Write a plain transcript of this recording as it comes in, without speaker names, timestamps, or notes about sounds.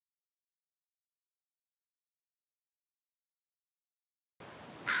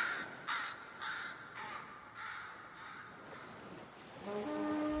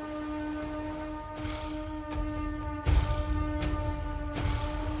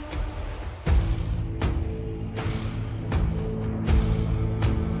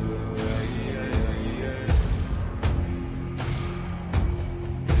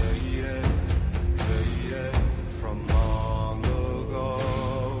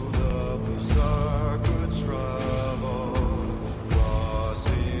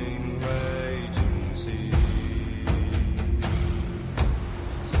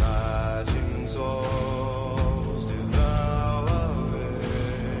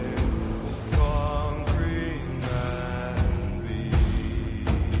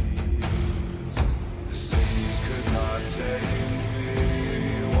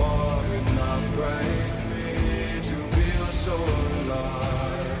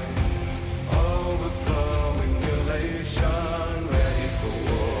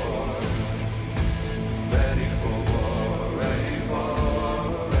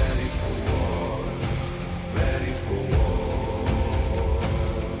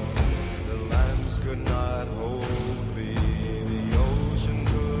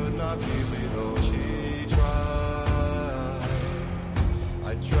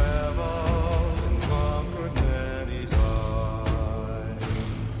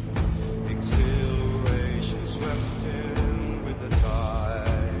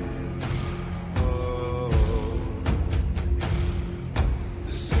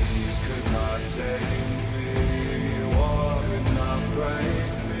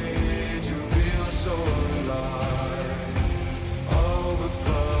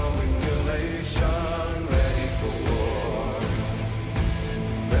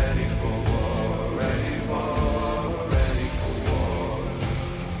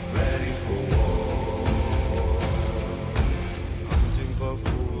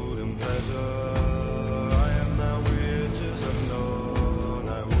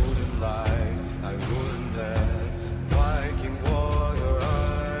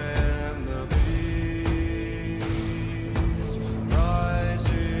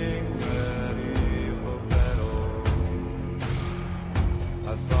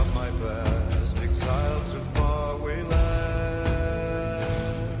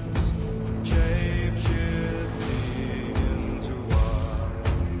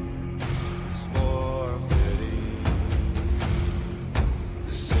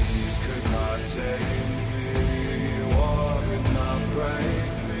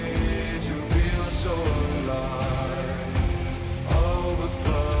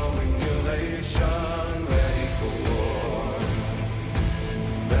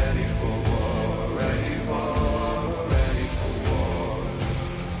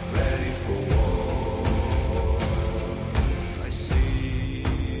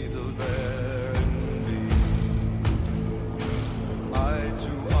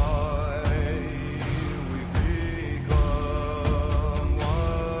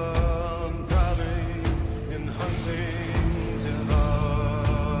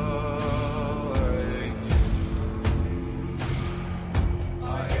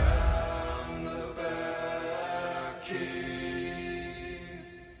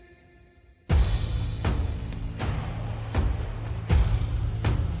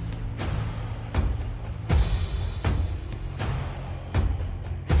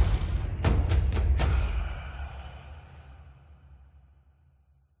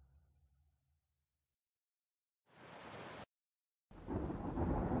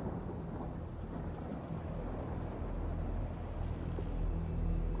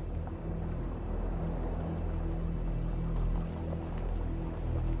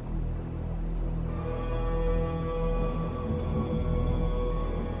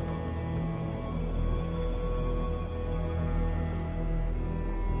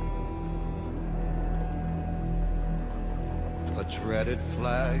dreaded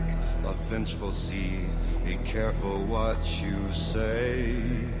flag, a vengeful sea. Be careful what you say.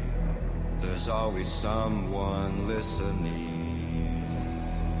 There's always someone listening.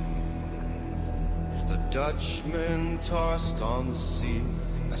 The Dutchman tossed on the sea.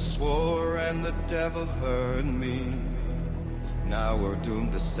 I swore and the devil heard me. Now we're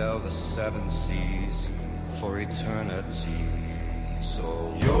doomed to sail the 7 seas for eternity.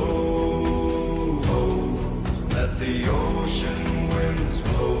 So yo-ho, let the ocean winds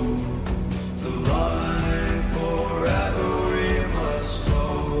blow. The line forever we must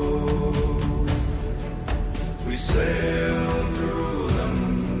tow. We sail through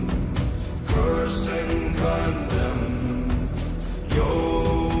them, cursed and condemned.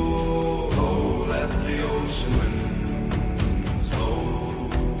 Yo-ho, let the ocean winds blow.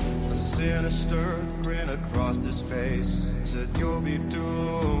 A sinister grin across his face said, you'll be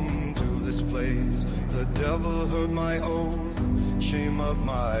doomed to this place. The devil heard my oath, shame of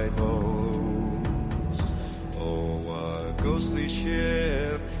my boast. Oh, a ghostly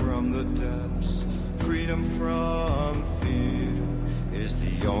ship from the depths, freedom from fear is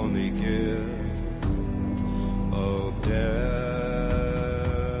the only gift of death.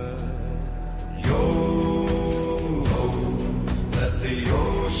 Yo-ho, let the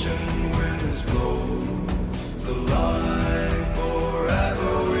ocean winds blow. The line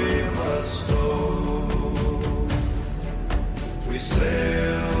forever we must tow. We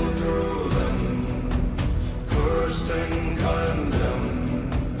sail through them, cursed and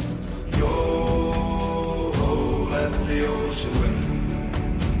condemned. Yo-ho, let the ocean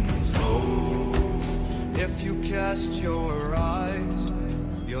winds blow. If you cast your eyes,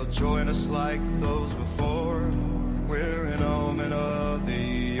 you'll join us like those before. We're an omen of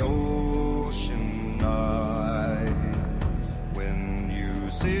the ocean night. When you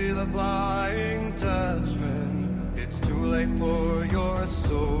see the flying Dutchman, it's too late for your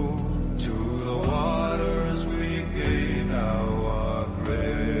soul. To the waters we gave now our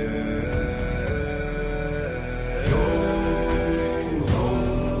breath. Yo-ho,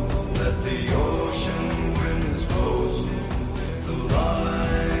 let the ocean winds blow. The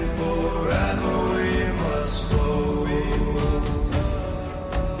line forever we must tow.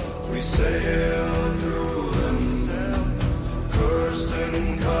 We sail through them, cursed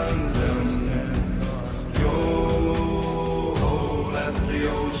and condemned. Yo-ho, let the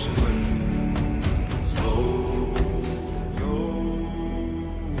ocean winds blow.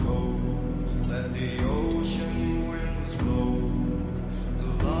 Yo-ho, let the ocean winds blow. The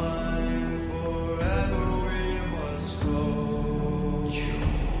line forever we must tow.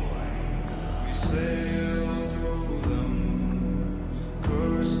 We sail through them,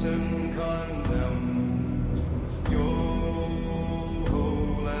 cursed and condemned. Yo-ho,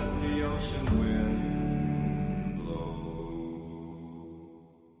 let the ocean wind blow.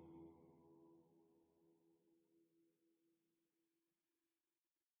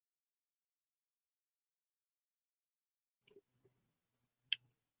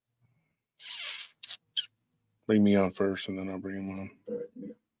 Bring me on first, and then I'll bring him on.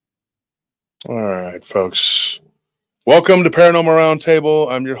 All right, folks. Welcome to Paranormal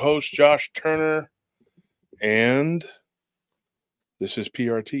Roundtable. I'm your host, Josh Turner, and this is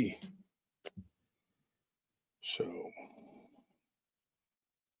PRT. So,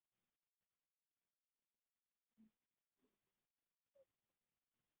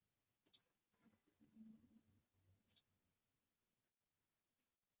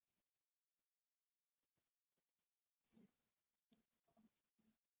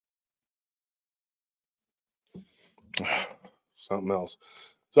 something else.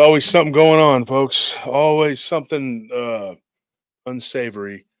 There's always something going on, folks. Always something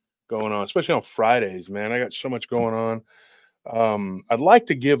unsavory going on, especially on Fridays, man. I got so much going on. I'd like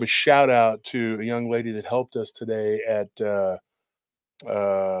to give a shout out to a young lady that helped us today at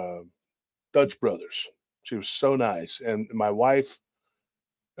Dutch Brothers. She was so nice. And my wife,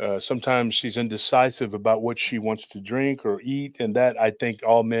 sometimes she's indecisive about what she wants to drink or eat. And that I think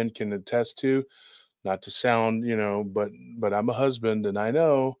all men can attest to. Not to sound, but I'm a husband and I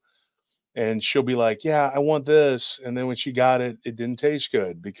know. And she'll be like, yeah, I want this. And then when she got it, it didn't taste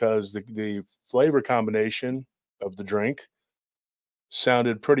good because the flavor combination of the drink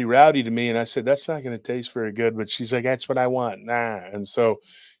sounded pretty rowdy to me. And I said, that's not going to taste very good. But she's like, that's what I want. Nah. And so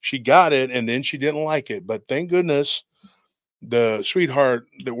she got it and then she didn't like it. But thank goodness the sweetheart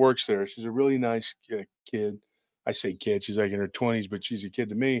that works there, she's a really nice kid. I say kid, she's like in her 20s, but she's a kid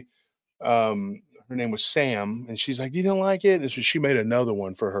to me. Her name was Sam, and she's like, "You don't like it?" And so she made another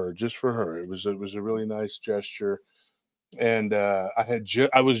one for her, just for her. It was a really nice gesture. And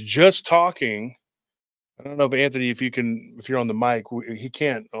I was just talking I don't know if Anthony, if you're on the mic, he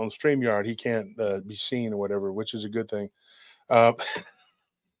can't on StreamYard, he can't be seen or whatever, which is a good thing. Uh,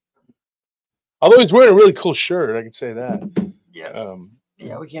 although he's wearing a really cool shirt, I can say that. Yeah.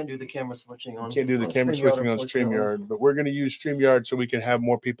 Yeah, we can't do the camera switching on. Can't do the camera switching on StreamYard, but we're going to use StreamYard so we can have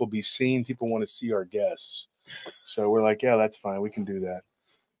more people be seen. People want to see our guests. So we're like, yeah, that's fine. We can do that.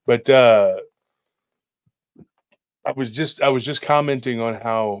 But I was just commenting on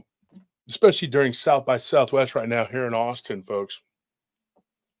how, especially during South by Southwest right now here in Austin, folks,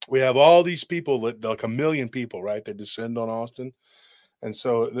 we have all these people that like 1 million people, right? That descend on Austin. And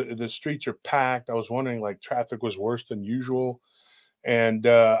so the streets are packed. I was wondering, like, traffic was worse than usual. And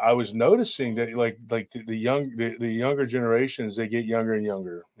I was noticing that like the younger generations, they get younger and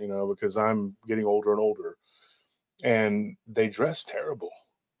younger, you know, because I'm getting older and older, and they dress terrible.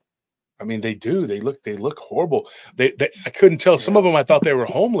 I mean, they do. They look horrible. They I couldn't tell. Some of them, I thought they were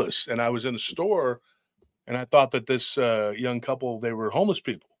homeless, and I was in the store, and I thought that this young couple, they were homeless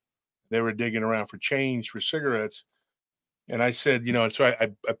people. They were digging around for change for cigarettes. And I said, you know, so I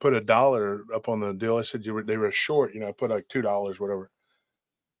put $1 up on the deal. I said they were short, you know, I put like $2, whatever.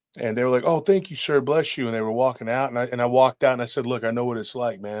 And they were like, "Oh, thank you, sir, bless you." And they were walking out, and I walked out, and I said, "Look, I know what it's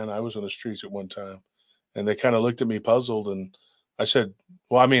like, man. I was on the streets at one time." And they kind of looked at me puzzled, and I said,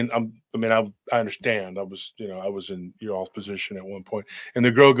 "Well, I understand. I was, you know, I was in your all's position at one point." And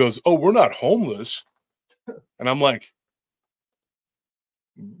the girl goes, "Oh, we're not homeless." And I'm like,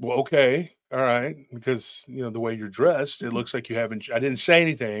 "Well, okay. All right, because, you know, the way you're dressed, it looks like you haven't." I didn't say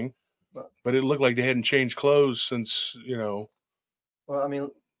anything, but it looked like they hadn't changed clothes since, you know. Well, I mean,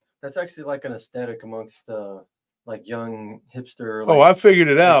 that's actually like an aesthetic amongst like young hipster. Oh, like, I figured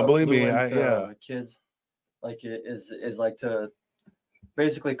it out. like Believe me, affluent, kids. Like it is like to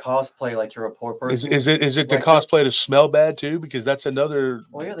basically cosplay like you're a poor person. Is it to Like cosplay to smell bad too? Because that's another.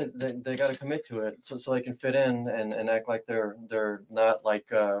 Well, yeah, they got to commit to it so they can fit in and act like they're not like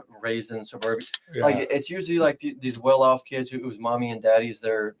raised in suburbia. Yeah. Like it's usually like these well-off kids whose mommy and daddies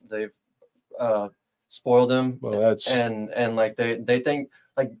they've spoiled them. Well, that's and like they think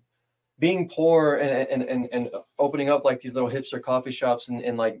like being poor and opening up like these little hipster coffee shops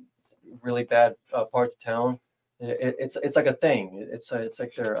in like really bad parts of town. It's like a thing. It's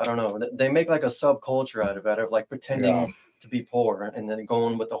like they're, I don't know. They make like a subculture out of it, of like pretending to be poor and then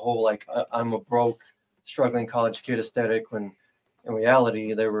going with the whole like I'm a broke, struggling college kid aesthetic. When in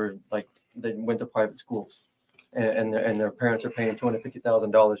reality they were like they went to private schools, and their parents are paying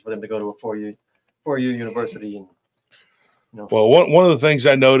 $250,000 for them to go to a four-year university. And you know. Well, one of the things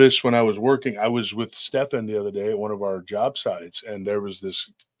I noticed when I was working, I was with Stefan the other day at one of our job sites, and there was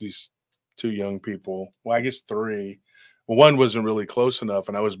these 2 young people. Well, I guess 3. One wasn't really close enough,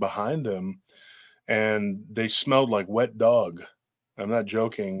 and I was behind them, and they smelled like wet dog. I'm not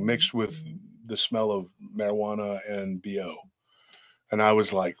joking, mixed with the smell of marijuana and BO. And I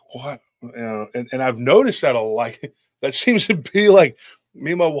was like, what? You know, and I've noticed that a lot. That seems to be like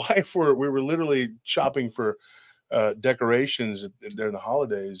me and my wife we were literally shopping for decorations during the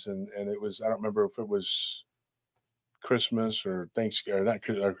holidays, and it was, I don't remember if it was Christmas or Thanksgiving,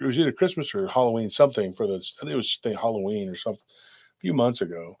 it was either Christmas or Halloween, something for I think it was Halloween or something a few months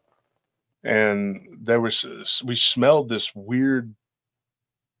ago. And we smelled this weird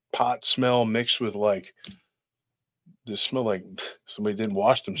pot smell mixed with like this smell like somebody didn't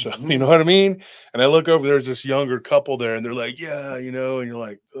wash themselves. You know what I mean? And I look over, there's this younger couple there, and they're like, yeah, you know, and you're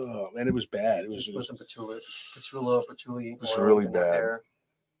like, oh man, it was bad. It was just put some patchouli. It was really bad.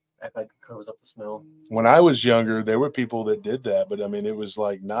 Act like it covers up the smell. When I was younger, there were people that did that, but I mean, it was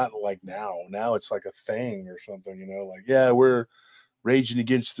like not like now. Now it's like a thing or something, you know, like, yeah, we're raging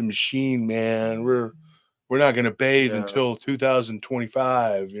against the machine, man. We're not going to bathe until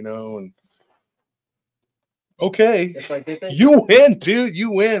 2025, you know, and okay, it's like they think you win, dude.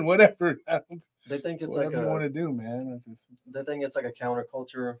 You win, whatever. They think it's whatever like you want to do, man. They think it's like a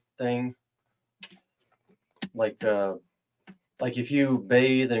counterculture thing. Like if you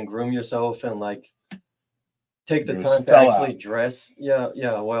bathe and groom yourself and like take the time to actually dress,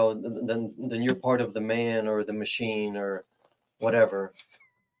 well, then you're part of the man or the machine or whatever.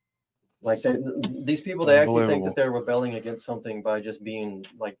 Like these people, they actually think that they're rebelling against something by just being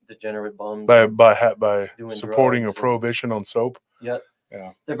like degenerate bums. By supporting a prohibition on soap. Yeah.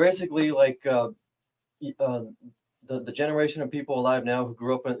 They're basically like the generation of people alive now who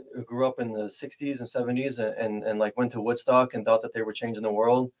grew up in the 60s and 70s and like went to Woodstock and thought that they were changing the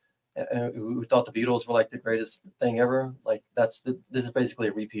world, and who thought the Beatles were like the greatest thing ever. Like this is basically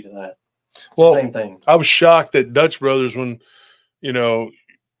a repeat of that. It's the same thing. I was shocked that Dutch Brothers, when, you know,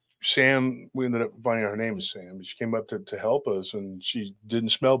 Sam, we ended up finding out her name is Sam. She came up to help us, and she didn't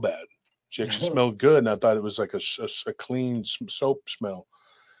smell bad. She actually smelled good, and I thought it was like a clean soap smell.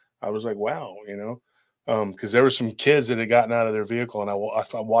 I was like, wow, you know, because there were some kids that had gotten out of their vehicle, and I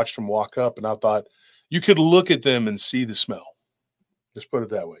watched them walk up, and I thought you could look at them and see the smell. Just put it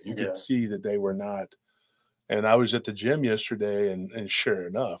that way. You could see that they were not. And I was at the gym yesterday, and sure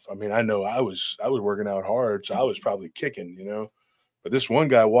enough, I mean, I know I was working out hard, so I was probably kicking, you know. But this one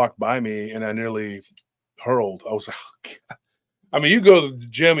guy walked by me, and I nearly hurled. I was like, oh, God. I mean, you go to the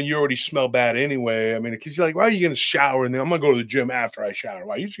gym and you already smell bad anyway. I mean, because you're like, why are you going to shower? And then I'm going to go to the gym after I shower.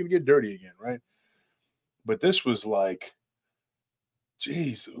 Why? You're just going to get dirty again, right? But this was like,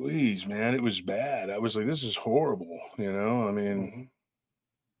 geez Louise, man, it was bad. I was like, this is horrible, you know? I mean,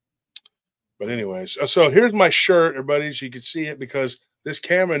 but anyways, so here's my shirt, everybody, so you can see it, because this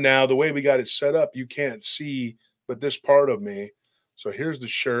camera now, the way we got it set up, you can't see but this part of me. So here's the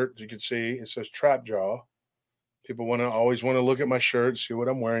shirt. As you can see, it says Trap Jaw. People always want to look at my shirt, see what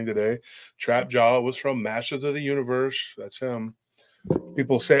I'm wearing today. Trap Jaw was from Masters of the Universe. That's him.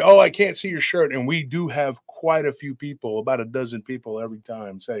 People say, oh, I can't see your shirt. And we do have quite a few people, about a dozen people every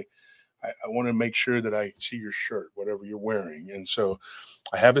time say, I want to make sure that I see your shirt, whatever you're wearing. And so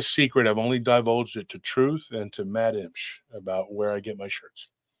I have a secret. I've only divulged it to Truth and to Matt Imsh about where I get my shirts.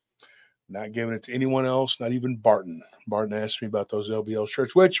 Not giving it to anyone else, not even Barton. Barton asked me about those LBL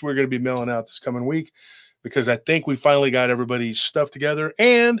shirts, which we're going to be mailing out this coming week, because I think we finally got everybody's stuff together.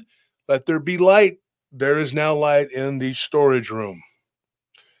 And let there be light. There is now light in the storage room.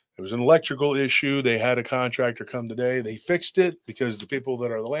 There was an electrical issue. They had a contractor come today. They fixed it, because the people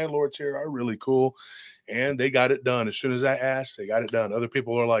that are the landlords here are really cool, and they got it done. As soon as I asked, they got it done. Other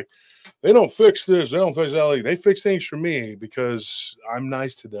people are like, they don't fix this, they don't fix that. They fix things for me because I'm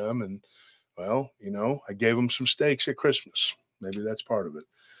nice to them. And, well, you know, I gave them some steaks at Christmas. Maybe that's part of it.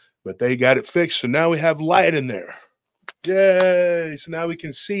 But they got it fixed, so now we have light in there. Yay! So now we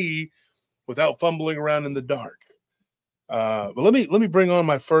can see without fumbling around in the dark. But let me bring on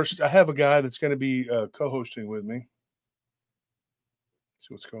my first. I have a guy that's going to be co-hosting with me.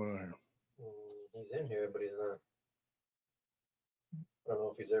 See what's going on here. He's in here, but he's not. I don't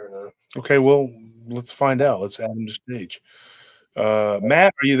know if he's there or not. Okay, well, let's find out. Let's add him to stage.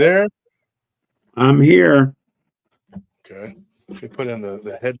 Matt, are you there? I'm here. Okay. Let me put in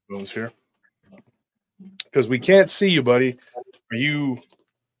the headphones here, because we can't see you, buddy. Are you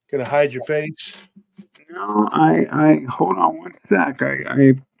going to hide your face? No, I hold on one sec.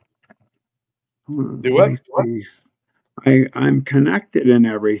 Do what? I'm connected and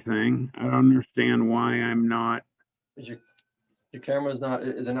everything. I don't understand why I'm not. Your camera is not.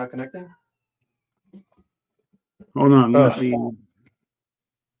 Is it not connecting? Hold on. Let me.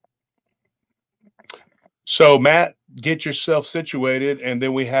 So, Matt, get yourself situated, and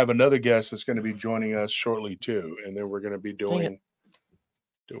then we have another guest that's going to be joining us shortly too, and then we're going to be doing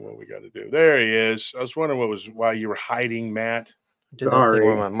what we got to do. There he is. I was wondering why you were hiding, Matt. Sorry,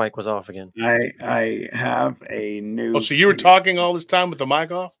 where my mic was off again. I have a new. Oh, so you were talking all this time with the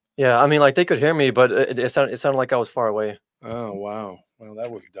mic off? Yeah, I mean, like, they could hear me, but it sounded like I was far away. Oh, wow. Well, that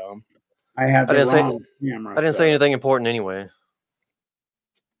was dumb. I had the didn't wrong camera. I didn't say anything important anyway.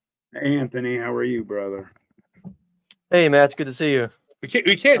 Hey, Anthony, how are you, brother? Hey, Matt, it's good to see you.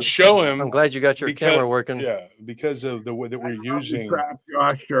 We can't show him. I'm glad you got your camera working. Yeah, because of the way that we're using. The Trap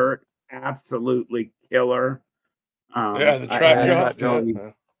Jaw shirt, absolutely killer. Yeah, the Trap Jaw.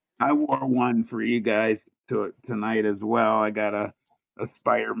 Yeah. I wore one for you guys tonight as well. I got a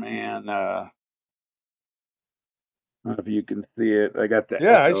Spider-Man. I don't know if you can see it. I got the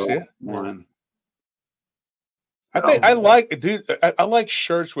I see it. One. I think I like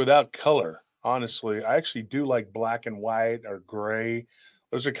shirts without color. Honestly, I actually do like black and white or gray.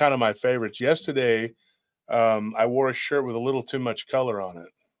 Those are kind of my favorites. Yesterday, I wore a shirt with a little too much color on it.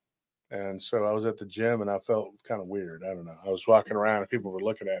 And so I was at the gym and I felt kind of weird. I don't know. I was walking around and people were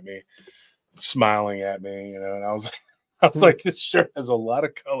looking at me, smiling at me, you know, and I was like, this shirt has a lot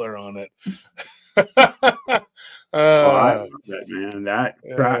of color on it. I love it, man. That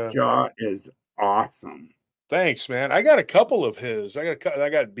Trap Jaw is awesome. Thanks, man. I got a couple of his. I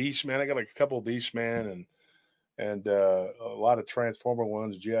got Beast Man. I got like a couple of Beast Man and a lot of Transformer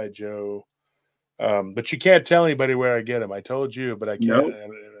ones, G.I. Joe. But you can't tell anybody where I get them. I told you, but I can't.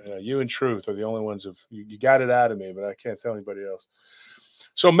 Nope. You and Truth are the only ones you got it out of me, but I can't tell anybody else.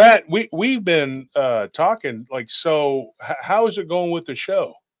 So Matt, we've been talking. Like, so how is it going with the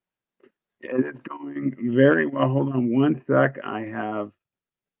show? It is going very well. Hold on one sec. I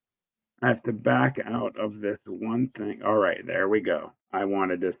have to back out of this one thing. All right, there we go. I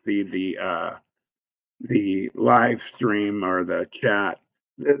wanted to see the live stream or the chat.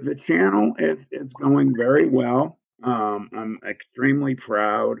 The channel is going very well. I'm extremely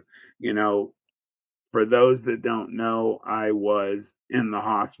proud. You know, for those that don't know, I was in the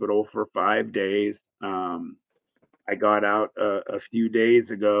hospital for 5 days. I got out a few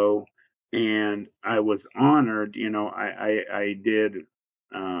days ago, and I was honored. You know, I did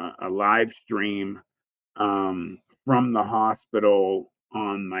a live stream from the hospital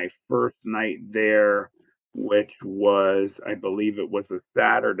on my first night there, which was, I believe it was a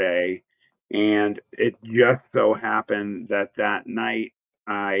Saturday. And it just so happened that that night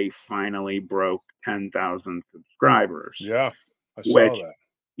I finally broke 10,000 subscribers, Yeah, I saw which, that.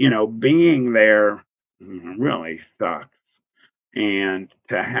 you know, being there really sucks. And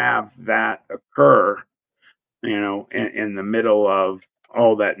to have that occur, you know, in the middle of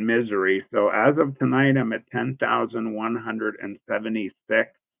all that misery. So as of tonight, I'm at 10,176.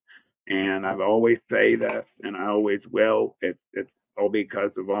 And I've always say this, and I always will. It's all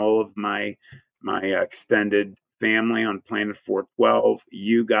because of all of my extended family on Planet 412,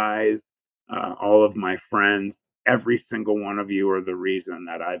 you guys, all of my friends, every single one of you are the reason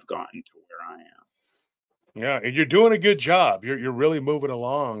that I've gotten to where I am. Yeah, and you're doing a good job. You're really moving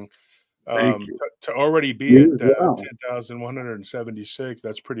along. Thank you. To already be You at as well. 10,176,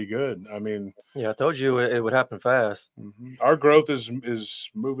 that's pretty good. I mean, Yeah, I told you it would happen fast. our growth is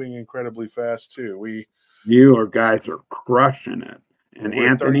moving incredibly fast too. You or guys are crushing it. And We're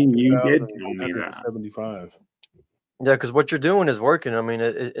at Anthony, you did tell me that. 32,175. Yeah, because what you're doing is working. I mean,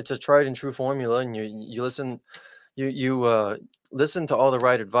 it's a tried and true formula, and you listen, you listen to all the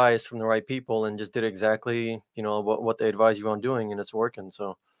right advice from the right people, and just did exactly what they advise you on doing, and it's working.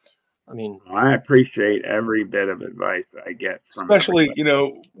 So, I mean, I appreciate every bit of advice I get from Especially, everybody. you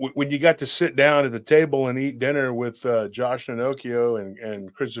know, when you got to sit down at the table and eat dinner with Josh Nonocchio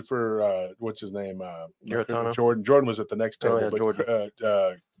and Christopher, what's his name? Garetano. Jordan. Jordan was at the next table, Oh, yeah, but Jordan.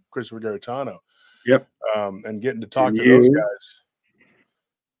 Christopher Garetano. Yep. And getting to talk And to those you, guys,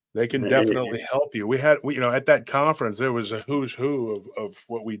 they can definitely help you. You know, at that conference, there was a who's who of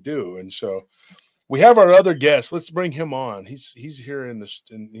what we do. And so we have our other guest. Let's bring him on. He's here and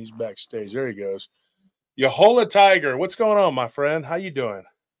he's backstage. There he goes. Yahola Tiger, what's going on, my friend? How you doing?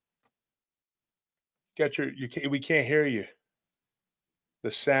 We can't hear you. The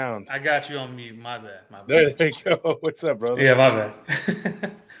sound. I got you on mute. My bad. My There bad. you go. What's up, brother? Yeah, my bad.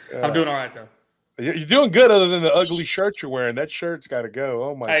 I'm doing all right though. You're doing good, other than the ugly shirt you're wearing. That shirt's got to go.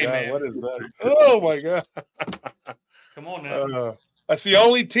 Oh my Hey, God, man. what is that? Oh my God. Come on now. That's the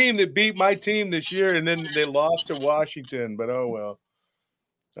only team that beat my team this year, and then they lost to Washington. But oh well.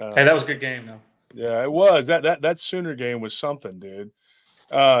 Hey, that was a good game though. Yeah, it was. That Sooner game was something, dude.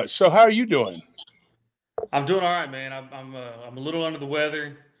 So how are you doing? I'm doing all right, man. I'm a little under the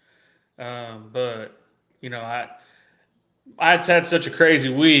weather, but you know I had such a crazy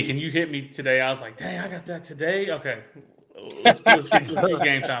week, and you hit me today. I was like, dang, I got that today. Okay, let's keep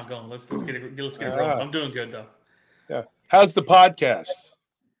game time going. Let's get it rolling. I'm doing good though. Yeah. How's the podcast?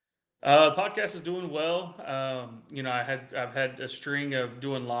 The podcast is doing well. You know, I've had a string of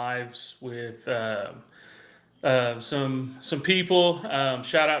doing lives with some people.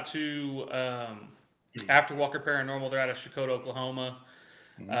 Shout out to After Walker Paranormal. They're out of Chakotah, Oklahoma.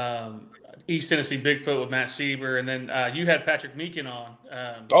 East Tennessee Bigfoot with Matt Sieber, and then you had Patrick Meekin on.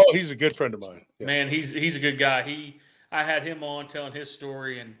 Oh, he's a good friend of mine. Yeah. Man, he's a good guy. I had him on telling his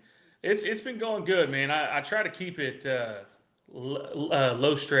story, and it's been going good, man. I try to keep it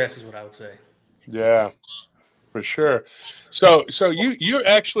low stress, is what I would say. Yeah, for sure. So you're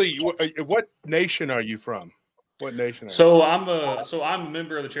actually, what nation are you from? What nation? So I'm a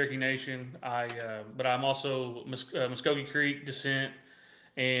member of the Cherokee Nation. But I'm also Muskogee Creek descent,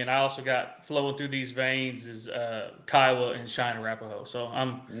 and I also got flowing through these veins is Kiowa and Cheyenne Arapaho. So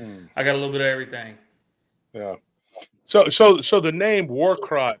I got a little bit of everything. Yeah. So the name War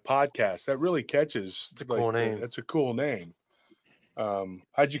Cry Podcast, that really catches. It's a cool name. That's a cool name.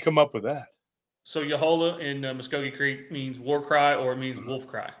 How'd you come up with that? So Yahola in Muskogee Creek means war cry, or it means wolf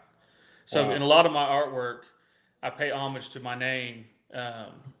cry. So in a lot of my artwork, I pay homage to my name.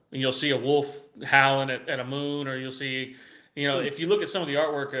 And you'll see a wolf howling at a moon, or you'll see, if you look at some of the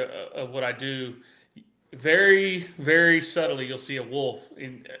artwork of what I do, very, very subtly, you'll see a wolf.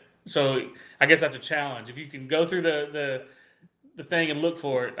 So I guess that's a challenge. If you can go through the thing and look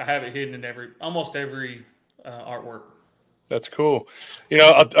for it, I have it hidden in almost every artwork. That's cool.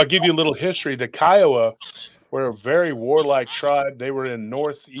 I'll give you a little history. The Kiowa were a very warlike tribe. They were in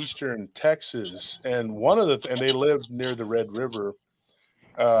northeastern Texas, and they lived near the Red River.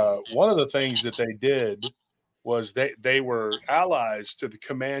 One of the things that they did was they were allies to the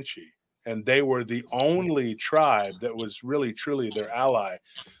Comanche, and they were the only tribe that was really truly their ally.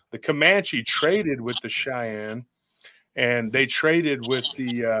 The Comanche traded with the Cheyenne, and they traded with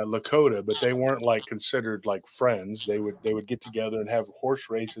the Lakota, but they weren't like considered like friends. They would get together and have horse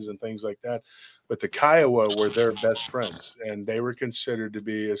races and things like that. But the Kiowa were their best friends, and they were considered to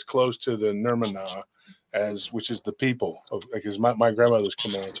be as close to the Nirmana as, which is the people of, because my grandmother's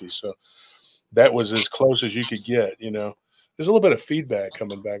Comanche, so that was as close as you could get. You know, there's a little bit of feedback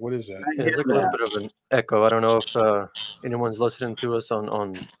coming back. What is that? I There's hear like a little that. bit of an echo. I don't know if anyone's listening to us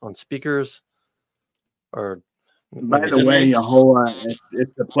on speakers or. By maybe the it way, me? Yahoa,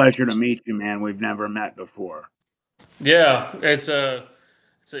 it's a pleasure to meet you, man. We've never met before. Yeah, it's a.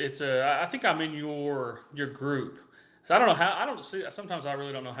 I think I'm in your group. So I don't know how. I don't see. Sometimes I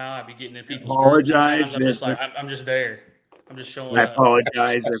really don't know how I be getting in I people's groups. apologize Sometimes I'm just if like I'm just there. I'm just showing I up.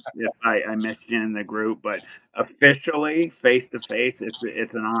 apologize if I missed you in the group, but officially, face to face,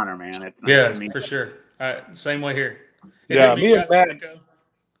 it's an honor, man. It's nice to Yeah, meet for sure. Same way here. Is Yeah, it me, me and guys? Matt, Echo?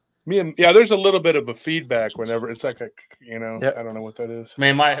 yeah, there's a little bit of a feedback whenever it's like a, you know, Yeah. I don't know what that is.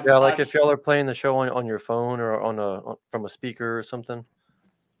 Man, Yeah, like if y'all are playing the show on your phone or from a speaker or something,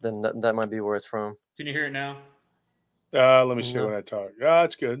 then that might be where it's from. Can you hear it now? Let me see No. when I talk. Ah,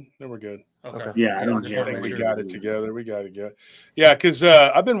 it's good. Then we're good. Okay. Yeah, I I don't just hear want to I make think we sure. got it together. We got it good. Yeah, because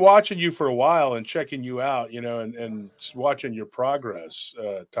I've been watching you for a while and checking you out, you know, and watching your progress,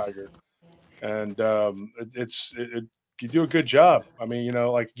 Tiger. And you do a good job. I mean, you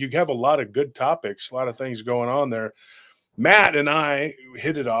know, like you have a lot of good topics, a lot of things going on there. Matt and I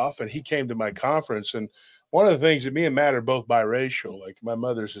hit it off, and he came to my conference. And one of the things that me and Matt are both biracial. Like my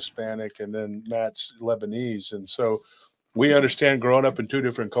mother's Hispanic, and then Matt's Lebanese, and so we understand growing up in two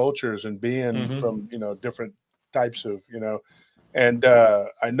different cultures and being Mhm. from, you know, different types of, you know. And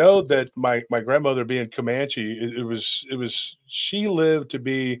I know that my grandmother being Comanche, it was she lived to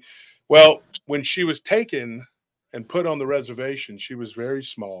be, well, when she was taken and put on the reservation, she was very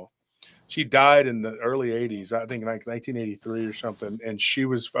small. She died in the early 80s, I think like 1983 or something. And she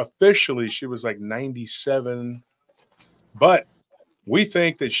was officially, she was like 97, but we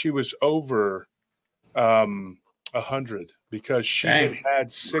think that she was over 100 because she had Dang.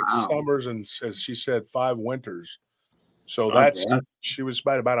 had 6 Wow. summers and, as she said, 5 winters. So Okay. she was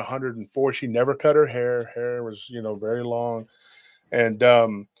about 104. She never cut her hair. Hair was, you know, very long. And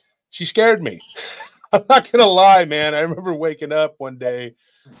she scared me. I'm not gonna lie, man. I remember waking up one day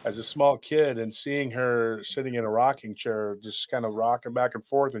as a small kid and seeing her sitting in a rocking chair, just kind of rocking back and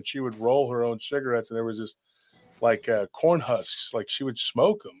forth, and she would roll her own cigarettes, and there was this like corn husks, like she would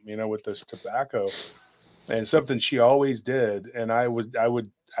smoke them, you know, with this tobacco, and something she always did. And I would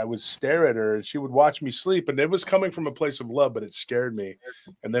stare at her, and she would watch me sleep, and it was coming from a place of love, but it scared me.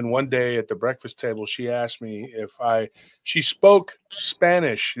 And then one day at the breakfast table, she asked me if she spoke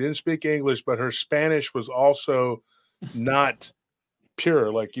Spanish. She didn't speak English, but her Spanish was also not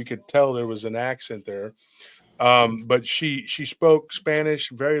pure. Like you could tell there was an accent there. But she spoke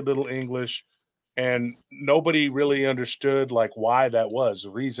Spanish, very little English, and nobody really understood like why that was. The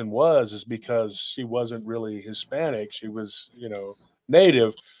reason is because she wasn't really Hispanic. She was, you know,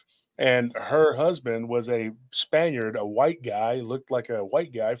 native, and her husband was a Spaniard, a white guy, looked like a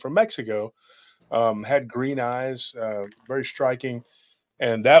white guy from Mexico, had green eyes, very striking.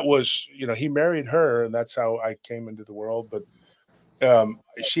 And that was, you know, he married her, and that's how I came into the world. But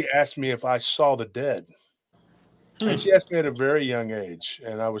she asked me if I saw the dead. And Hmm. she asked me at a very young age,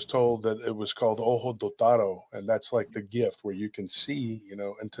 and I was told that it was called ojo dotado, and that's like the gift where you can see, you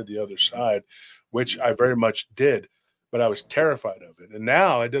know, into the other side, which I very much did, but I was terrified of it. And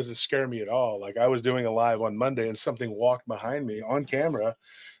now it doesn't scare me at all. Like I was doing a live on Monday, and something walked behind me on camera,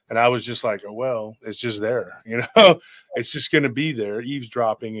 and I was just like, oh, well, it's just there, you know, it's just going to be there,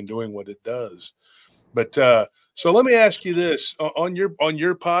 eavesdropping and doing what it does. But so let me ask you this: on your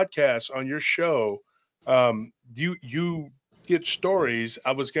podcast, on your show, you get stories.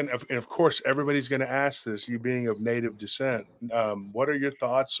 I was gonna, and of course, everybody's gonna ask this. You being of native descent, what are your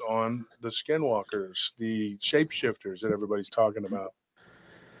thoughts on the skinwalkers, the shapeshifters that everybody's talking about?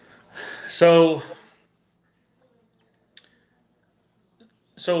 So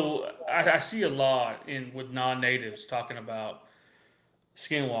I see a lot with non-natives talking about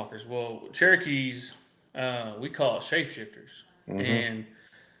skinwalkers. Well, Cherokees, we call it shapeshifters. Mm-hmm. And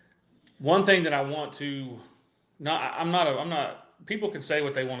one thing that I want to not I'm not people can say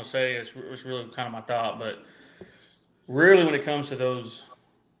what they want to say. It's really kind of my thought, but really when it comes to those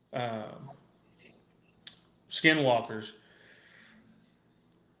skinwalkers,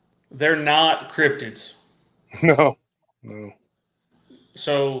 they're not cryptids. No, no.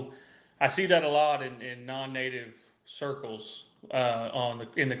 So I see that a lot in non-native circles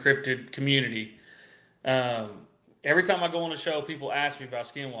in the cryptid community. Um, every time I go on a show, people ask me about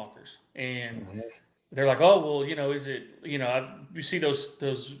skinwalkers, and Mhm. they're like, oh, well, you know, is it, you know, you see those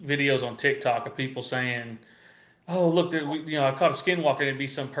videos on TikTok of people saying, oh, look, you know, I caught a skinwalker, and it'd be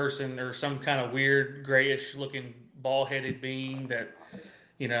some person or some kind of weird grayish looking bald headed being that,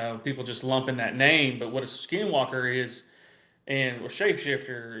 you know, people just lump in that name. But what a skinwalker is, and a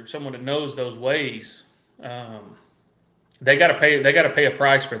shapeshifter, someone that knows those ways, they got to pay. They got to pay a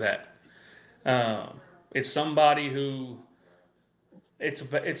price for that. It's somebody who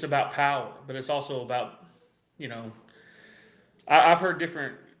it's about power, but it's also about, you know, I've heard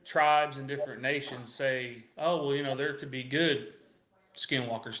different tribes and different nations say, oh, well, you know, there could be good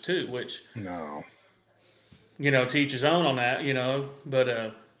skinwalkers too, which, No. you know, to each his own on that, you know, but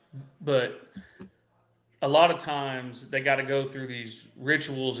a lot of times they got to go through these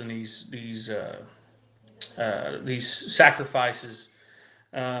rituals and these sacrifices.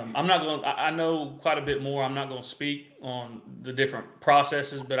 I'm not going. I know quite a bit more. I'm not going to speak on the different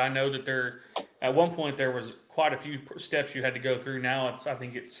processes, but I know that at one point there was quite a few steps you had to go through. Now I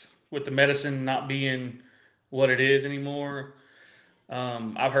think it's with the medicine not being what it is anymore.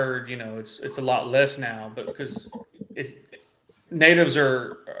 I've heard, you know, it's a lot less now, but because natives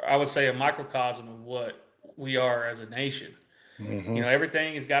are, I would say, a microcosm of what we are as a nation. Mm-hmm. You know,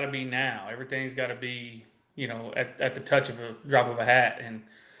 everything has got to be now. Everything's got to be, you know, at the touch of a drop of a hat. And,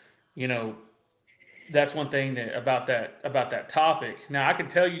 you know, that's one thing about that topic. Now, I can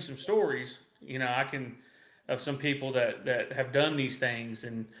tell you some stories, you know, of some people that have done these things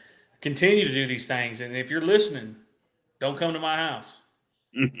and continue to do these things. And if you're listening, don't come to my house.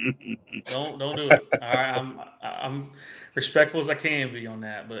 Don't do it. All right, I'm respectful as I can be on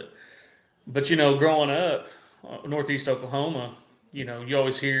that, but you know, growing up northeast Oklahoma, you know, you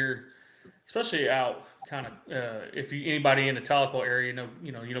always hear, especially out kind of if anybody in the Tahlequah area,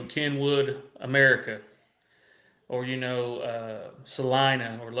 you know Kenwood, America, or you know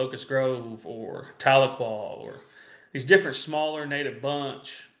Salina or Locust Grove or Tahlequah or these different smaller native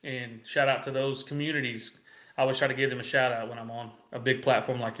bunch. And shout out to those communities. I always try to give them a shout out when I'm on a big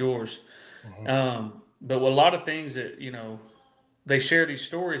platform like yours. Mm-hmm. But with a lot of things that, you know, they share these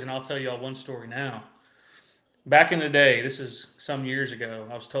stories, and I'll tell y'all one story now. Back in the day, this is some years ago,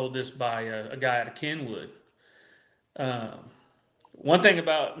 I was told this by a guy out of Kenwood. One thing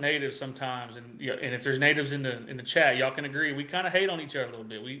about natives sometimes, and if there's natives in the chat, y'all can agree, we kind of hate on each other a little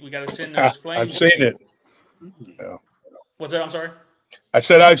bit. We got to send those flames. I've seen it. Yeah. What's that? I'm sorry. I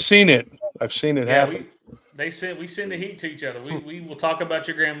said I've seen it. I've seen it happen. We send the heat to each other. We will talk about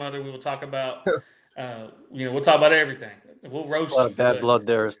your grandmother. We will talk about you know, we'll talk about everything. We'll roast. There's a lot of bad blood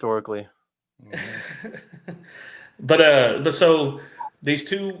there historically. But so these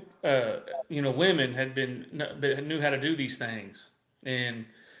two you know, women knew how to do these things, and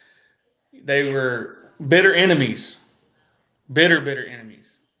they were bitter enemies,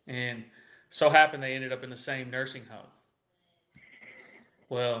 and so happened they ended up in the same nursing home.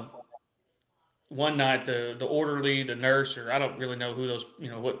 Well, one night the orderly, the nurse, or I don't really know who those, you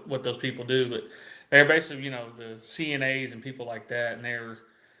know, what those people do, but they're basically, you know, the CNAs and people like that, and they're,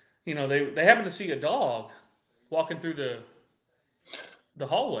 you know, they happened to see a dog walking through the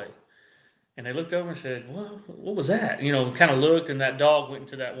hallway, and they looked over and said, "Well, what was that?" You know, kind of looked, and that dog went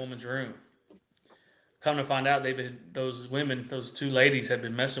into that woman's room. Come to find out, those two ladies had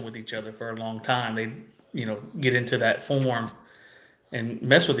been messing with each other for a long time. They, you know, get into that form and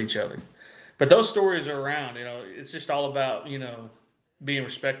mess with each other. But those stories are around, you know, it's just all about, you know, being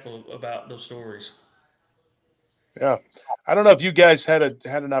respectful about those stories. Yeah. I don't know if you guys had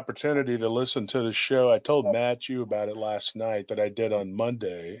an opportunity to listen to the show. I told Matt you about it last night that I did on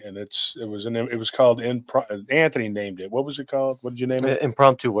Monday, and it was called Anthony named it. What was it called? What did you name it?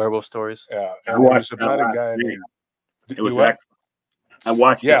 Impromptu Werewolf Stories. Yeah. And it was about a guy named, it was excellent. I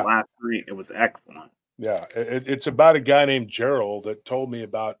watched it last night. It was excellent. Yeah, it's about a guy named Gerald that told me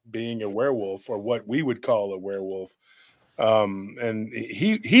about being a werewolf, or what we would call a werewolf. And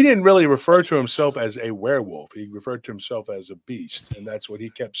he didn't really refer to himself as a werewolf. He referred to himself as a beast, and that's what he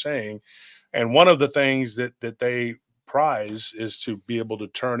kept saying. And one of the things that they prize is to be able to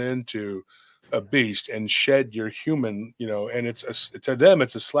turn into a beast and shed your human, you know. And to them,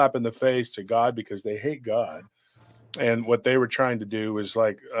 it's a slap in the face to God, because they hate God. And what they were trying to do is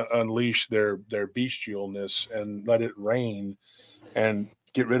like unleash their bestialness and let it reign and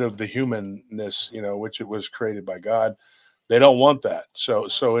get rid of the humanness, you know, which it was created by God. They don't want that. So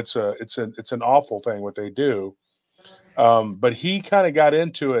it's an awful thing what they do. But he kind of got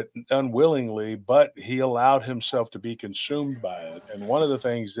into it unwillingly, but he allowed himself to be consumed by it. And one of the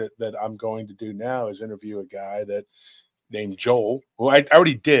things that I'm going to do now is interview a guy named Joel, who I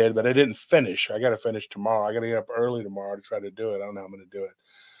already did, but I didn't finish. I got to finish tomorrow. I got to get up early tomorrow to try to do it. I don't know how I'm going to do it.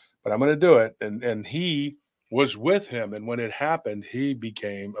 but I'm going to do it. And he was with him. And when it happened, he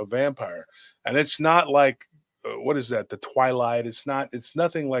became a vampire. And it's not like, what is that? The Twilight. It's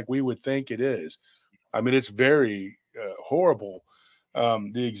nothing like we would think it is. I mean, it's very horrible,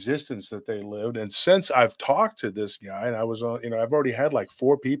 the existence that they lived. And since I've talked to this guy, and I was on, I've already had like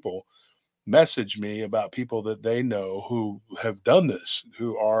 4 people message me about people that they know who have done this,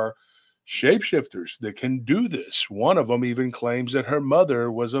 who are shapeshifters that can do this. One of them even claims that her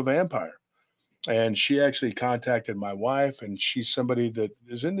mother was a vampire. And she actually contacted my wife, and she's somebody that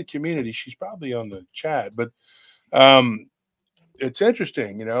is in the community. She's probably on the chat, but it's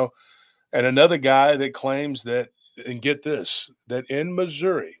interesting, And another guy that claims that, and get this, that in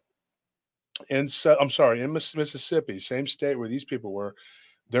Missouri, in Mississippi, same state where these people were,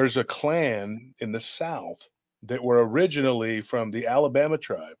 there's a clan in the South that were originally from the Alabama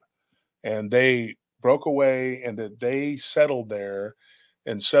tribe, and they broke away, and that they settled there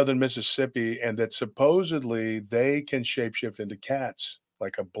in southern Mississippi, and that supposedly they can shapeshift into cats,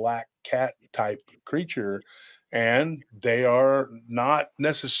 like a black cat type creature. And they are not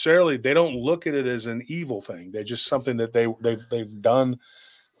necessarily, they don't look at it as an evil thing. They're just something that they've done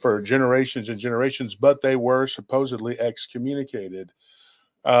for generations and generations, but they were supposedly excommunicated.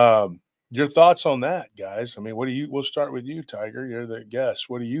 Your thoughts on that, guys? I mean, we'll start with you, Tiger. You're the guest.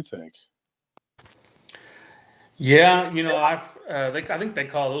 What do you think? Yeah, I think they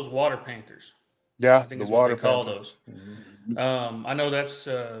call those water panthers. Yeah, I think the is water what they call panther. those. I know that's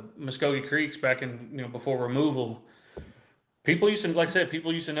Muskogee Creeks back in before removal. People used to, like I said,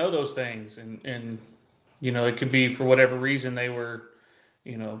 people used to know those things, and it could be for whatever reason they were,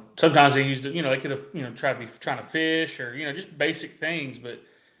 sometimes they used it, they could have tried to be trying to fish or just basic things, but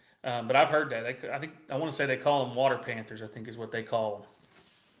I've heard that I want to say they call them water panthers. I think is what they call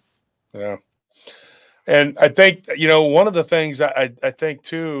them. Yeah. And I think, one of the things I think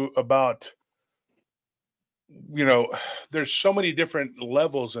too about, there's so many different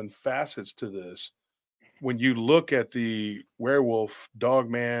levels and facets to this. When you look at the werewolf,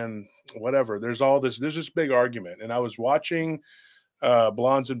 dogman, whatever, there's this big argument. And I was watching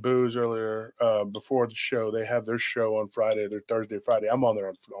Blondes and Booze earlier before the show. They have their show on Friday, their Thursday, Friday. I'm on there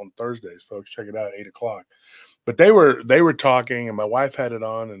on Thursdays, folks. Check it out at 8:00. But they were talking, and my wife had it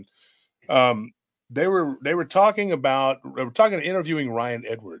on, and they were talking interviewing Ryan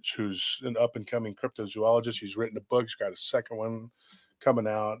Edwards, who's an up and coming cryptozoologist. He's written a book. He's got a second one coming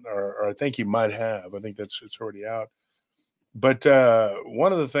out, or I think he might have. I think it's already out. But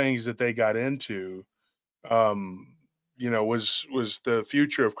one of the things that they got into, was the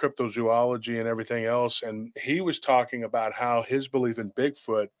future of cryptozoology and everything else. And he was talking about how his belief in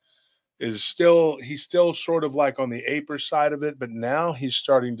Bigfoot he's still sort of like on the aper side of it, but now he's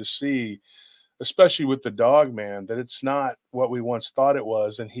starting to see, especially with the dog man, that it's not what we once thought it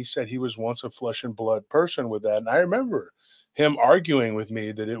was. And he said he was once a flesh and blood person with that. And I remember him arguing with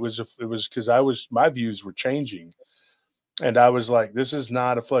me that it was because my views were changing. And I was like, this is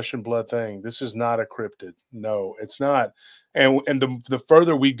not a flesh and blood thing. This is not a cryptid. No, it's not. And the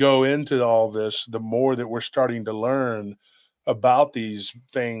further we go into all this, the more that we're starting to learn about these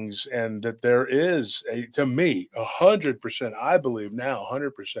things, and that there is to me, 100%, I believe now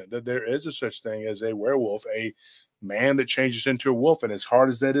 100% that there is a such thing as a werewolf, a man that changes into a wolf. And as hard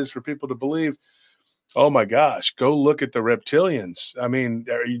as that is for people to believe, oh my gosh, go look at the reptilians. I mean,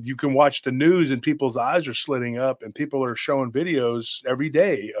 you can watch the news and people's eyes are slitting up, and people are showing videos every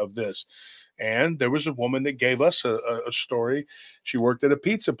day of this. And there was a woman that gave us a story. She worked at a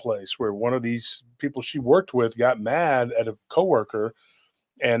pizza place where one of these people she worked with got mad at a coworker,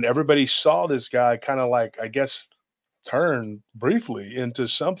 and everybody saw this guy kind of like, I guess, turn briefly into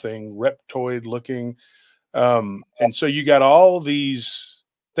something reptoid looking. And so you got all these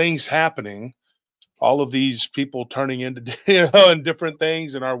things happening, all of these people turning into, and different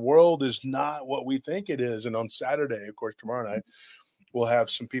things. And our world is not what we think it is. And on Saturday, of course, tomorrow night, we'll have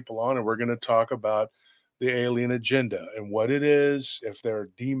some people on, and we're going to talk about the alien agenda and what it is, if they're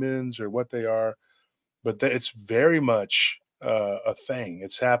demons or what they are. But it's very much a thing.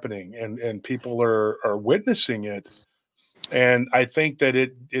 It's happening, and people are witnessing it. And I think that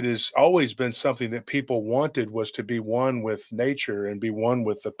it has always been something that people wanted, was to be one with nature and be one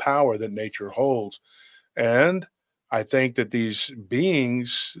with the power that nature holds. And I think that these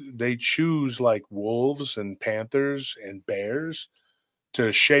beings, they choose like wolves and panthers and bears to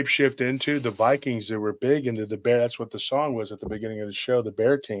shapeshift into. The Vikings, they were big into the bear. That's what the song was at the beginning of the show, the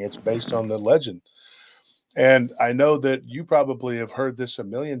Bear King. It's based on the legend. And I know that you probably have heard this a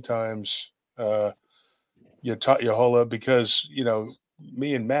million times, Yahola, because,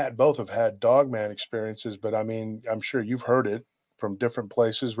 me and Matt both have had dogman experiences, but I mean, I'm sure you've heard it from different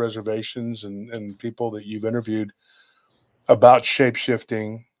places, reservations, and people that you've interviewed about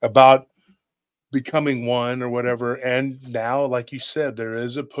shape-shifting, about becoming one or whatever. And now, like you said, there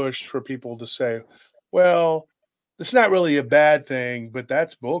is a push for people to say, well, it's not really a bad thing, but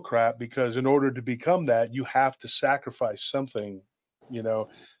that's bullcrap, because in order to become that, you have to sacrifice something, you know.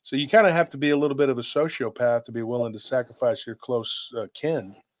 So you kind of have to be a little bit of a sociopath to be willing to sacrifice your close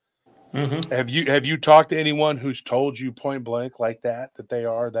kin. Mm-hmm. Have you talked to anyone who's told you point blank like that they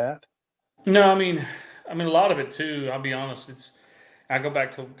are that? No, I mean, a lot of it too. I'll be honest. I go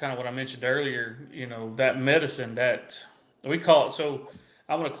back to kind of what I mentioned earlier. You know, that medicine that we call it. So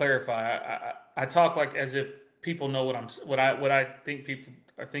I want to clarify. I talk like as if people know what I think people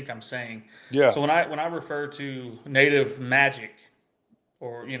I think I'm saying. Yeah. So when I refer to native magic,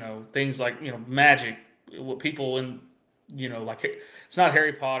 or things like magic, what people in like, it's not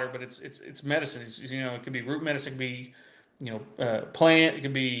Harry Potter, but it's medicine. It could be root medicine, it could be plant, it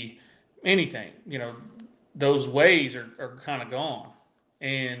could be anything. Those ways are kind of gone.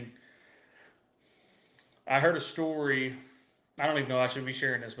 And I heard a story. I don't even know I should be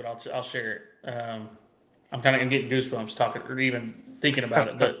sharing this, but I'll share it. I'm kind of getting goosebumps talking or even thinking about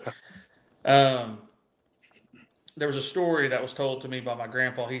it. But there was a story that was told to me by my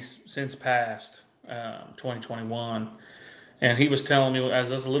grandpa. He's since passed, 2021, and he was telling me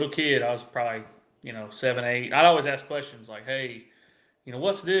as a little kid. I was probably 7, 8. I'd always ask questions like, "Hey,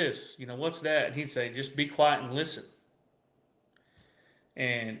 what's this? What's that?" And he'd say, "Just be quiet and listen."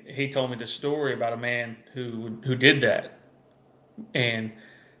 And he told me this story about a man who did that. And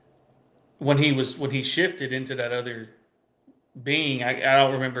when he shifted into that other being, I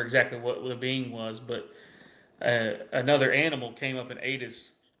don't remember exactly what the being was, but another animal came up and ate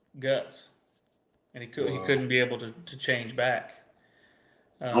his guts, and he couldn't be able to change back.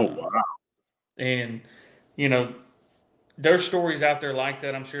 Oh wow! And there's stories out there like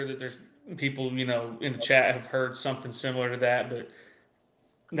that. I'm sure that there's people in the chat have heard something similar to that, but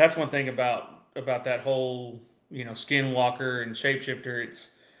that's one thing about that whole skinwalker and shapeshifter.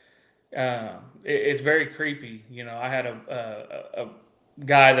 It's very creepy. I had a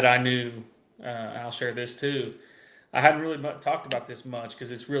guy that I knew. I'll share this too. I hadn't really talked about this much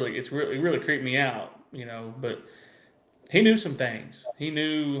because it really creeped me out. But he knew some things. He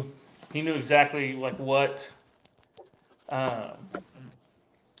knew exactly like what.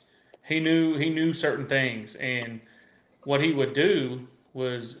 He knew certain things, and what he would do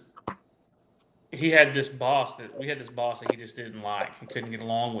was we had this boss that he just didn't like and couldn't get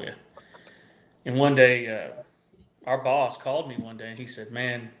along with. And one day, our boss called me one day and he said,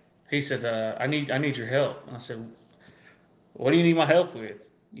 "Man," he said, I need your help." And I said, "What do you need my help with?"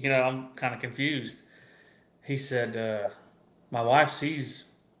 I'm kind of confused. He said, "My wife sees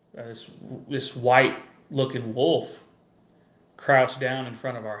this white looking wolf crouched down in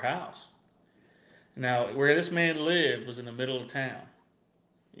front of our house." Now, where this man lived was in the middle of town.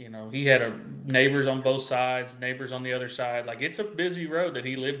 He had neighbors on both sides, neighbors on the other side. Like, it's a busy road that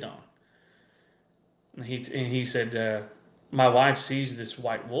he lived on. And he said, "My wife sees this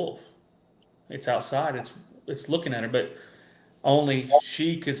white wolf. It's outside. It's looking at her, but only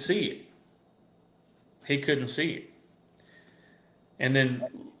she could see it. He couldn't see it." And then,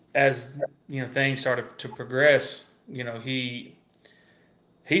 as things started to progress, he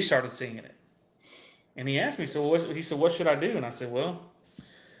started seeing it. And he asked me, he said, "What should I do?" And I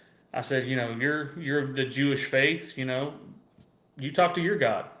said, "You're the Jewish faith. You talk to your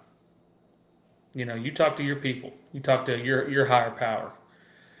God. You talk to your people. You talk to your higher power."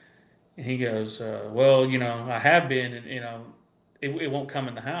 And he goes, "Well, I have been, and it won't come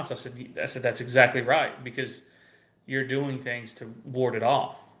in the house." I said, "That's exactly right, because you're doing things to ward it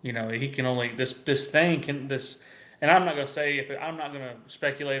off. He can only this thing can this." And I'm not going to say I'm not going to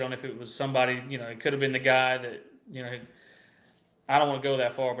speculate on if it was somebody. It could have been the guy that I don't want to go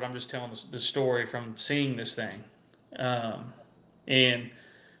that far, but I'm just telling the story from seeing this thing. And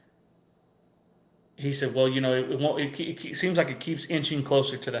he said, "Well, it seems like it keeps inching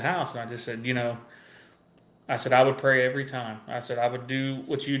closer to the house." And I just said, I said, "I would pray every time." I said, "I would do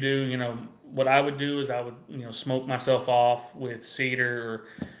what you do. What I would do is I would, smoke myself off with cedar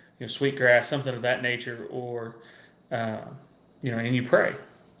or, sweetgrass, something of that nature, or, and you pray.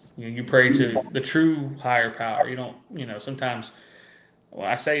 You pray to the true higher power. You don't, sometimes when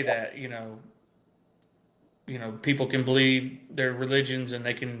I say that, people can believe their religions and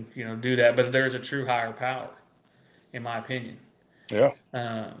they can, do that, but there is a true higher power, in my opinion." Yeah.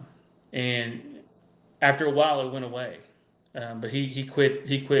 And after a while, it went away. But he quit.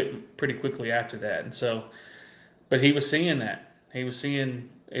 He quit pretty quickly after that. And so, but he was seeing that. He was seeing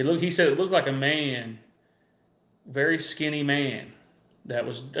it. He said it looked like a man very skinny man that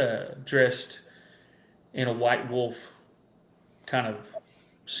was dressed in a white wolf kind of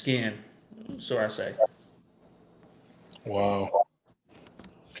skin, so I say. Wow.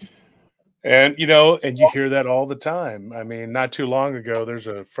 And, you know, and you hear that all the time. I mean, not too long ago, there's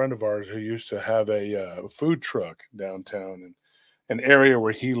a friend of ours who used to have a food truck downtown, and an area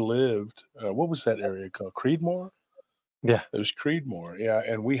where he lived. What was that area called? Creedmoor? Yeah. It was Creedmoor. Yeah.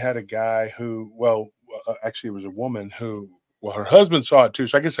 And we had a guy who, well, actually, it was a woman who, well, her husband saw it too.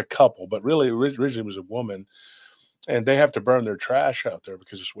 So I guess a couple, but really, originally it was a woman. And they have to burn their trash out there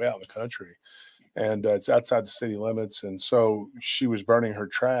because it's way out in the country. And it's outside the city limits. And so she was burning her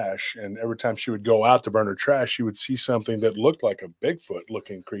trash. And every time she would go out to burn her trash, she would see something that looked like a Bigfoot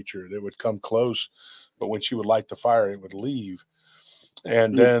looking creature that would come close. But when she would light the fire, it would leave.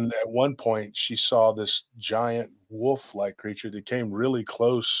 And then at one point, she saw this giant wolf like creature that came really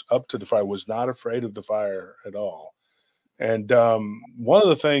close up to the fire, was not afraid of the fire at all. And one of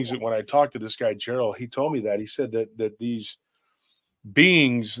the things that when I talked to this guy, Gerald, he told me that he said that these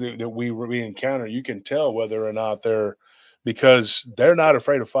beings that we encounter, you can tell whether or not because they're not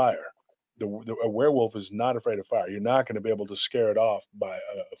afraid of fire. A werewolf is not afraid of fire. You're not going to be able to scare it off by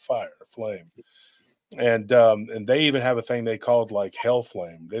a fire, a flame. And they even have a thing they called like hell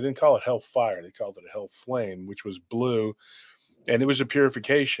flame. They didn't call it hell fire. They called it a hell flame, which was blue. And it was a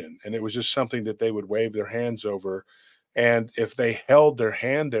purification. And it was just something that they would wave their hands over. And if they held their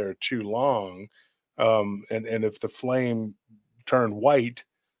hand there too long, and if the flame turned white,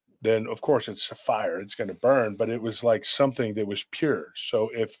 then of course it's a fire, it's going to burn. But it was like something that was pure. So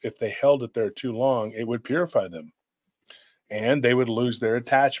if they held it there too long, it would purify them. And they would lose their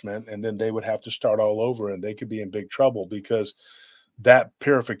attachment, and then they would have to start all over, and they could be in big trouble because that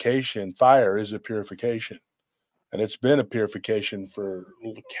purification, fire is a purification. And it's been a purification for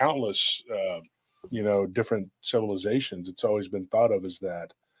countless, different civilizations. It's always been thought of as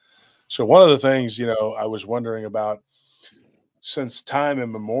that. So one of the things, I was wondering about, since time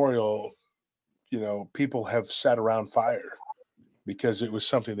immemorial, people have sat around fire because it was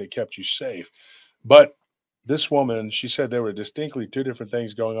something that kept you safe. But this woman, she said there were distinctly two different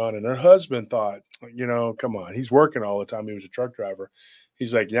things going on. And her husband thought, come on, he's working all the time. He was a truck driver.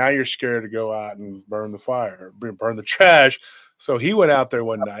 He's like, now you're scared to go out and burn the fire, burn the trash. So he went out there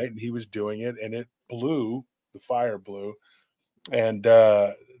one night and he was doing it, and it blew, the fire blew. And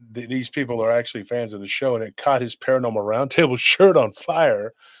these people are actually fans of the show, and it caught his Paranormal Roundtable shirt on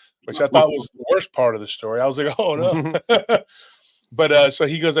fire, which I thought was the worst part of the story. I was like, oh no. But so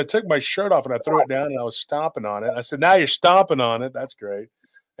he goes, I took my shirt off and I threw it down and I was stomping on it. I said, now you're stomping on it. That's great.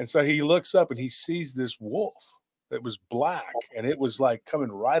 And so he looks up and he sees this wolf that was black, and it was like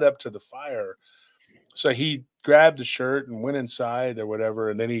coming right up to the fire. So he grabbed the shirt and went inside or whatever.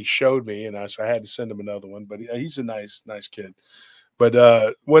 And then he showed me, and so I had to send him another one, but he's a nice kid.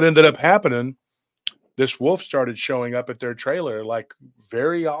 But what ended up happening, this wolf started showing up at their trailer like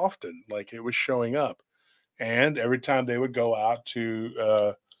very often, like it was showing up. And every time they would go out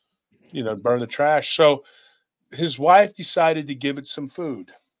to, burn the trash. So his wife decided to give it some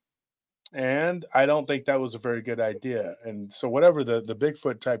food. And I don't think that was a very good idea. And so whatever the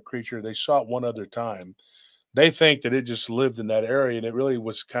Bigfoot type creature, they saw it one other time. They think that it just lived in that area, and it really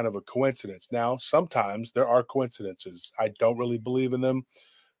was kind of a coincidence. Now, sometimes there are coincidences. I don't really believe in them.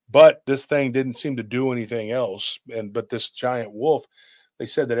 But this thing didn't seem to do anything else. But this giant wolf, they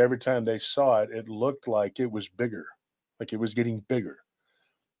said that every time they saw it, it looked like it was bigger, like it was getting bigger.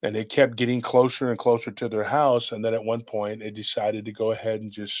 And it kept getting closer and closer to their house. And then at one point, it decided to go ahead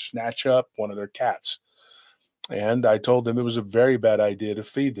and just snatch up one of their cats. And I told them it was a very bad idea to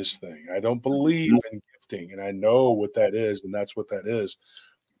feed this thing. I don't believe in gifting, and I know what that is, and that's what that is.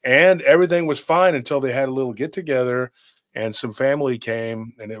 And everything was fine until they had a little get together, and some family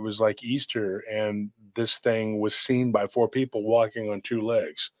came, and it was like Easter, and this thing was seen by 4 people walking on 2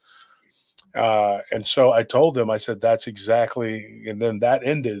 legs. And so I told them, I said, that's exactly, and then that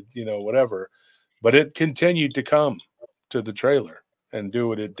ended, whatever. But it continued to come to the trailer and do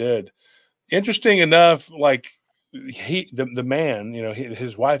what it did. Interesting enough, like the man,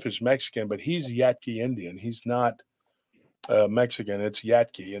 his wife is Mexican, but he's Yaqui Indian. He's not Mexican. It's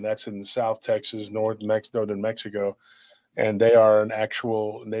Yaqui, and that's in South Texas, northern Mexico. And they are an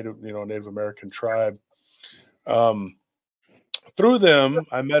actual Native American tribe. Through them,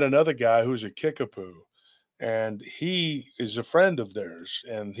 I met another guy who's a Kickapoo, and he is a friend of theirs,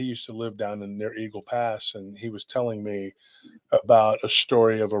 and he used to live down near Eagle Pass, and he was telling me about a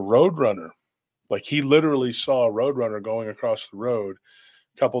story of a roadrunner. Like he literally saw a roadrunner going across the road.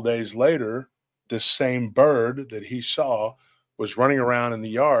 A couple days later, this same bird that he saw was running around in the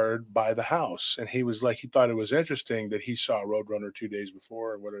yard by the house. And he was like, he thought it was interesting that he saw a roadrunner 2 days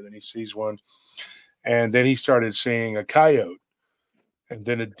before or whatever. Then he sees one. And then he started seeing a coyote and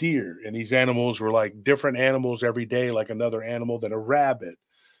then a deer. And these animals were like different animals every day, like another animal, then a rabbit.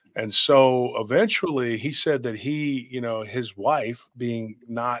 And so eventually he said that he, you know, his wife, being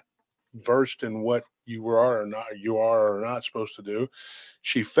not versed in what you are or not supposed to do,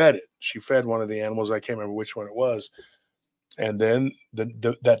 she fed it. She fed one of the animals. I can't remember which one it was. And then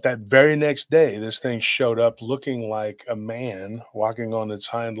that very next day, this thing showed up looking like a man walking on its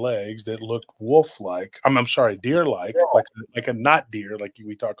hind legs that looked wolf-like. I'm sorry, deer-like, like a not deer, like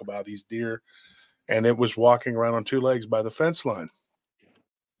we talk about these deer. And it was walking around on 2 legs by the fence line.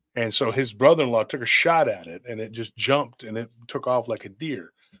 And so his brother-in-law took a shot at it, and it just jumped and it took off like a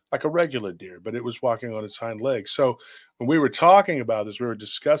deer, like a regular deer, but it was walking on its hind legs. So when we were talking about this, we were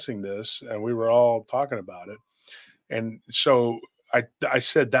discussing this, and we were all talking about it. And so I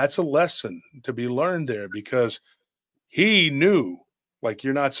said, that's a lesson to be learned there, because he knew, like,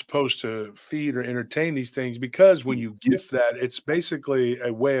 you're not supposed to feed or entertain these things, because when you gift that, it's basically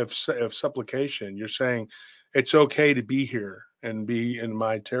a way of supplication. You're saying it's okay to be here and be in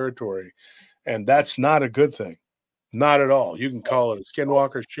my territory. And that's not a good thing. Not at all. You can call it a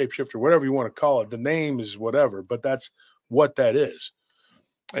skinwalker, shapeshifter, whatever you want to call it. The name is whatever, but that's what that is.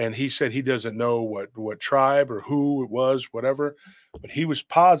 And he said he doesn't know what tribe or who it was, whatever, but he was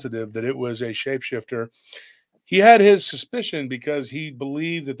positive that it was a shapeshifter. He had his suspicion because he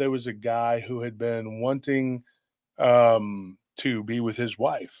believed that there was a guy who had been wanting to be with his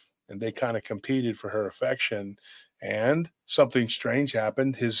wife, and they kind of competed for her affection. And something strange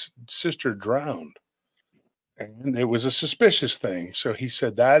happened. His sister drowned, and it was a suspicious thing. So he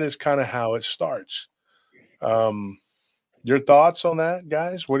said that is kind of how it starts. Your thoughts on that,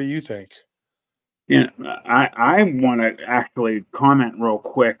 guys? What do you think? Yeah, I want to actually comment real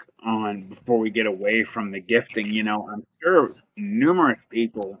quick on, before we get away from the gifting. You know, I'm sure numerous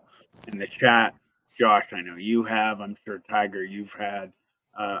people in the chat, Josh, I know you have, I'm sure Tiger, you've had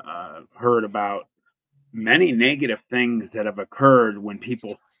heard about many negative things that have occurred when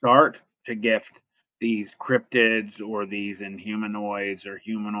people start to gift these cryptids or these inhumanoids or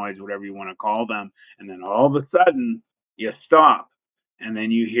humanoids, whatever you want to call them, and then all of a sudden you stop, and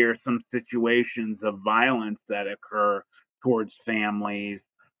then you hear some situations of violence that occur towards families,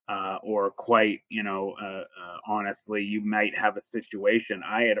 or quite, honestly, you might have a situation.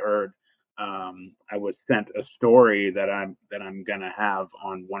 I had heard, I was sent a story that I'm gonna have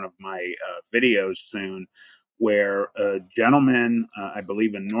on one of my videos soon, where a gentleman, I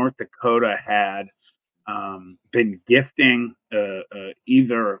believe in North Dakota, had been gifting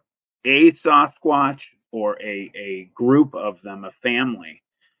either a Sasquatch or a group of them, a family,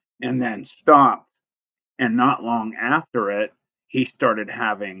 and then stopped. And not long after it, he started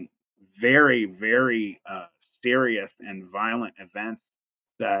having very, very serious and violent events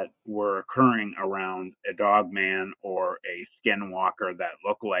that were occurring around a dog man or a skinwalker that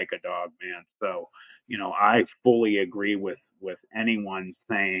looked like a dog man. So, I fully agree with anyone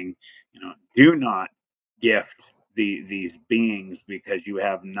saying, do not gift these beings, because you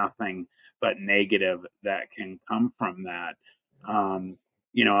have nothing but negative that can come from that.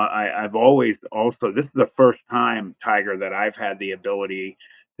 I've always also, this is the first time, Tiger, that I've had the ability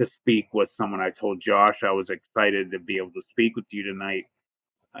to speak with someone. I told Josh I was excited to be able to speak with you tonight.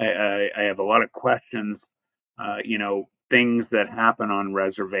 I have a lot of questions, things that happen on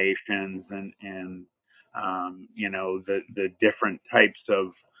reservations, and the different types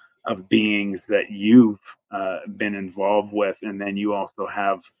of beings that you've been involved with, and then you also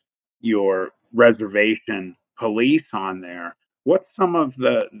have your reservation police on there. What's some of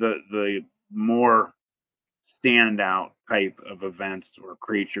the more standout type of events or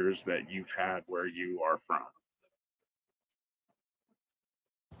creatures that you've had where you are from?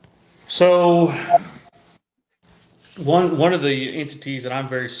 So one of the entities that I'm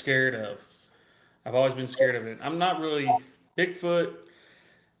very scared of, I've always been scared of it. I'm not really Bigfoot.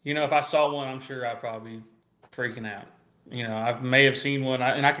 If I saw one, I'm sure I'd probably be freaking out. I may have seen one,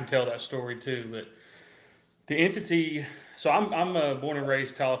 and I can tell that story too. But the entity, so I'm born and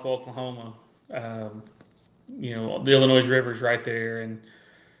raised Talif, Oklahoma. The Illinois River's right there, and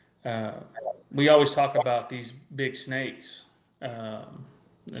we always talk about these big snakes.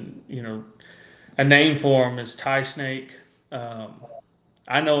 And a name for them is tie snake.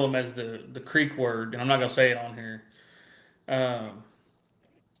 I know them as the creek word, and I'm not gonna say it on here.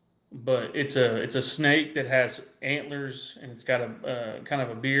 But it's a snake that has antlers, and it's got a kind of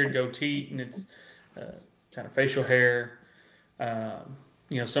a beard, goatee, and it's kind of facial hair.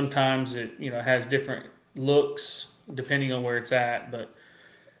 Sometimes it has different looks. depending on where it's at. But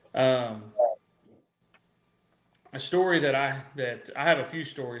a story that I have a few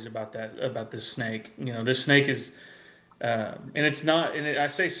stories about this snake. This snake is, and it's not, and I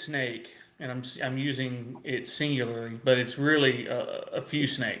say snake, and I'm using it singularly, but it's really a few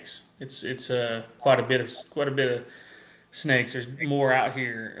snakes. It's quite a bit of snakes. There's more out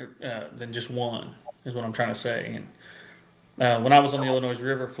here than just one, is what I'm trying to say. And when I was on the Illinois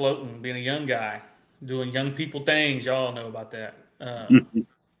River floating, being a young guy, doing young people things, y'all know about that.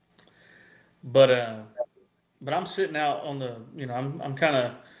 But I'm sitting out on the, I'm kind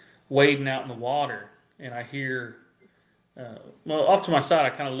of wading out in the water, and I hear, well, off to my side,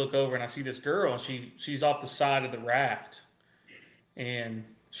 I kind of look over and I see this girl, and she's off the side of the raft, and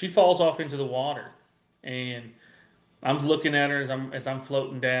she falls off into the water, and I'm looking at her as I'm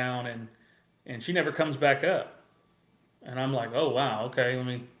floating down, and she never comes back up, and I'm like, oh wow, okay, let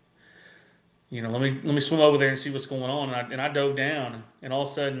me swim over there and see what's going on. And I dove down, and all of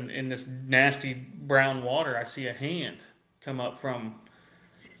a sudden, in this nasty brown water, I see a hand come up from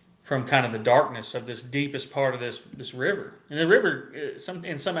kind of the darkness of this deepest part of this river. And the river,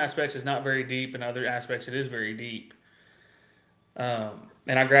 in some aspects, is not very deep, in other aspects, it is very deep.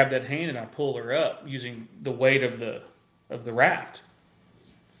 And I grab that hand and I pull her up using the weight of the raft.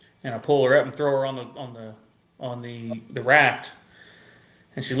 And I pull her up and throw her on the raft.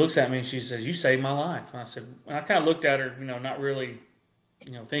 And she looks at me and she says, "You saved my life." And I kind of looked at her, not really,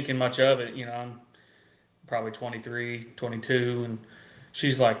 thinking much of it. I'm probably 23, 22. And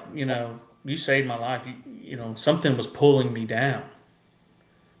she's like, "You saved my life. Something was pulling me down."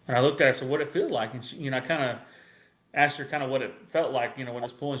 And I looked at her and said, "What did it feel like?" And she, I kind of asked her kind of what it felt like, when it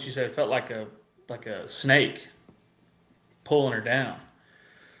was pulling. She said it felt like a snake pulling her down.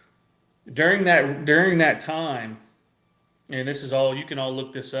 During that time, and this is all, you can all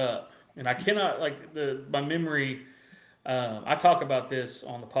look this up, and I cannot, my memory, I talk about this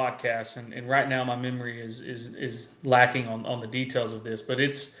on the podcast, and right now my memory is lacking on the details of this, but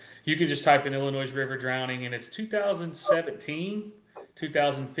you can just type in Illinois River drowning, and it's 2017,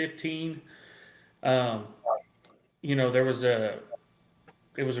 2015. It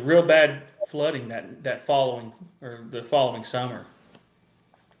was a real bad flooding the following summer,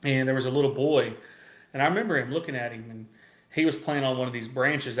 and there was a little boy, and I remember him looking at him, and he was playing on one of these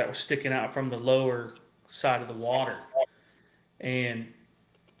branches that was sticking out from the lower side of the water. And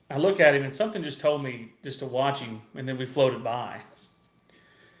I look at him, and something just told me just to watch him, and then we floated by.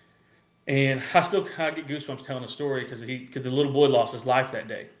 And I get goosebumps telling the story because the little boy lost his life that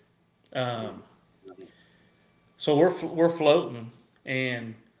day. So we're floating,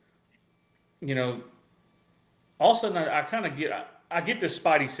 and all of a sudden I kind of get this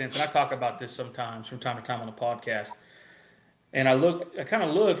spidey sense, and I talk about this sometimes from time to time on the podcast. And I kind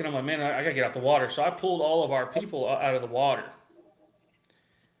of look, and I'm like, man, I gotta get out the water. So I pulled all of our people out of the water,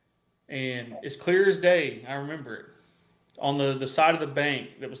 and it's clear as day. I remember it on the side of the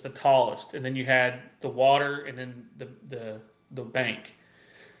bank that was the tallest, and then you had the water, and then the bank.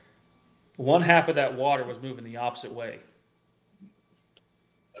 One half of that water was moving the opposite way.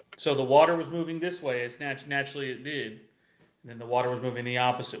 So the water was moving this way, as naturally it did, and then the water was moving the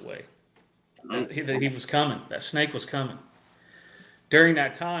opposite way. He was coming. That snake was coming. During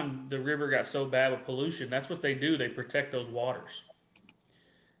that time, the river got so bad with pollution. That's what they do. They protect those waters.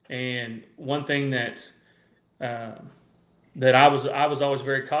 And one thing that I was always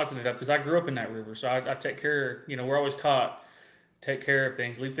very cognizant of, because I grew up in that river, so I take care. We're always taught, take care of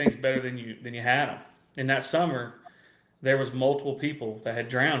things, leave things better than you had them. In that summer, there was multiple people that had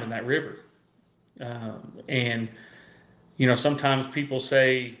drowned in that river, and sometimes people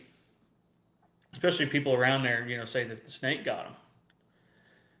say, especially people around there, say that the snake got them.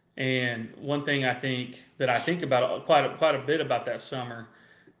 And one thing I think about quite a bit about that summer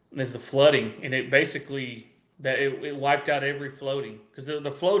is the flooding, and it basically it wiped out every floating, because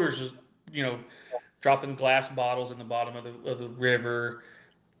the floaters was dropping glass bottles in the bottom of the river,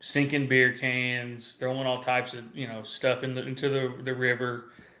 sinking beer cans, throwing all types of stuff into the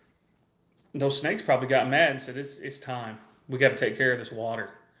river. Those snakes probably got mad and said, "It's time. We got to take care of this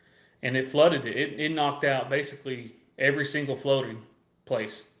water," and it flooded it. It knocked out basically every single floating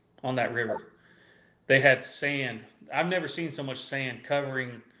place on that river. They had sand. I've never seen so much sand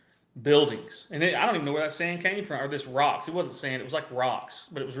covering buildings. And I don't even know where that sand came from, or this rocks. It wasn't sand. It was like rocks,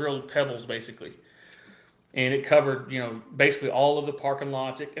 but it was real pebbles basically. And it covered, basically all of the parking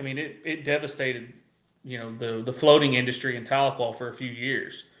lots. It devastated, the floating industry in Tahlequah for a few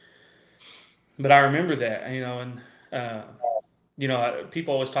years. But I remember that, and,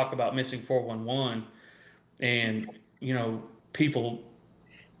 people always talk about missing 411, and, people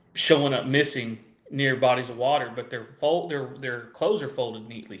showing up missing near bodies of water, but their clothes are folded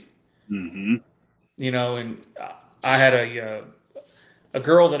neatly. Mm-hmm. You know, and I had a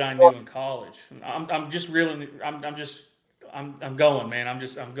girl that I knew in college. I'm just reeling. I'm going, man.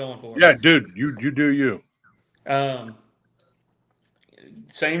 I'm going for it. Yeah, dude, you do you.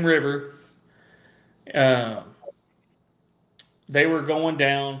 Same river. They were going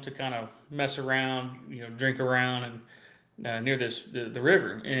down to kind of mess around, you know, drink around, and near the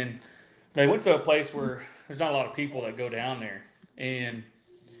river. And they went to a place where there's not a lot of people that go down there. And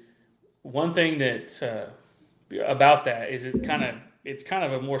one thing that about that is it's kind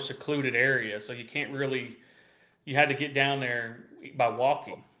of a more secluded area, so you can't really. You had to get down there by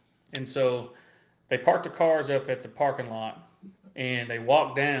walking, and so they parked the cars up at the parking lot, and they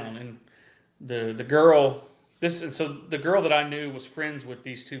walked down. And the girl, the girl that I knew was friends with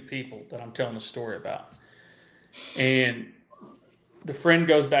these two people that I'm telling the story about, and the friend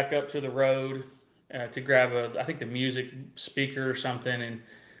goes back up to the road to grab I think the music speaker or something, and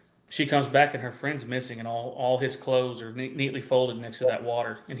she comes back and her friend's missing, and all his clothes are neatly folded next to that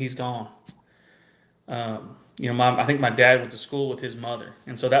water, and he's gone. You know, I think my dad went to school with his mother,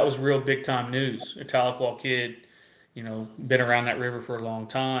 and so that was real big time news. A Tahlequah kid, you know, been around that river for a long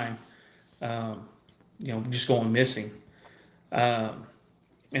time, you know, just going missing.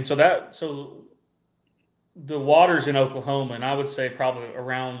 And so the waters in Oklahoma, and I would say probably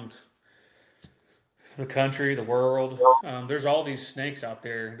around the country, the world, there's all these snakes out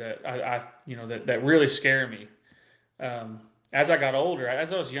there that I you know, that really scare me. As I got older,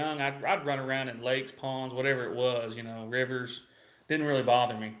 as I was young, I'd run around in lakes, ponds, whatever it was, you know, rivers. Didn't really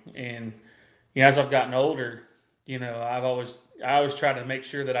bother me. And you know, as I've gotten older, you know, I always try to make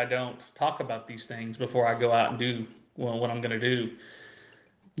sure that I don't talk about these things before I go out and do what I'm going to do.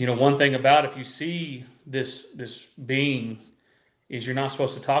 You know, one thing about if you see this being is you're not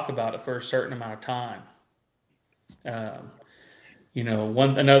supposed to talk about it for a certain amount of time. You know,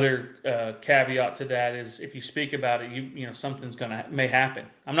 another caveat to that is if you speak about it, you know something's may happen.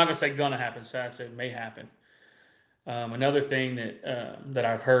 I'm not gonna say gonna happen, so I said may happen. Another thing that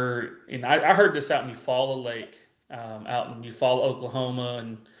I've heard, and I heard this out in Eufaula Lake, out in Eufaula, Oklahoma,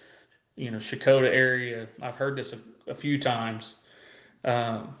 and you know Shakota area. I've heard this a few times,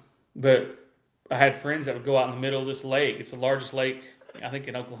 but I had friends that would go out in the middle of this lake. It's the largest lake, I think,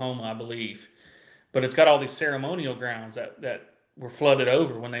 in Oklahoma, I believe, but it's got all these ceremonial grounds that were flooded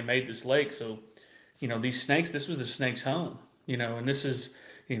over when they made this lake. So, you know, these snakes, this was the snake's home, you know, and this is,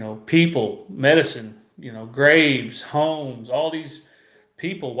 you know, people, medicine, you know, graves, homes, all these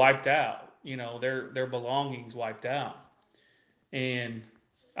people wiped out, you know, their belongings wiped out. And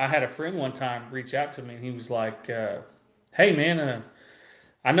I had a friend one time reach out to me, and he was like, hey man,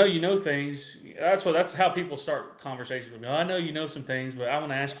 I know you know things. That's how people start conversations with me. I know you know some things, but I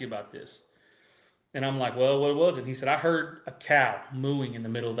want to ask you about this. And I'm like, well, what was it? And he said, I heard a cow mooing in the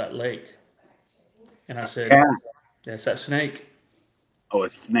middle of that lake. And I said, that's that snake. Oh, a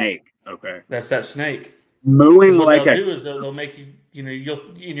snake. Okay. That's that snake. Mooing what like they'll do is they'll make you, you know, you'll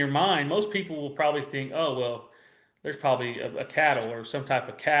in your mind, most people will probably think, oh, well, there's probably a cattle or some type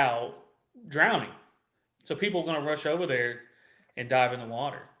of cow drowning. So people are going to rush over there and dive in the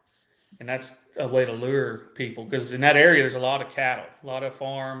water. And that's a way to lure people, because in that area, there's a lot of cattle, a lot of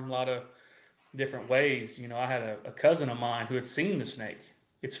farm, a lot of different ways. You know, I had a cousin of mine who had seen the snake.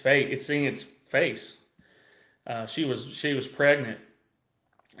 It's seeing its face. She was pregnant,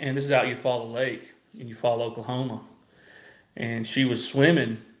 and this is out Eufaula Lake in Eufaula, Oklahoma, and she was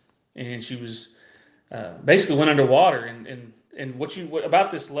swimming, and she was basically went underwater. And what about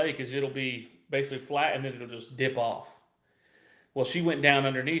this lake is it'll be basically flat, and then it'll just dip off. Well, she went down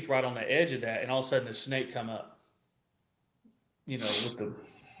underneath right on the edge of that, and all of a sudden the snake come up. You know, with the,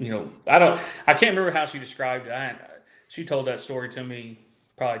 you know, I can't remember how she described it. She told that story to me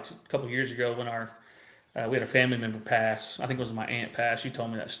probably a couple of years ago when we had a family member pass. I think it was my aunt pass. She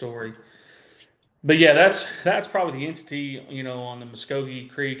told me that story. But yeah, that's probably the entity, you know, on the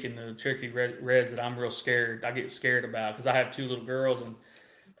Muskogee Creek and the Cherokee Reds that I'm real scared. I get scared about, because I have two little girls, and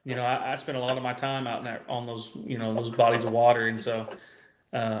you know, I spend a lot of my time out on those, you know, those bodies of water. And so,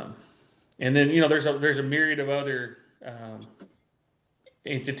 and then, you know, there's a myriad of other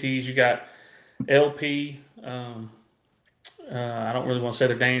entities. You got LP. I don't really want to say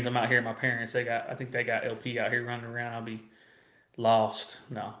their names. I'm out here at my parents. I think they got LP out here running around. I'll be lost.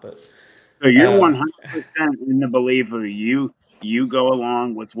 No, but so you're 100% in the believer. You go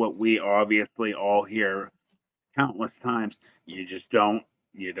along with what we obviously all hear countless times. You just don't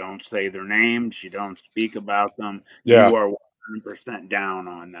say their names. You don't speak about them. Yeah. You are 100% down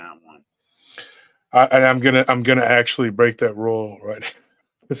on that one. And I'm gonna actually break that rule, right?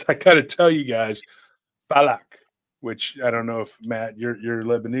 Because I gotta tell you guys, Falak, which I don't know if Matt, you're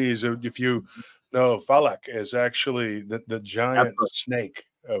Lebanese. If you know, Falak is actually the giant snake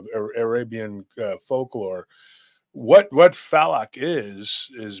of Arabian folklore. What Falak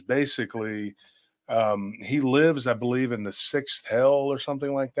is basically he lives, I believe, in the sixth hell or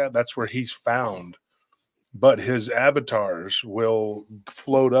something like that. That's where he's found. But his avatars will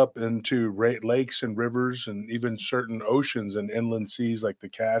float up into lakes and rivers and even certain oceans and inland seas like the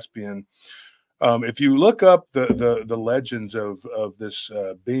Caspian. If you look up the legends of this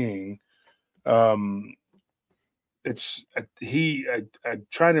being, um, it's I'm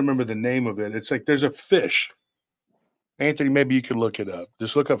trying to remember the name of it. It's like there's a fish. Anthony, maybe you could look it up.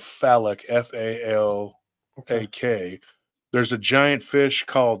 Just look up Falak, Falak. There's a giant fish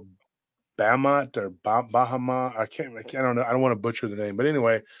called Bahamut or Bahama. I don't know. I don't want to butcher the name, but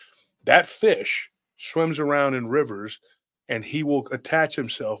anyway, that fish swims around in rivers, and he will attach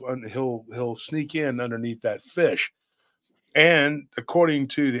himself and he'll sneak in underneath that fish. And according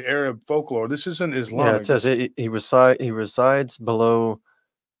to the Arab folklore, this isn't Islamic. Yeah, it says he resides below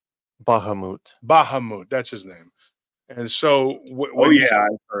Bahamut. Bahamut, that's his name. And so,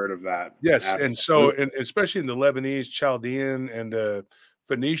 I've heard of that. Yes, Absolutely. and so, and especially in the Lebanese, Chaldean, and the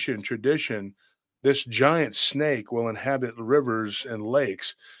Phoenician tradition, this giant snake will inhabit rivers and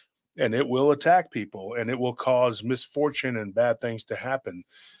lakes, and it will attack people, and it will cause misfortune and bad things to happen.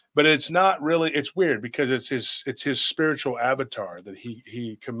 But it's not really. It's weird because it's his spiritual avatar that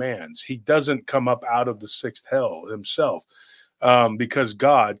he commands. He doesn't come up out of the sixth hell himself, because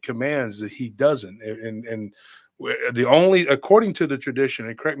God commands that he doesn't, and the only, according to the tradition,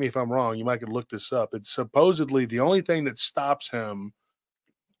 and correct me if I'm wrong, you might could look this up, it's supposedly the only thing that stops him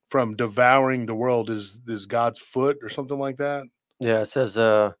from devouring the world is God's foot or something like that. Yeah, it says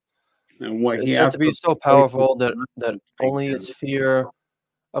and what it's said to be so powerful that only its fear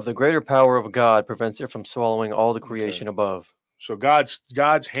of the greater power of God prevents it from swallowing all the creation above. So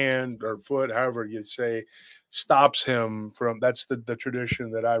God's hand or foot, however you say, stops him from, that's the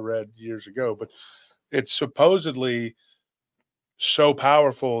tradition that I read years ago, but it's supposedly so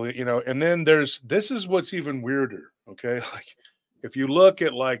powerful, and then this is what's even weirder. Okay. Like if you look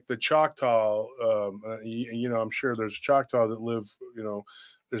at like the Choctaw, I'm sure there's Choctaw that live,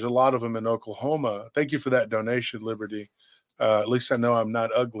 there's a lot of them in Oklahoma. Thank you for that donation, Liberty. At least I know I'm not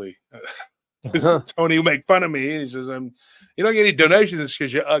ugly. Tony will make fun of me. He says, you don't get any donations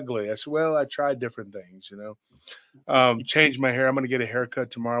because you're ugly. I said, well, I tried different things, change my hair. I'm going to get a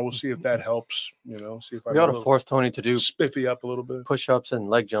haircut tomorrow. We'll see if that helps, see if I got to force Tony to do spiffy up a little bit, push-ups and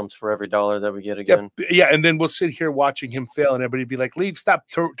leg jumps for every $1 that we get again. Yeah. And then we'll sit here watching him fail and everybody be like, stop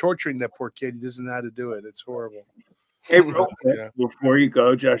torturing that poor kid. He doesn't know how to do it. It's horrible. Hey, real quick, before you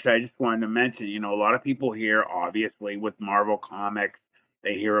go, Josh, I just wanted to mention, a lot of people here, obviously, with Marvel Comics,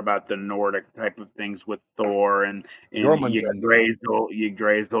 they hear about the Nordic type of things with Thor and Yggdrasil,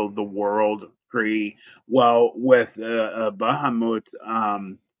 the world tree. Well, with Bahamut,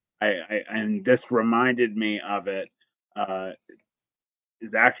 and this reminded me of it,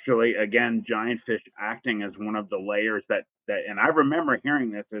 is actually, again, giant fish acting as one of the layers that, and I remember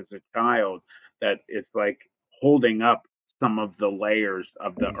hearing this as a child, that it's like holding up some of the layers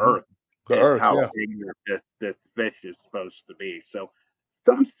of the earth. How big this fish is supposed to be. So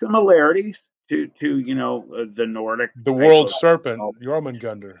some similarities to the Nordic, the world serpent,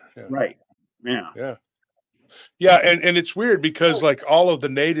 Jormungandr. Yeah. Right. Yeah, and it's weird because like all of the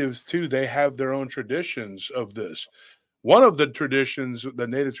natives too, they have their own traditions of this. One of the traditions, the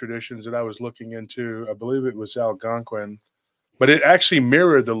native traditions that I was looking into, I believe it was Algonquin, but it actually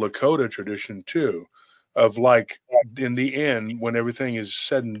mirrored the Lakota tradition too, of like in the end, when everything is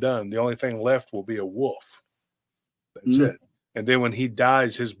said and done, the only thing left will be a wolf. That's it. And then when he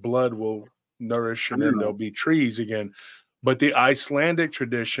dies, his blood will nourish, and then there'll be trees again. But the Icelandic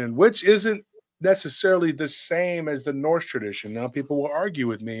tradition, which isn't necessarily the same as the Norse tradition, now people will argue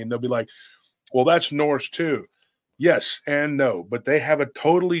with me and they'll be like, well, that's Norse too. Yes and no, but they have a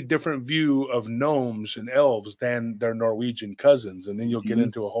totally different view of gnomes and elves than their Norwegian cousins. And then you'll get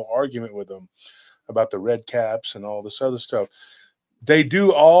into a whole argument with them about the red caps and all this other stuff. They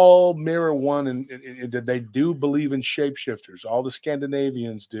do all mirror one, and they do believe in shapeshifters. All the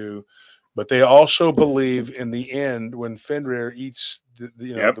Scandinavians do, but they also believe in the end when Fenrir eats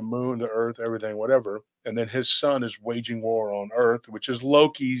the moon, the earth, everything, whatever, and then his son is waging war on Earth, which is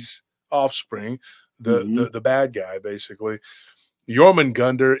Loki's offspring, the bad guy, basically.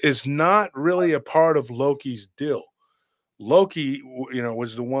 Jormungandr is not really a part of Loki's deal. Loki,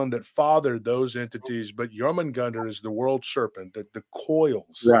 was the one that fathered those entities, but Jormungandr is the world serpent that the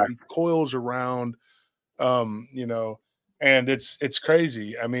coils, he coils around, and it's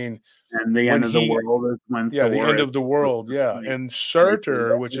crazy. I mean, and the end of the world is when the end of the world, and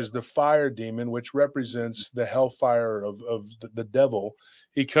Surtur, which is the fire demon, which represents the hellfire of the devil,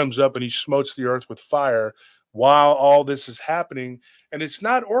 he comes up and he smotes the earth with fire while all this is happening, and it's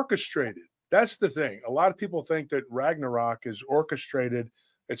not orchestrated. That's the thing. A lot of people think that Ragnarok is orchestrated.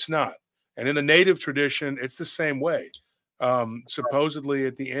 It's not. And in the native tradition, it's the same way. Supposedly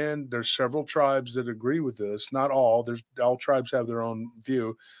at the end, there's several tribes that agree with this. Not all. All tribes have their own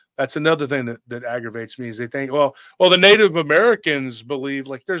view. That's another thing that aggravates me is they think, well, the Native Americans believe,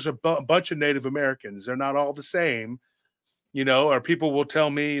 like there's a bunch of Native Americans. They're not all the same, or people will tell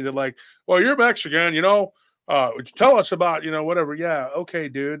me that like, well, you're Mexican, tell us about, whatever. Yeah. Okay,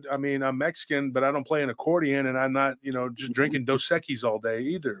 dude. I mean, I'm Mexican, but I don't play an accordion and I'm not, just drinking Dos Equis all day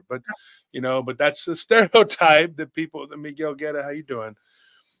either. But, but that's the stereotype that people, Miguel Guetta, how you doing?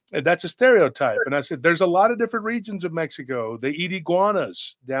 And that's a stereotype. And I said, there's a lot of different regions of Mexico. They eat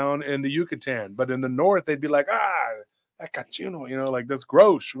iguanas down in the Yucatan, but in the north, they'd be like, that cachuno, like that's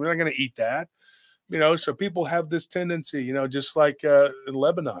gross. We're not going to eat that. So people have this tendency, just like in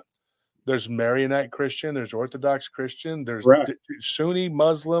Lebanon. There's Maronite Christian, there's Orthodox Christian, there's Sunni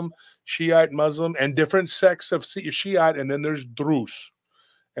Muslim, Shiite Muslim, and different sects of Shiite, and then there's Druze.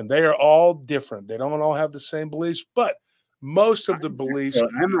 And they are all different. They don't all have the same beliefs, but most of the beliefs.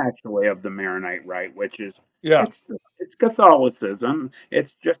 I'm actually of the Maronite rite, which is it's Catholicism.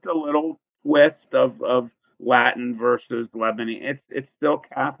 It's just a little twist of Latin versus Lebanese. It's still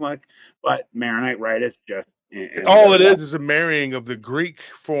Catholic, but Maronite rite is just all it is a marrying of the Greek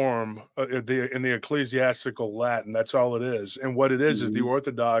form in the ecclesiastical Latin. That's all it is. And what it is the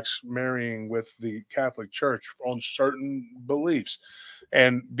Orthodox marrying with the Catholic Church on certain beliefs.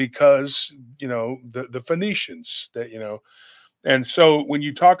 And because, the Phoenicians that, and so when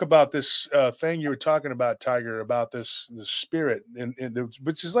you talk about this thing you were talking about, Tiger, about the spirit,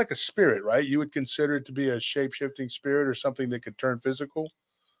 which is like a spirit, right? You would consider it to be a shape-shifting spirit or something that could turn physical?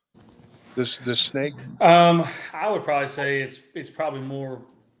 This snake? I would probably say it's probably more,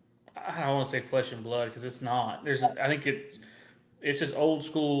 I don't want to say flesh and blood because it's not. I think it's just old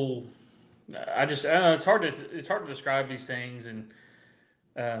school. I don't know. It's hard to describe these things, and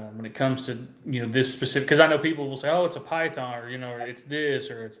when it comes to this specific, because I know people will say, oh, it's a python, or or it's this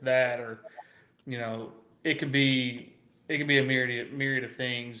or it's that, or it could be a myriad of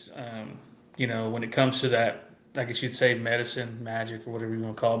things. When it comes to that, I guess you'd say medicine, magic, or whatever you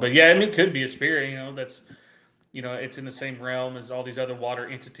want to call it. But yeah, I mean, it could be a spirit, that's, it's in the same realm as all these other water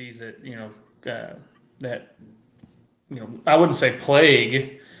entities that, I wouldn't say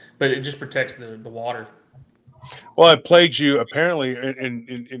plague, but it just protects the water. Well, it plagues you apparently,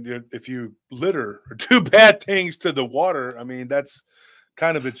 and if you litter or do bad things to the water, I mean, that's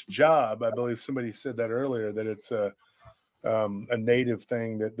kind of its job. I believe somebody said that earlier, that it's a native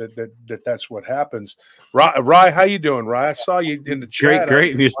thing that's what happens. Rye, how you doing, Rye? I saw you in the chat.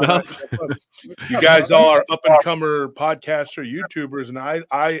 Great, and yourself? You guys all are up and comer podcaster, YouTubers, and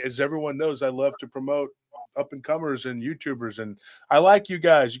I, as everyone knows, I love to promote up and comers and YouTubers, and I like you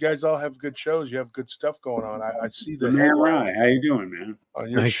guys. You guys all have good shows. You have good stuff going on. I see the man. Rye, how you doing, man? On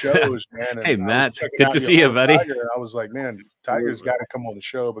your shows, man. And hey, Matt, good to see you, buddy. Tiger, I was like, man, Tiger's got to come on the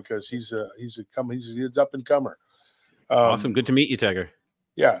show because he's up and comer. Awesome. Good to meet you, Tiger.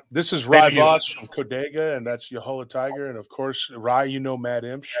 Yeah, this is Rye Voss from Codega, and that's Yahola Tiger. And of course, Rye, Matt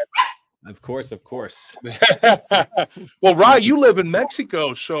Imsh. Of course. Well, Rye, you live in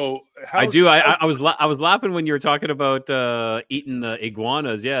Mexico, so I do. I was laughing when you were talking about eating the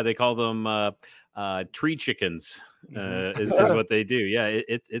iguanas. Yeah, they call them tree chickens. Is what they do. Yeah,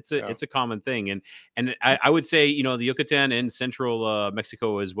 it's a common thing, and I would say the Yucatan and central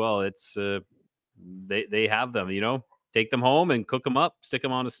Mexico as well. It's they have them. Take them home and cook them up, stick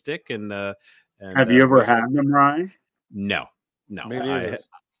them on a stick, and have you ever had them, Ryan? No.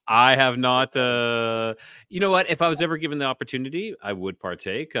 I have not. You know what? If I was ever given the opportunity, I would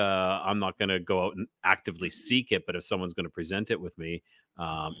partake. I'm not going to go out and actively seek it, but if someone's going to present it with me,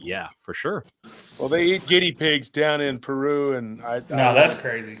 yeah, for sure. Well, they eat guinea pigs down in Peru, and that's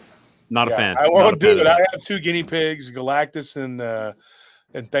crazy. Not a fan. I won't do it. I have 2 guinea pigs, Galactus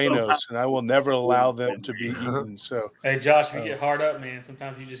and Thanos, and I will never allow them to be eaten. So, hey, Josh, if you get hard up, man,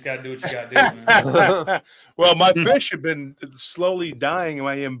 sometimes you just got to do what you got to do, man. Well, my fish have been slowly dying.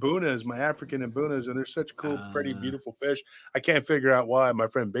 My imbunas, my African imbunas, and they're such cool, pretty, beautiful fish. I can't figure out why. My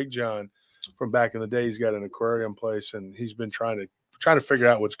friend Big John from back in the day, he's got an aquarium place, and he's been trying to figure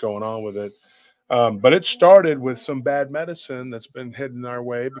out what's going on with it. But it started with some bad medicine that's been heading our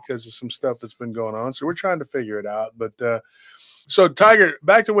way because of some stuff that's been going on. So we're trying to figure it out. But So Tiger,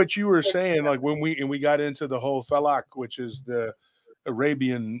 back to what you were saying, like when we got into the whole falak, which is the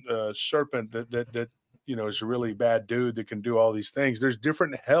Arabian serpent that you know is a really bad dude that can do all these things. There's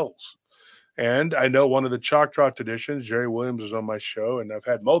different hells. And I know one of the Choctaw traditions, Jerry Williams is on my show, and I've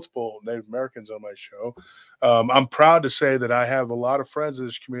had multiple Native Americans on my show. I'm proud to say that I have a lot of friends in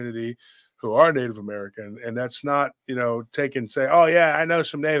this community who are Native American, and that's not, you know, say, oh yeah, I know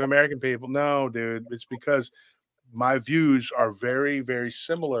some Native American people. No, dude, it's because my views are very, very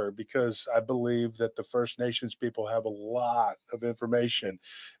similar because I believe that the First Nations people have a lot of information.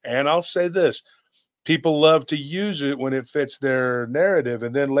 And I'll say this, people love to use it when it fits their narrative.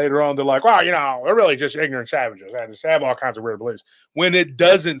 And then later on, they're like, well, you know, they're really just ignorant savages. They just have all kinds of weird beliefs. When it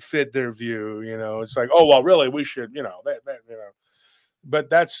doesn't fit their view, you know, it's like, oh, well, really, we should, you know, you know. But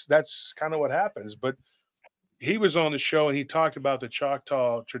that's kind of what happens. But he was on the show and he talked about the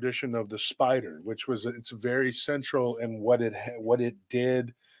Choctaw tradition of the spider, which was it's very central in what it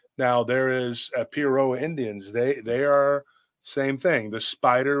did. Now there is Pierrot Indians. They are same thing. The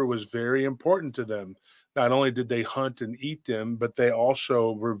spider was very important to them. Not only did they hunt and eat them, but they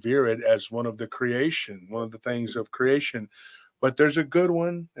also revere it as one of the things of creation. But there's a good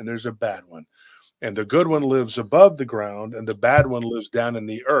one and there's a bad one. And the good one lives above the ground and the bad one lives down in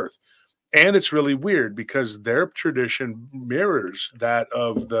the earth. And it's really weird because their tradition mirrors that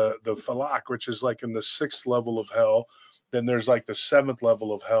of the Falak, which is like in the 6th level of hell. Then there's like the 7th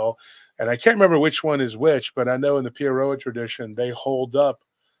level of hell. And I can't remember which one is which, but I know in the Pierrot tradition, they hold up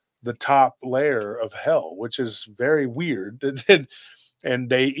the top layer of hell, which is very weird. And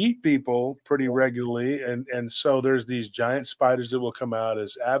they eat people pretty regularly. And so there's these giant spiders that will come out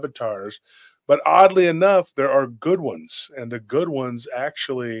as avatars. But oddly enough, there are good ones. And the good ones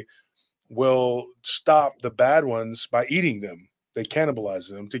actually will stop the bad ones by eating them. They cannibalize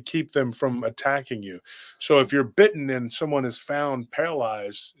them to keep them from attacking you. So if you're bitten and someone is found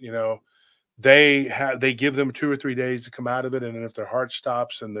paralyzed, you know, they give them 2 or 3 days to come out of it, and then if their heart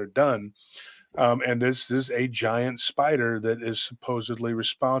stops, and they're done. And this is a giant spider that is supposedly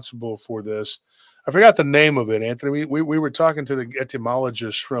responsible for this. I forgot the name of it, Anthony. We were talking to the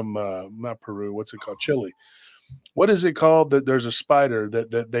etymologist from not Peru. What's it called? Chile. What is it called? That there's a spider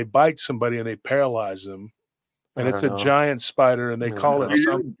that they bite somebody and they paralyze them, and it's a giant spider, and they call it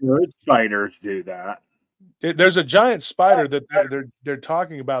something. Good spiders do that. There's a giant spider that they're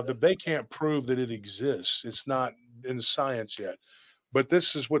talking about that they can't prove that it exists. It's not in science yet. But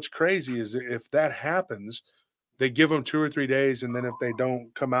this is what's crazy is if that happens, they give them 2 or 3 days, and then if they don't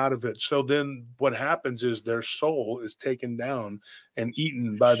come out of it, so then what happens is their soul is taken down and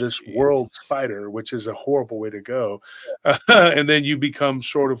eaten by this world spider, which is a horrible way to go. And then you become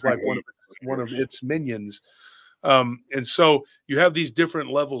sort of like one of its minions. And so you have these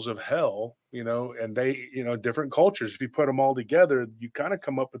different levels of hell, you know, and they, you know, different cultures. If you put them all together, you kind of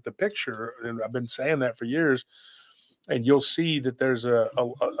come up with the picture. And I've been saying that for years, and you'll see that there's a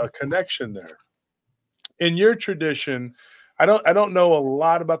connection there. In your tradition, I don't know a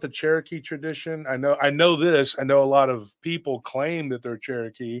lot about the Cherokee tradition. I know this. I know a lot of people claim that they're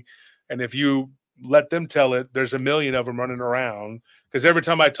Cherokee, and if you let them tell it, there's a million of them running around. Because every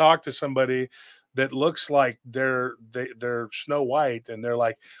time I talk to somebody that looks like they're Snow White, and they're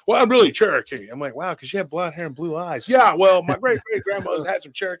like, well, I'm really Cherokee. I'm like, wow, because you have blonde hair and blue eyes. Yeah, well, my great grandma's had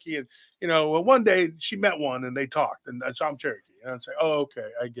some Cherokee, and you know, well, one day she met one and they talked, and so I'm Cherokee. And I'd say, oh, okay,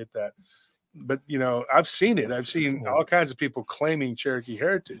 I get that. But you know, I've seen it. I've seen all kinds of people claiming Cherokee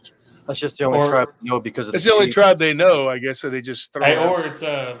heritage. That's just the only tribe they know because of it's the only tribe they know, I guess. So they just throw. Or it's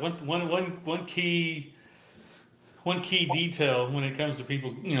one key detail when it comes to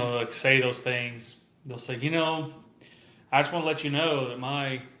people, you know, like say those things. They'll say, you know, I just want to let you know that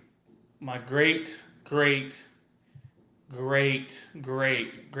my great grandmother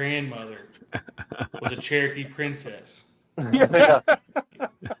was a Cherokee princess.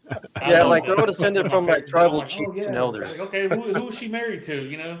 Yeah, like they're all descended from like tribal chiefs and elders. It's like, okay, who was she married to?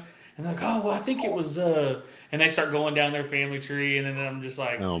 You know, and they're like, oh, well, I think it was. And they start going down their family tree, and then I'm just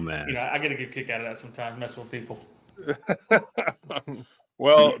like, oh man, you know, I get a good kick out of that sometimes, messing with people.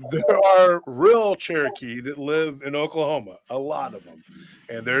 Well, there are real Cherokee that live in Oklahoma, a lot of them,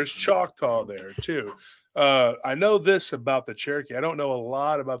 and there's Choctaw there too. I know this about the Cherokee. I don't know a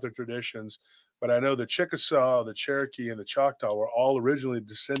lot about their traditions. But I know the Chickasaw, the Cherokee, and the Choctaw were all originally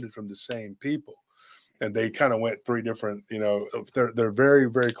descended from the same people. And they kind of went 3 different, you know, they're very,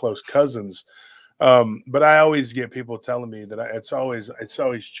 very close cousins. But I always get people telling me that it's always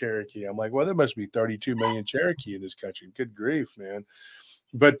Cherokee. I'm like, well, there must be 32 million Cherokee in this country. Good grief, man.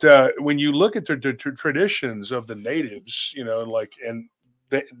 But when you look at the traditions of the natives, you know, like, and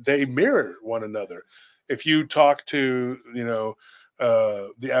they mirror one another. If you talk to, you know,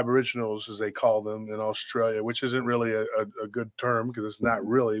 the Aboriginals, as they call them in Australia, which isn't really a good term because it's not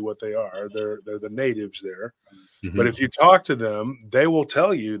really what they are. They're the natives there. But if you talk to them, they will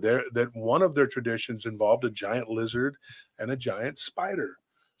tell you that one of their traditions involved a giant lizard and a giant spider.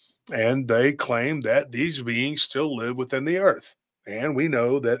 And they claim that these beings still live within the earth. And we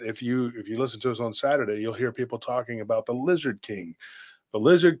know that if you listen to us on Saturday, you'll hear people talking about the Lizard King. The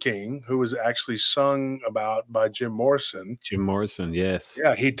Lizard King, who was actually sung about by Jim Morrison. Jim Morrison, yes.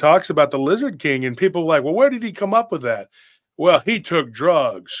 Yeah, he talks about the Lizard King, and people are like, well, where did he come up with that? Well, he took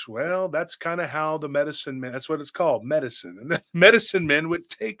drugs. Well, that's kind of how the medicine men, that's what it's called, medicine. And the medicine men would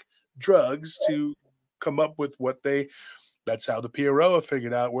take drugs to come up with what they, that's how the Pieroa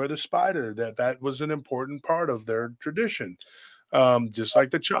figured out where the spider, that was an important part of their tradition. Just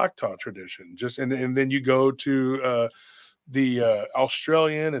like the Choctaw tradition. And then you go to the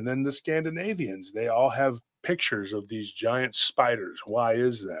Australian and then the Scandinavians. They all have pictures of these giant spiders. Why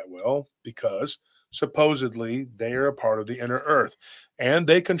is that? Well, because supposedly they are a part of the inner earth and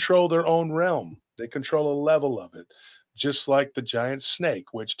they control their own realm. They control a level of it, just like the giant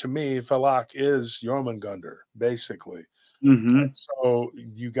snake, which to me, Falak is Jormungandr, basically. So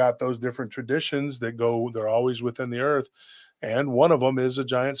you got those different traditions that go, they're always within the earth. And one of them is a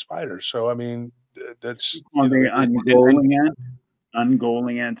giant spider. So, I mean, that's the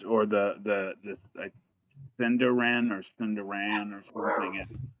Ungoliant or the Cinderan or something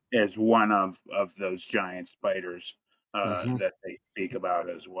is one of those giant spiders that they speak about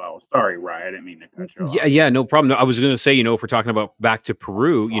as well. Sorry, Ryan, I didn't mean to cut you off. Yeah, no problem. No, I was going to say, you know, if we're talking about back to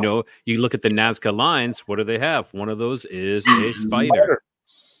Peru, you know, you look at the Nazca lines. What do they have? One of those is a spider.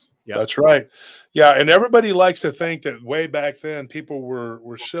 Yep. That's right. Yeah, and everybody likes to think that way back then people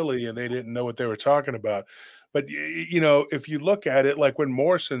were silly and they didn't know what they were talking about. But you know, if you look at it, like when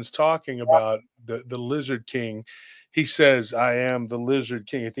Morrison's talking about the Lizard King, he says, "I am the Lizard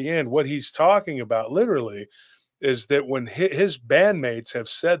King." At the end, what he's talking about literally is that when his bandmates have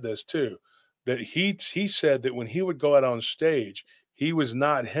said this too, that he said that when he would go out on stage, he was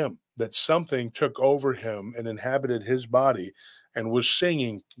not him, that something took over him and inhabited his body and was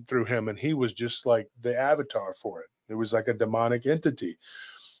singing through him, and he was just like the avatar for it. It was like a demonic entity.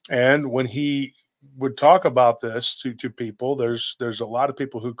 And when he would talk about this to people, there's a lot of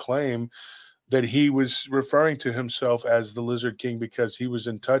people who claim that he was referring to himself as the Lizard King because he was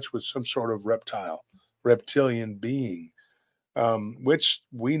in touch with some sort of reptilian being, which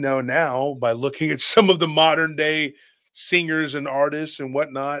we know now by looking at some of the modern day singers and artists and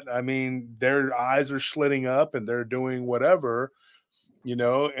whatnot. I mean, their eyes are slitting up and they're doing whatever, you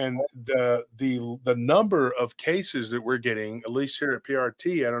know, and the number of cases that we're getting, at least here at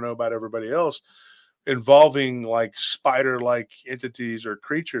PRT, I don't know about everybody else, involving like spider-like entities or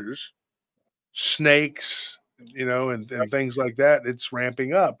creatures, snakes, you know, and things like that, it's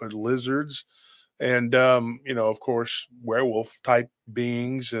ramping up. But lizards and you know, of course, werewolf type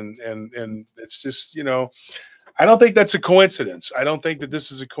beings, and it's just, you know, I don't think that's a coincidence. I don't think that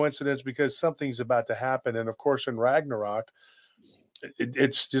this is a coincidence because something's about to happen. And of course, in Ragnarok,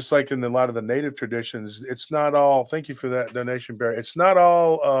 it's just like in a lot of the native traditions. It's not all. Thank you for that donation, Barry. It's not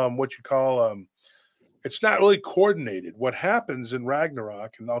all what you call. It's not really coordinated. What happens in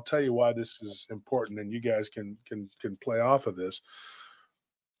Ragnarok, and I'll tell you why this is important, and you guys can play off of this.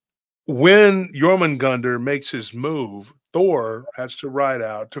 When Jormungandr makes his move, Thor has to ride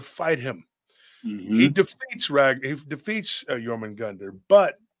out to fight him. He defeats Jormungandr,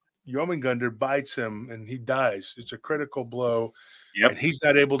 but Jormungandr bites him and he dies. It's a critical blow. And he's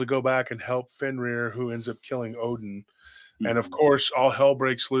not able to go back and help Fenrir, who ends up killing Odin. And of course, all hell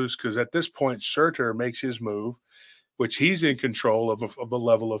breaks loose because at this point, Surtur makes his move, which he's in control of a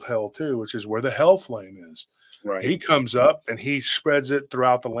level of hell too, which is where the hell flame is. Right. He comes up and he spreads it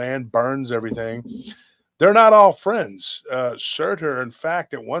throughout the land, burns everything. They're not all friends. Surtur, in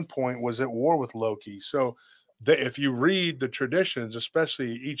fact, at one point was at war with Loki. So if you read the traditions,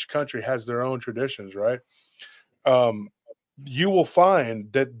 especially each country has their own traditions, right? You will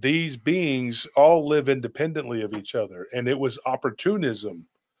find that these beings all live independently of each other. And it was opportunism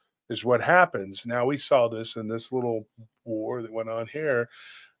is what happens. Now, we saw this in this little war that went on here.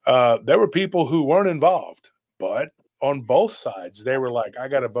 There were people who weren't involved, but on both sides, they were like, I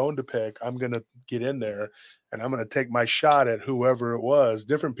got a bone to pick. I'm going to get in there and I'm going to take my shot at whoever it was.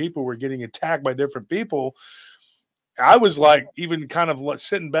 Different people were getting attacked by different people. I was like, even kind of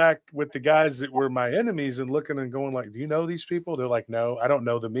sitting back with the guys that were my enemies and looking and going like, do you know these people? They're like, no, I don't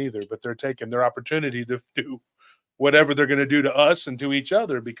know them either, but they're taking their opportunity to do whatever they're going to do to us and to each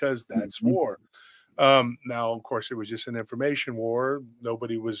other because that's war. Now, of course, it was just an information war.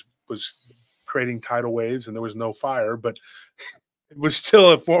 Nobody was creating tidal waves, and there was no fire, but it was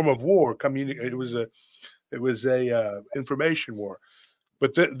still a form of war. It was a information war.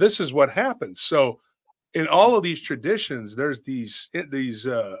 But this is what happens. So in all of these traditions, there's these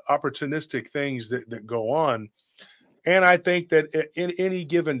opportunistic things that go on. And I think that in any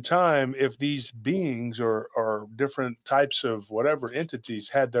given time, if these beings or different types of whatever entities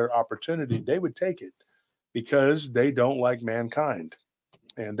had their opportunity, they would take it because they don't like mankind.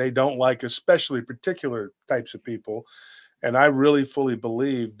 And they don't like especially particular types of people. And I really fully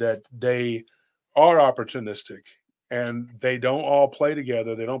believe that they are opportunistic and they don't all play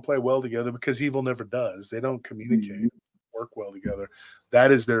together. They don't play well together because evil never does. They don't communicate, work well together.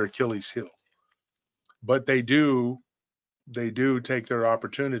 That is their Achilles heel. But they do take their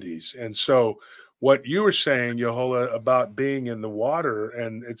opportunities. And so what you were saying, Yehola, about being in the water,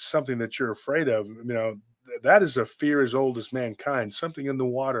 and it's something that you're afraid of, that is a fear as old as mankind, something in the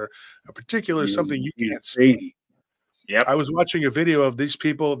water, in particular, something you can't see. Yep. I was watching a video of these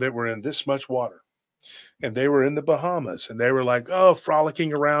people that were in this much water, and they were in the Bahamas, and they were like,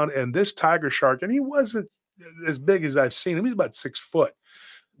 frolicking around, and this tiger shark, and he wasn't as big as I've seen him. He's about 6 foot,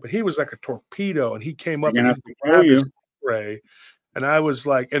 but he was like a torpedo, and he came up and he grabbed his ray. And I was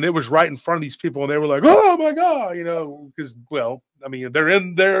like, and it was right in front of these people, and they were like, oh my God, because, well, I mean, they're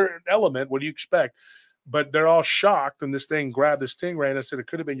in their element. What do you expect? But they're all shocked, and this thing grabbed the stingray, and I said, it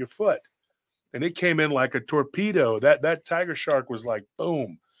could have been your foot. And it came in like a torpedo. That tiger shark was like,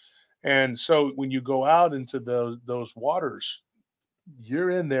 boom. And so when you go out into those waters,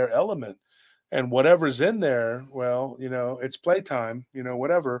 you're in their element. And whatever's in there, well, it's playtime,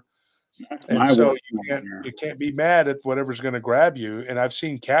 whatever. And so you can't be mad at whatever's going to grab you. And I've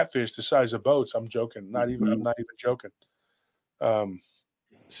seen catfish the size of boats. I'm joking. I'm not even joking.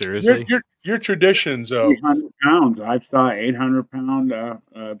 Seriously, your traditions, though. 800 pounds. I saw 800-pound.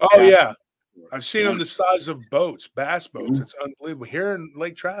 Oh yeah, I've seen them the size of boats, bass boats. It's unbelievable. Here in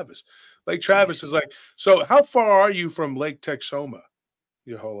Lake Travis. Lake Travis is like. So, how far are you from Lake Texoma,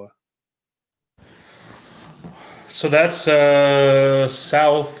 Yehola? So that's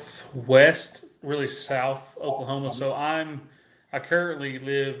southwest, really south Oklahoma. So I currently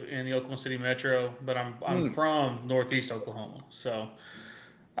live in the Oklahoma City metro, but I'm from northeast Oklahoma. So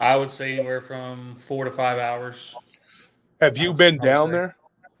I would say anywhere from 4 to 5 hours. Have you been down there?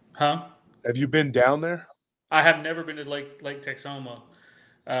 Huh? Have you been down there? I have never been to Lake Texoma.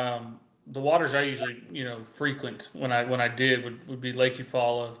 The waters I usually frequent when I did would be Lake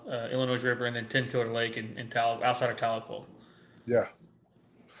Eufaula, Illinois River, and then 10 Killer Lake in outside of Tahlequah. Yeah.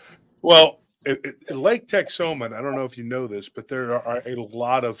 Well, Lake Texoma, and I don't know if you know this, but there are a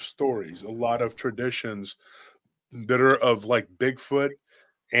lot of stories, a lot of traditions that are of like Bigfoot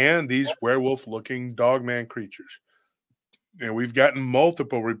and these werewolf-looking dogman creatures. And we've gotten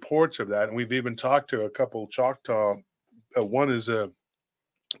multiple reports of that, and we've even talked to a couple Choctaw. One is a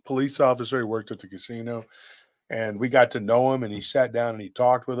police officer. He worked at the casino, and we got to know him. And he sat down and he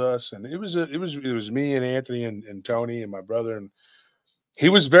talked with us. And it was me and Anthony and Tony and my brother, and he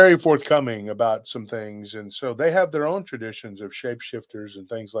was very forthcoming about some things. And so they have their own traditions of shapeshifters and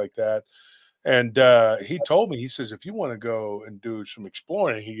things like that. And he told me, he says, if you want to go and do some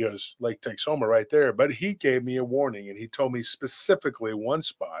exploring, he goes, Lake Texoma right there. But he gave me a warning, and he told me specifically one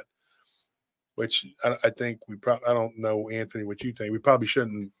spot, which I think I don't know, Anthony, what you think. We probably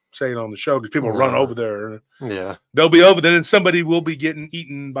shouldn't say it on the show because people run over there. Yeah. They'll be over there, and somebody will be getting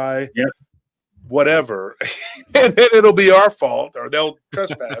eaten by whatever. And then it'll be our fault, or they'll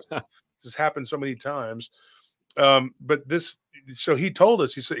trespass. This has happened so many times. But so he told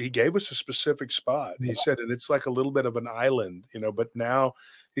us, he said, he gave us a specific spot. He said, and it's like a little bit of an island, but now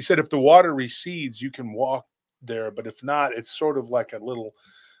he said, if the water recedes, you can walk there. But if not, it's sort of like a little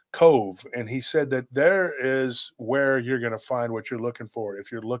cove. And he said that there is where you're going to find what you're looking for.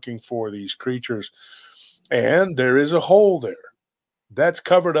 If you're looking for these creatures, and there is a hole there that's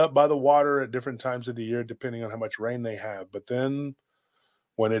covered up by the water at different times of the year, depending on how much rain they have. But then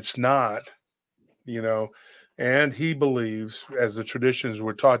when it's not, and he believes, as the traditions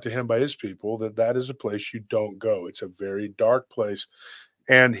were taught to him by his people, that is a place you don't go. It's a very dark place.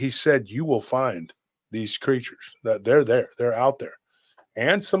 And he said, you will find these creatures, that they're there, they're out there.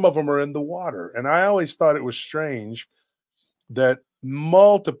 And some of them are in the water. And I always thought it was strange that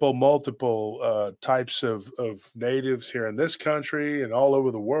multiple types of natives here in this country and all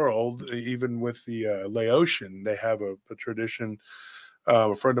over the world, even with the Laotian, they have a tradition.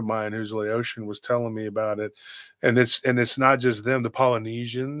 A friend of mine who's Laotian was telling me about it, and it's not just them, the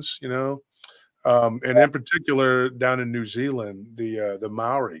Polynesians, and in particular down in New Zealand, the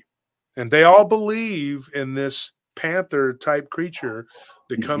Maori, and they all believe in this panther type creature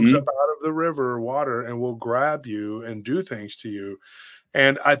that comes up out of the river or water and will grab you and do things to you.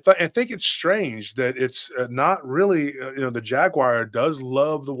 And I think it's strange that it's not really, the jaguar does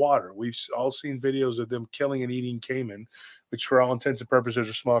love the water. We've all seen videos of them killing and eating caiman, which for all intents and purposes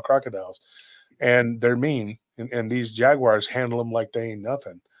are small crocodiles. And they're mean. And these jaguars handle them like they ain't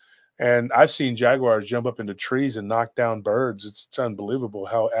nothing. And I've seen jaguars jump up into trees and knock down birds. It's unbelievable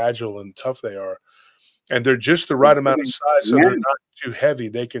how agile and tough they are. And they're just the right amount of size, so they're not too heavy.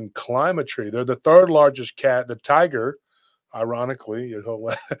 They can climb a tree. They're the third largest cat. The tiger, ironically,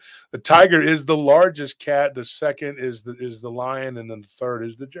 the tiger is the largest cat. The second is the lion, and then the third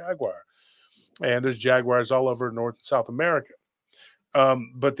is the jaguar. And there's jaguars all over North and South America.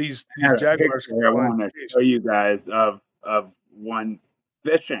 But these jaguars. I want to show you guys of one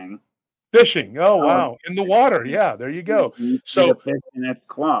fishing. Fishing. Oh wow! In the water. Yeah, there you go. So fish in its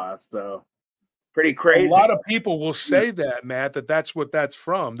claws. So pretty crazy. A lot of people will say that, Matt, that's what that's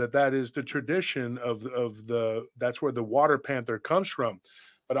from. That is the tradition of that's where the water panther comes from.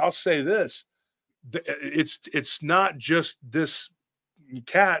 But I'll say this: it's not just this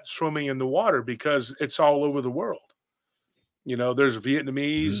cat swimming in the water, because it's all over the world. There's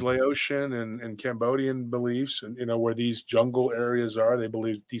Vietnamese, Laotian, and Cambodian beliefs, and where these jungle areas are, they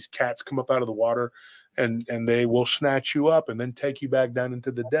believe these cats come up out of the water and they will snatch you up and then take you back down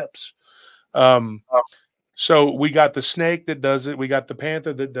into the depths. So we got the snake that does it, we got the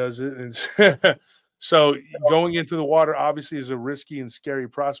panther that does it, and so going into the water obviously is a risky and scary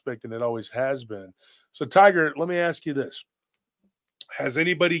prospect, and it always has been. So Tiger, let me ask you this: has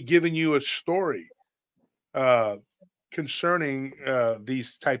anybody given you a story concerning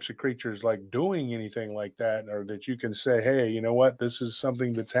these types of creatures, like doing anything like that, or that you can say, hey, you know what, this is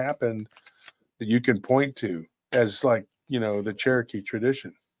something that's happened that you can point to as, like, the Cherokee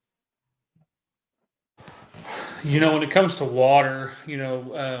tradition? When it comes to water,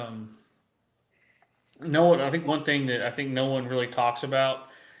 I think one thing that I think no one really talks about,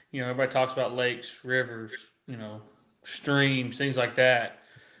 everybody talks about lakes, rivers, streams, things like that.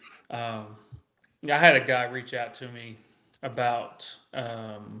 I had a guy reach out to me about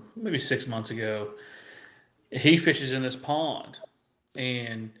maybe 6 months ago. He fishes in this pond,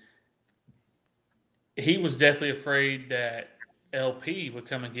 and he was deathly afraid that LP would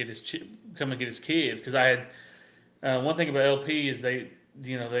come and get his kids, because I had one thing about LP is they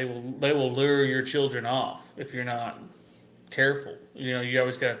will lure your children off if you're not careful. You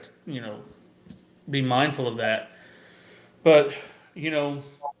always got to be mindful of that. But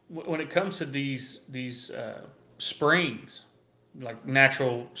when it comes to these springs, like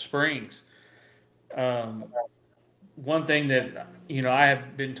natural springs, one thing that I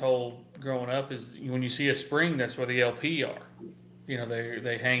have been told growing up is when you see a spring, that's where the LP are.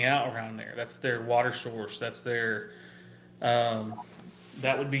 They hang out around there. That's their water source. That's their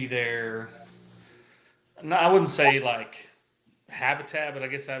that would be their. No, I wouldn't say like habitat, but I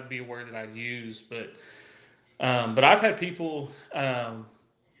guess that would be a word that I'd use. But I've had people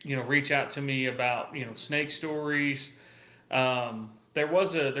reach out to me about snake stories.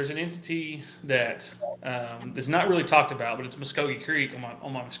 There's an entity that is not really talked about, but it's Muskogee Creek on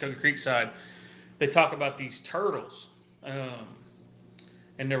my Muskogee Creek side. They talk about these turtles,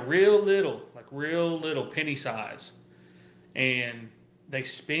 and they're real little penny size, and they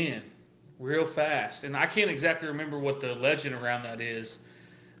spin real fast. And I can't exactly remember what the legend around that is,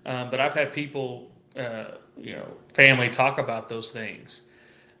 but I've had people, family talk about those things.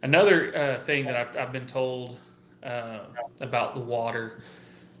 Another thing that I've been told about the water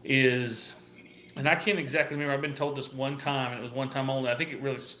is, and I can't exactly remember, I've been told this one time, and it was one time only. I think it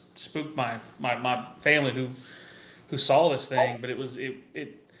really spooked my family who saw this thing, but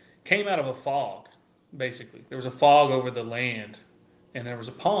it came out of a fog, basically. There was a fog over the land, and there was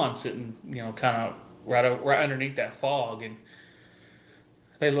a pond sitting, kind of right underneath that fog, and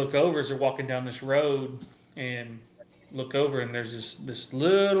they look over as they're walking down this road and look over, and there's this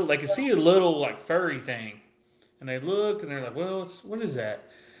little, they could see a little like furry thing, and they looked and they're like, well, what is that?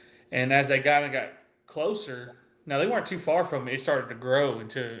 And as they got closer, now they weren't too far from it, it started to grow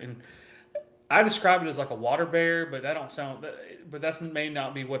and I described it as like a water bear, but that may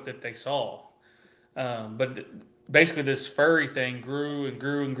not be what that they saw. But basically this furry thing grew and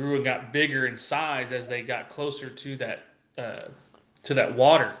grew and grew and got bigger in size as they got closer to that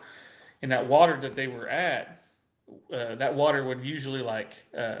water. And that water that they were at, that water would usually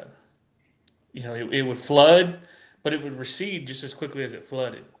it would flood, but it would recede just as quickly as it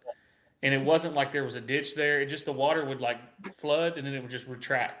flooded. And it wasn't like there was a ditch there. It just, the water would like flood and then it would just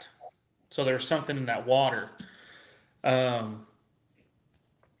retract. So there was something in that water.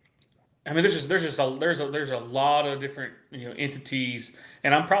 I mean, there's a lot of different entities,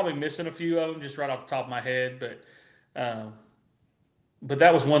 and I'm probably missing a few of them just right off the top of my head. But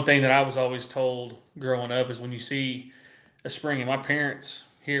that was one thing that I was always told growing up is when you see a spring, and my parents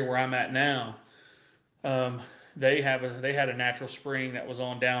here where I'm at now, um, they had a natural spring that was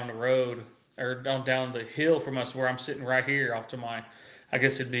on down the road or down the hill from us where I'm sitting right here off to my, I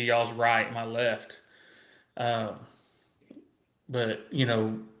guess it'd be y'all's right, my left. Um, but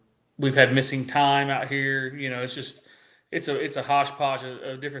we've had missing time out here. It's just it's a hodgepodge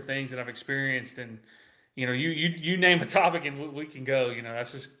of different things that I've experienced, and you name a topic and we can go.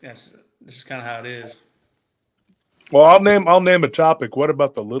 That's just kind of how it is. Well, I'll name a topic. What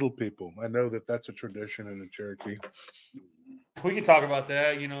about the little people? I know that's a tradition in the Cherokee. We can talk about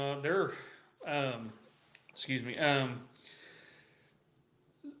that. They're, excuse me.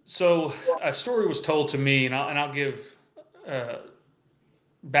 So a story was told to me, and I'll give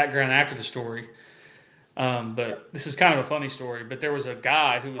background after the story. But this is kind of a funny story. But there was a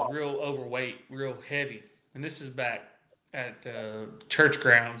guy who was real overweight, real heavy, and this is back at church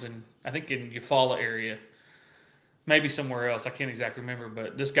grounds, and I think in Eufaula area, maybe somewhere else. I can't exactly remember.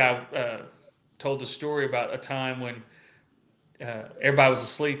 But this guy told the story about a time when everybody was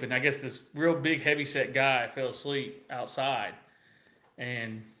asleep, and I guess this real big, heavy-set guy fell asleep outside,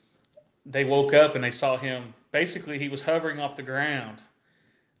 and they woke up and they saw him. Basically, he was hovering off the ground,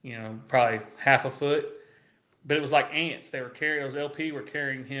 probably half a foot, but it was like ants. They were carrying those LP were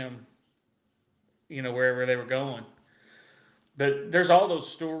carrying him, wherever they were going. But there's all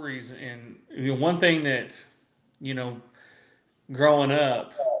those stories, and one thing that, growing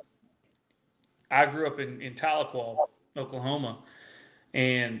up, I grew up in Tahlequah, Oklahoma,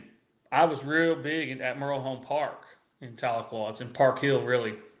 and I was real big at Merle Home Park in Tahlequah. It's in Park Hill,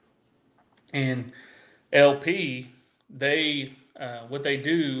 really. And LP, they what they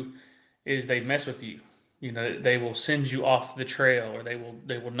do is they mess with you. They will send you off the trail, or they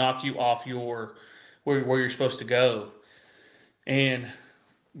will knock you off where you're supposed to go. And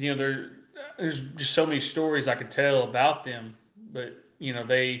there's just so many stories I could tell about them, but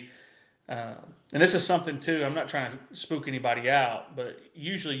they and this is something too. I'm not trying to spook anybody out, but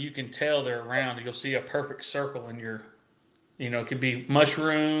usually you can tell they're around. You'll see a perfect circle in your, it could be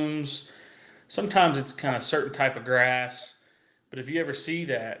mushrooms. Sometimes it's kind of certain type of grass, but if you ever see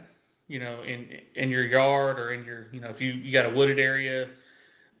that, in your yard or in your, if you got a wooded area,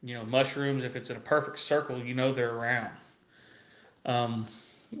 mushrooms, if it's in a perfect circle, they're around.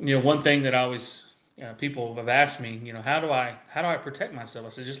 One thing that I always people have asked me, how do I protect myself? I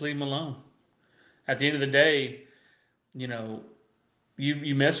said, just leave them alone. At the end of the day,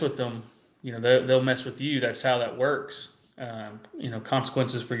 you mess with them, they'll mess with you. That's how that works.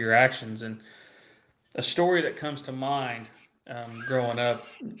 Consequences for your actions. And a story that comes to mind growing up,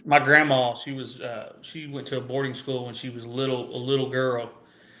 my grandma, she went to a boarding school when she was a little girl,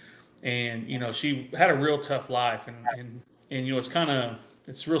 and she had a real tough life, and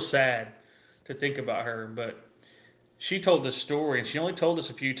it's real sad to think about her, but she told this story, and she only told us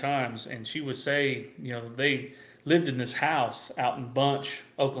a few times, and she would say, they lived in this house out in Bunch,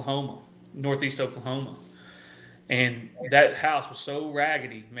 Oklahoma, northeast Oklahoma, and that house was so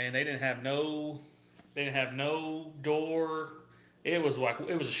raggedy, man. They didn't have no door. It was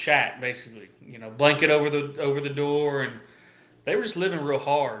a shack, basically, blanket over the door, and they were just living real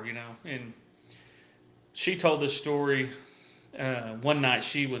hard, and she told this story. One night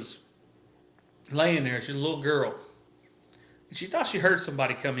she was laying there. She's a little girl, and she thought she heard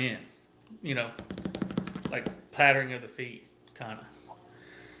somebody come in, like pattering of the feet, kind of.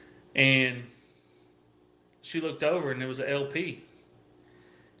 And she looked over, and it was an LP.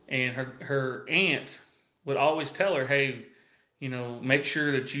 And her aunt would always tell her, "Hey, make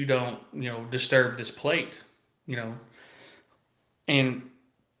sure that you don't, disturb this plate, And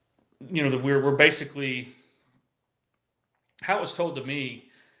that we're basically, how it was told to me.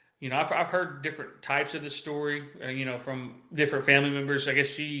 I've heard different types of this story, from different family members. I guess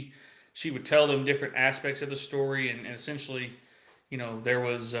she would tell them different aspects of the story, and essentially, there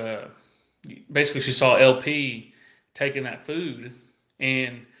was basically she saw LP taking that food,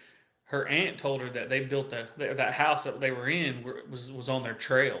 and her aunt told her that they built that house that they were in was on their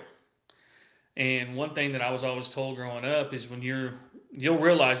trail. And one thing that I was always told growing up is when you'll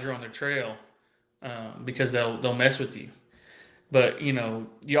realize you're on their trail because they'll mess with you. But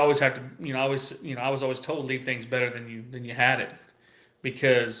you always have to. I was always told leave things better than you had it,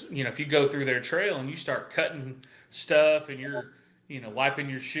 because if you go through their trail and you start cutting stuff and you're wiping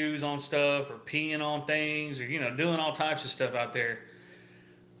your shoes on stuff or peeing on things or doing all types of stuff out there,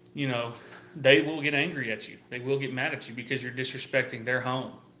 they will get angry at you. They will get mad at you because you're disrespecting their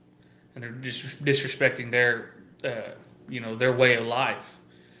home. and they're just disrespecting their their way of life.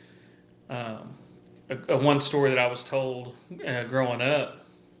 One story that I was told growing up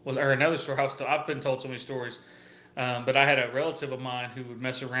or another story I was told. I've been told so many stories, but I had a relative of mine who would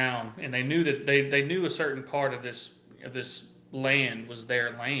mess around, and they knew that they knew a certain part of this land was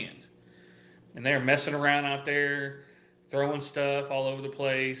their land, and they were messing around out there, throwing stuff all over the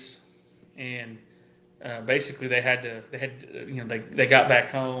place, and basically they got back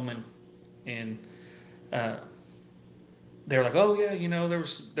home and they were like, oh yeah,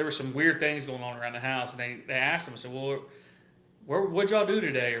 there were some weird things going on around the house, and they asked them, I said, well, what'd y'all do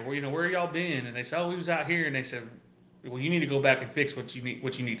today, or where y'all been? And they said, oh, we was out here, and they said, well, you need to go back and fix what you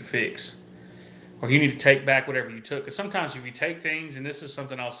need to fix, or you need to take back whatever you took, because sometimes if you take things, and this is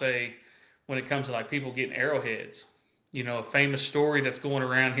something I'll say when it comes to like people getting arrowheads. A famous story that's going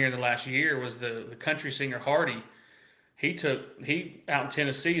around here in the last year was the country singer Hardy. He out in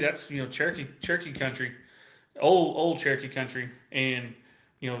Tennessee, that's Cherokee country, old Cherokee country, and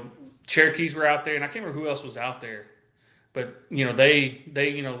Cherokees were out there, and I can't remember who else was out there, but they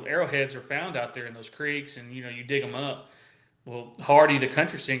arrowheads are found out there in those creeks, and you dig them up. Well, Hardy, the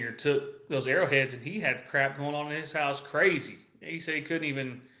country singer, took those arrowheads, and he had crap going on in his house, crazy. He said he couldn't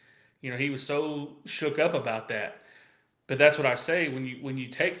even, he was so shook up about that. But that's what I say, when you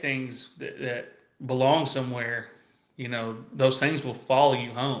take things that belong somewhere, those things will follow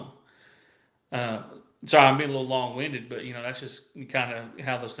you home. Sorry, I'm being a little long-winded, but that's just kind of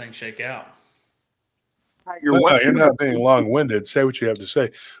how those things shake out. You're not being long-winded. Say what you have to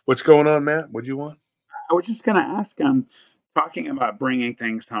say. What's going on, Matt? What'd you want? I was just going to ask talking about bringing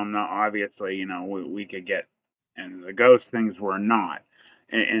things home. Now, obviously, we could get, and the ghost things were not.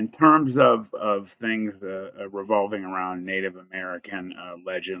 In terms of things revolving around Native American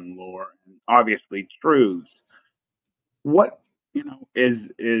legend, lore, and obviously truths, what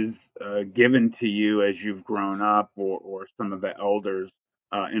is given to you as you've grown up, or some of the elders,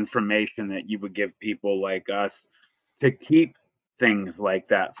 information that you would give people like us to keep things like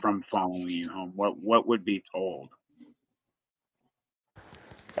that from following you home? What would be told?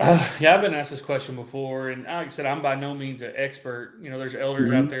 Yeah, I've been asked this question before, and like I said, I'm by no means an expert. There's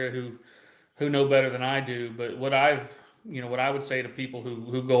elders out there who know better than I do. But what I would say to people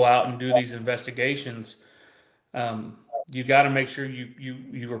who go out and do these investigations, you got to make sure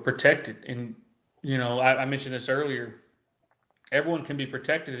you are protected. And I mentioned this earlier. Everyone can be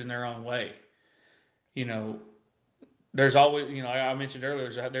protected in their own way. There's always, I mentioned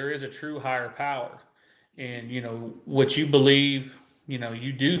earlier, there is a true higher power, and what you believe.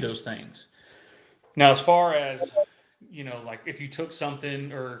 You do those things. Now, as far as, like if you took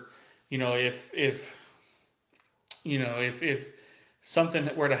something, or, if something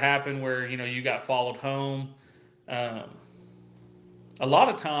were to happen where, you got followed home, a lot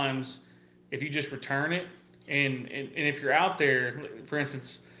of times if you just return it, and if you're out there, for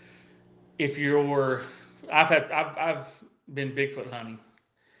instance, if you're, I've been Bigfoot hunting,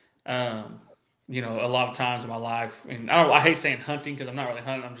 a lot of times in my life, and I hate saying hunting because I'm not really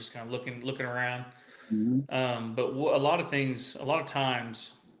hunting. I'm just kind of looking around. Mm-hmm. But a lot of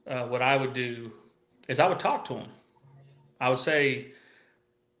times, what I would do is I would talk to them. I would say,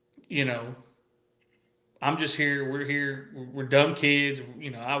 I'm just here. We're here. We're dumb kids.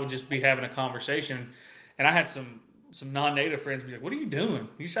 I would just be having a conversation, and I had some non-native friends be like, "What are you doing?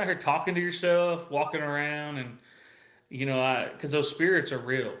 You just out here talking to yourself, walking around?" And because those spirits are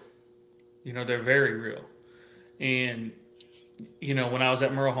real. They're very real. And, when I was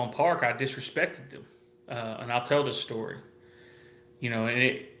at Merle Home Park, I disrespected them. And I'll tell this story.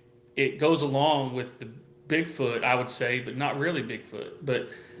 And it goes along with the Bigfoot, I would say, but not really Bigfoot.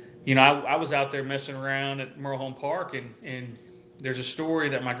 But, I was out there messing around at Merle Home Park, and there's a story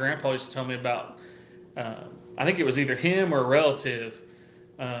that my grandpa used to tell me about. I think it was either him or a relative.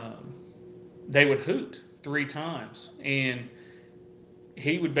 They would hoot 3 times. And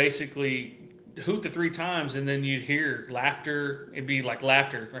he would basically hoot the 3 times, and then you'd hear laughter. It'd be like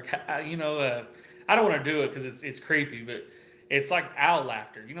laughter, like I don't want to do it because it's creepy, but it's like owl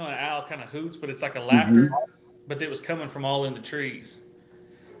laughter. An owl kind of hoots, but it's like a laughter, but it was coming from all in the trees.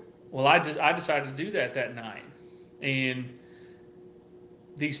 Well, I decided to do that night, and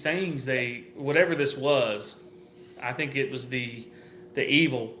these things, whatever this was, I think it was the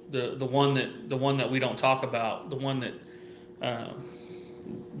evil, the one that we don't talk about, the one that.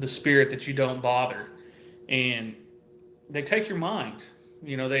 The spirit that you don't bother, and they take your mind.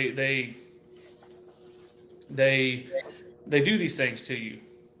 They do these things to you.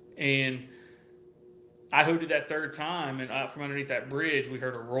 And I hooted that 3rd time, and from underneath that bridge, we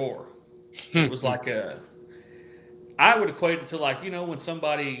heard a roar. It was like I would equate it to like, when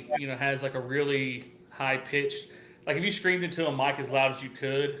somebody, has like a really high pitched, like if you screamed into a mic as loud as you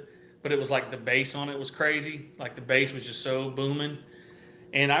could, but it was like the bass on it was crazy. Like the bass was just so booming.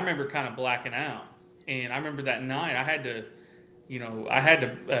 And I remember kind of blacking out. And I remember that night I had to,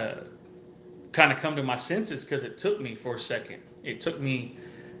 kind of come to my senses because it took me for a second. It took me,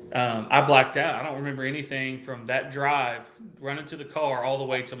 I blacked out. I don't remember anything from that drive, running to the car all the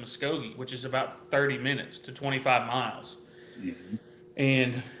way to Muskogee, which is about 30 minutes to 25 miles. Mhm.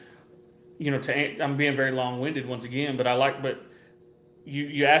 And, I'm being very long winded once again, but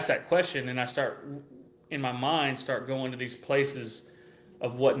you ask that question and I start, in my mind, start going to these places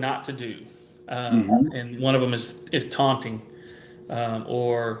of what not to do. And one of them is taunting,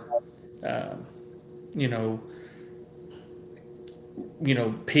 or, you know,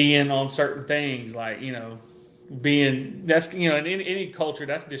 peeing on certain things, like, being, that's, in any culture,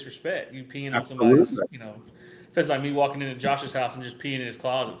 that's disrespect. You peeing on somebody's, Absolutely. if it's like me walking into Josh's house and just peeing in his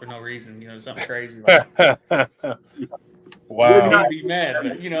closet for no reason, something crazy like Wow. can't be mad,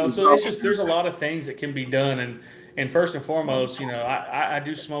 but so it's just, there's a lot of things that can be done, and first and foremost, I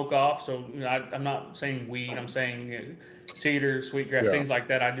do smoke off, so I'm not saying weed, I'm saying cedar, sweetgrass, Yeah. things like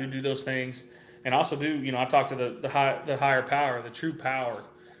that. I do those things, and also do I talk to the higher power, the true power,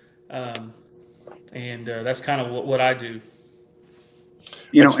 and that's kind of what I do.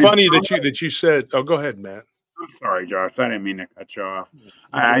 It's funny that you said. Oh, go ahead, Matt. I'm sorry, Josh. I didn't mean to cut you off.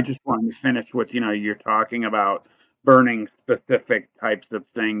 I just wanted to finish with, you're talking about burning specific types of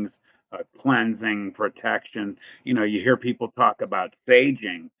things, cleansing, protection. You hear people talk about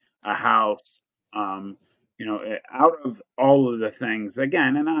saging a house. Out of all of the things,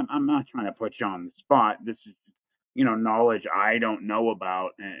 again, and I'm not trying to put you on the spot. This is, knowledge I don't know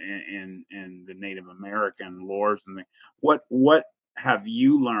about in the Native American lores and what have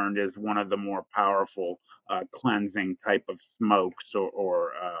you learned is one of the more powerful cleansing type of smokes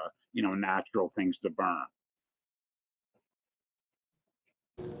or natural things to burn.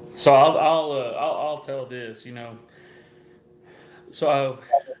 So I'll tell this, so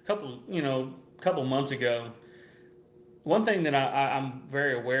a couple months ago, one thing that I'm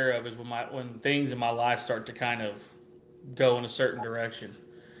very aware of is when things in my life start to kind of go in a certain direction.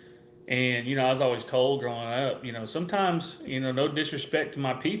 And I was always told growing up, sometimes, no disrespect to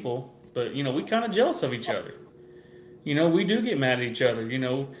my people, but we kind of jealous of each other. We do get mad at each other.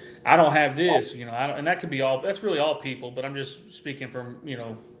 I don't have this. I don't, and that could be all. That's really all people. But I'm just speaking from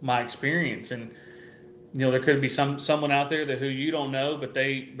my experience, and there could be someone out there who you don't know, but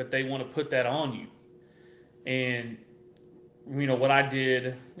they want to put that on you. And what I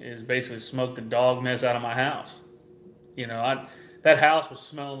did is basically smoke the dog mess out of my house. That house was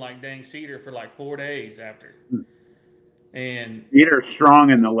smelling like dang cedar for like 4 days after. And Cedar's strong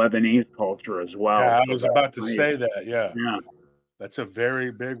in the Lebanese culture as well. Yeah, I So was that's about to nice. say that. Yeah, Yeah. that's a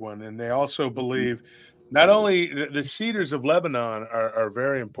very big one. And they also believe not only the cedars of Lebanon are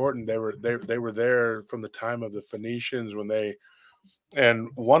very important. They were there from the time of the Phoenicians and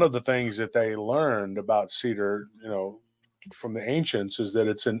one of the things that they learned about cedar, from the ancients is that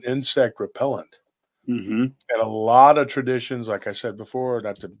it's an insect repellent. Mm-hmm. And a lot of traditions, like I said before,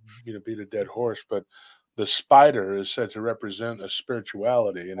 not to beat a dead horse, but the spider is said to represent a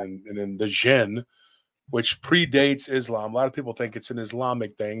spirituality, and in the jinn, which predates Islam. A lot of people think it's an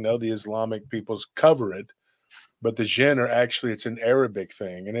Islamic thing. No, the Islamic peoples cover it, but the jinn are actually, it's an Arabic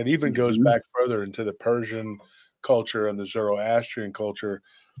thing, and it even goes back further into the Persian culture and the Zoroastrian culture.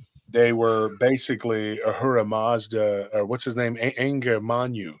 They were basically Ahura Mazda, or what's his name, Anga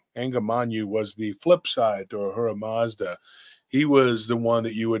Manyu. Anga Manyu was the flip side to Ahura Mazda. He was the one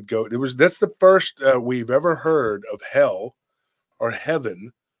that you would go. That's the first we've ever heard of hell or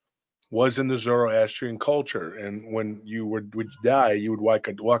heaven was in the Zoroastrian culture. And when you would die, you would walk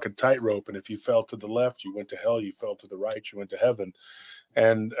a tightrope, and if you fell to the left, you went to hell. You fell to the right, you went to heaven.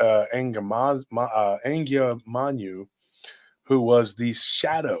 And Anga Manyu, who was the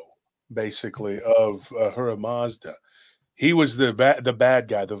shadow basically of Ahura Mazda, he was the bad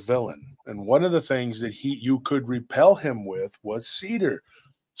guy, the villain. And one of the things that you could repel him with was cedar.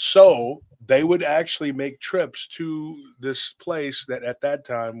 So they would actually make trips to this place that at that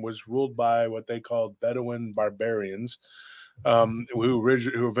time was ruled by what they called Bedouin barbarians,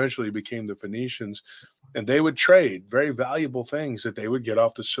 who eventually became the Phoenicians, and they would trade very valuable things that they would get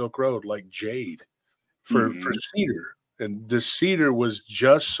off the Silk Road, like jade, for cedar. And the cedar was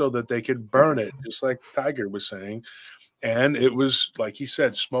just so that they could burn it, just like Tiger was saying. And it was, like he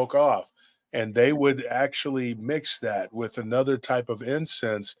said, smoke off. And they would actually mix that with another type of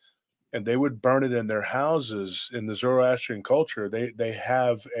incense, and they would burn it in their houses. In the Zoroastrian culture, they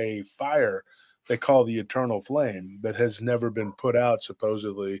have a fire they call the eternal flame that has never been put out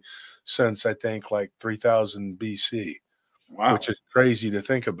supposedly since I think like 3000 BC. Wow. Which is crazy to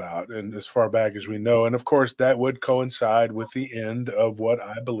think about, and as far back as we know. And of course, that would coincide with the end of what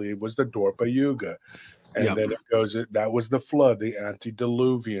I believe was the Dorpa Yuga. And then it goes, that was the flood, the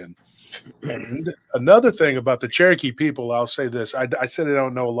antediluvian. And another thing about the Cherokee people, I'll say this. I said I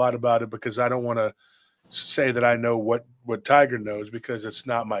don't know a lot about it because I don't want to say that I know what Tiger knows, because it's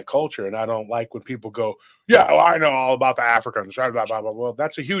not my culture. And I don't like when people go, yeah, well, I know all about the Africans. Blah, blah, blah, blah. Well,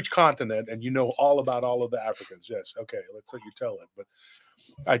 that's a huge continent, and you know all about all of the Africans. Yes. Okay. Let's let you tell it. But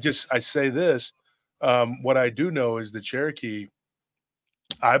I say this. What I do know is the Cherokee,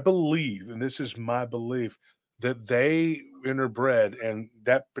 I believe, and this is my belief, that they interbred, and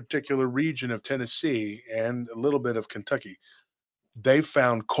that particular region of Tennessee and a little bit of Kentucky, they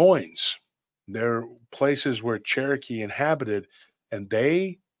found coins. They're places where Cherokee inhabited, and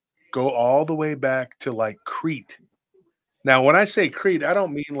they go all the way back to like Crete. Now, when I say Crete, I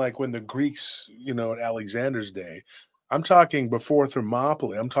don't mean like when the Greeks, in Alexander's day. I'm talking before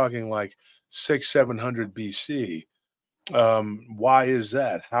Thermopylae. I'm talking like 600-700 BC. Why is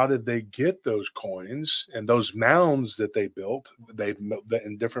that? How did they get those coins and those mounds that they built? They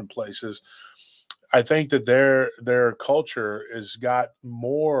in different places. I think that their culture has got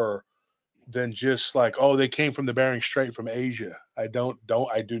more than just like, oh, they came from the Bering Strait from Asia. I do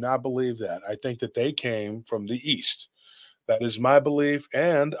not believe that. I think that they came from the East. That is my belief.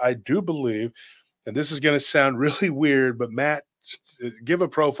 And I do believe, and this is going to sound really weird, but Matt, give a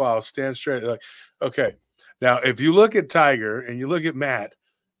profile, stand straight. Like, okay. Now, if you look at Tiger and you look at Matt,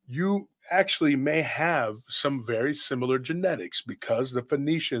 you actually may have some very similar genetics, because the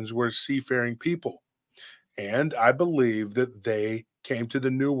Phoenicians were seafaring people. And I believe that they came to the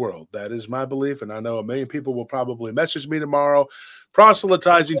New World. That is my belief. And I know a million people will probably message me tomorrow,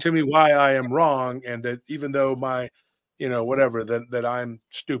 proselytizing to me why I am wrong. And that even though my, whatever, that I'm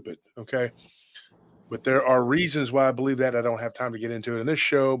stupid. Okay. But there are reasons why I believe that. I don't have time to get into it in this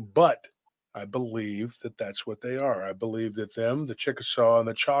show, but I believe that that's what they are. I believe that the Chickasaw and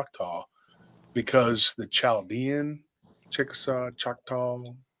the Choctaw, because the Chaldean, Chickasaw, Choctaw,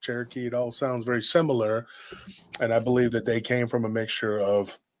 Cherokee, it all sounds very similar. And I believe that they came from a mixture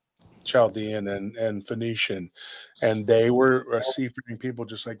of Chaldean and Phoenician. And they were seafaring people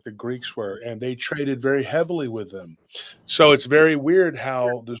just like the Greeks were. And they traded very heavily with them. So it's very weird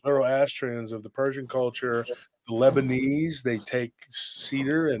how the Zoroastrians of the Persian culture, the Lebanese, they take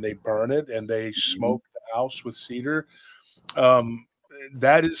cedar and they burn it and they smoke the house with cedar.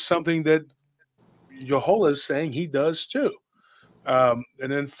 That is something that Yeholah is saying he does too. And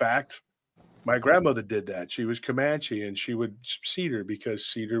in fact, my grandmother did that. She was Comanche, and she would cedar, because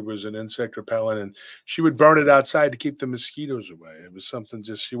cedar was an insect repellent, and she would burn it outside to keep the mosquitoes away. It was something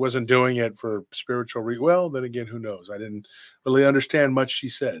she wasn't doing it for spiritual reasons. Well, then again, who knows? I didn't really understand much she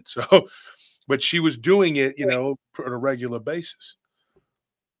said. So, but she was doing it, on a regular basis.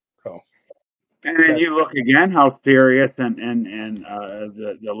 So, and then you look again how serious and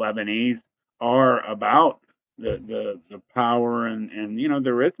the Lebanese are about the power and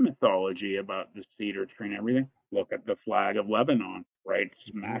there is mythology about the cedar tree and everything. Look at the flag of Lebanon, right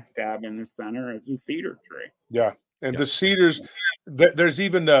smack dab in the center is a cedar tree. Yeah, and the cedars. There's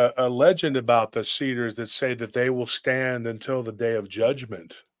even a legend about the cedars that say that they will stand until the day of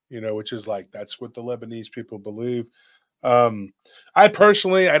judgment. Which is like, that's what the Lebanese people believe. I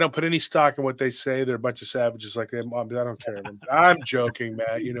personally, I don't put any stock in what they say. They're a bunch of savages like them. I don't care. I'm joking,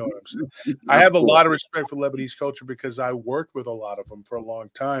 Matt. You know what I'm saying? I have a lot of respect for Lebanese culture because I worked with a lot of them for a long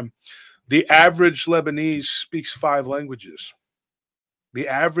time. The average Lebanese speaks 5 languages. The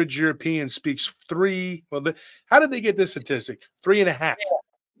average European speaks 3. Well, how did they get this statistic? 3.5.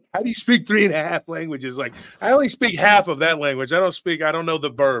 How do you speak 3.5 languages? Like, I only speak half of that language. I don't know the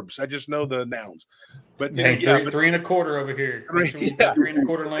verbs. I just know the nouns. But hey, 3.25 over here. 3.25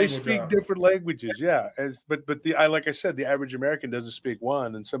 language. They speak different languages, yeah. But like I said, the average American doesn't speak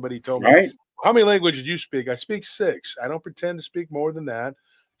 1. And somebody told me, how many languages do you speak? I speak 6. I don't pretend to speak more than that.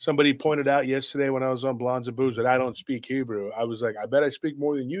 Somebody pointed out yesterday when I was on Blondes and Booze that I don't speak Hebrew. I was like, I bet I speak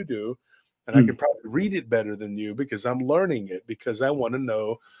more than you do. And I can probably read it better than you because I'm learning it, because I want to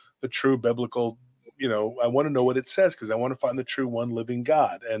know the true biblical, I want to know what it says, because I want to find the true one living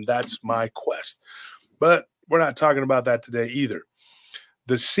God. And that's my quest. But we're not talking about that today either.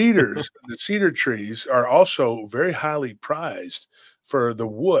 The cedars, the cedar trees are also very highly prized for the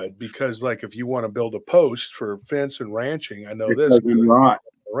wood, because like if you want to build a post for fence and ranching, I know this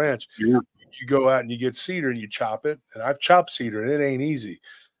ranch, you go out and you get cedar and you chop it. And I've chopped cedar and it ain't easy.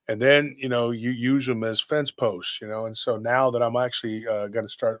 and then you use them as fence posts, and so now that I'm actually going to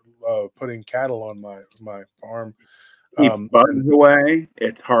start putting cattle on my farm, Keeps bugs and away.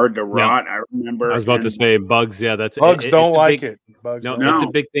 It's hard to Yeah. rot. I I remember. was about to say bugs. Yeah, that's bugs it's don't a like big, it. Bugs no, don't it's a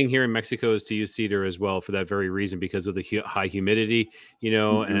No. big thing here in Mexico is to use cedar as well for that very reason because of the high humidity,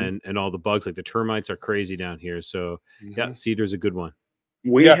 Mhm. and all the bugs like the termites are crazy down here. So yeah, Mhm. cedar's a good one.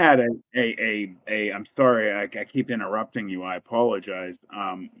 We Yeah. had a I'm sorry, I keep interrupting you. I apologize.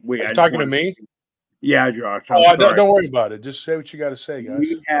 Are I you just talking to want me? Yeah, Josh, Oh, I'm sorry. don't worry about it. Just say what you got to say, guys.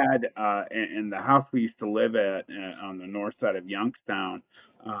 We had in the house we used to live at on the north side of Youngstown.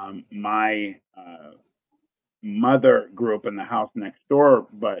 My mother grew up in the house next door,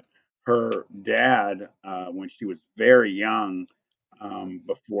 but her dad, when she was very young,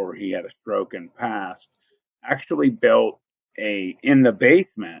 before he had a stroke and passed, actually built in the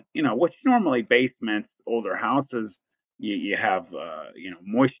basement. Which normally basements, older houses, you have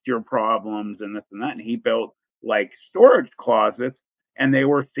moisture problems and this and that. And he built like storage closets, and they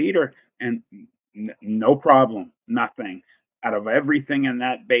were cedar, and no problem, nothing. Out of everything in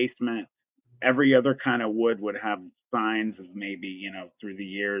that basement, every other kind of wood would have signs of maybe, through the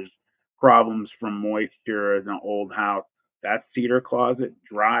years, problems from moisture in an old house. That cedar closet,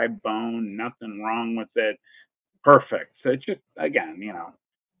 dry bone, nothing wrong with it. Perfect. So it's just, again,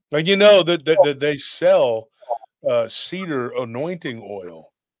 Like that they sell cedar anointing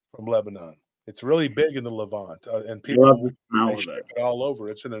oil from Lebanon. It's really big in the Levant, and I love the they smell of ship it. it all over.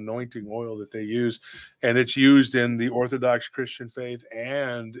 It's an anointing oil that they use, and it's used in the Orthodox Christian faith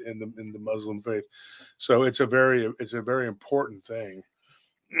and in the Muslim faith. So it's a very important thing.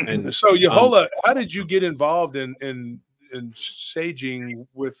 And So Yehola, how did you get involved in saging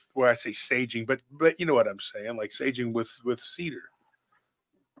with? Well, I say saging, but you know what I'm saying, like saging with cedar.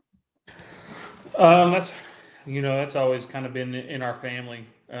 That's always kind of been in our family.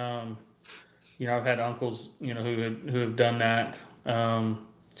 I've had uncles, who have done that.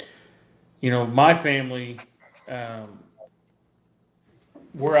 My family,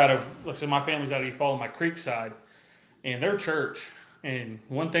 we're out of, let's say my family's out of Eufaula, my creek side, and their church. And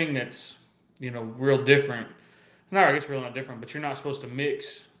one thing that's, real different, no, I guess really not different, but you're not supposed to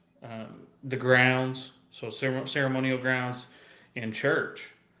mix the grounds, so ceremonial grounds in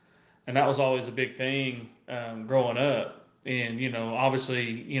church. And that was always a big thing growing up. And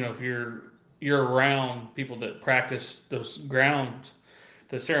obviously, if you're around people that practice those grounds,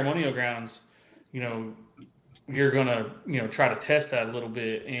 the ceremonial grounds, you're gonna try to test that a little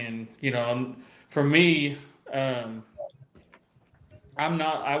bit. And for me, um,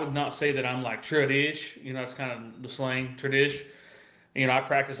 I would not say that I'm like tradish. It's kind of the slang tradish. I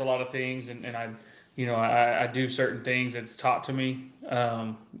practice a lot of things, and I do certain things that's taught to me.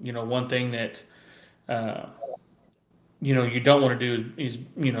 One thing that uh, you don't want to do is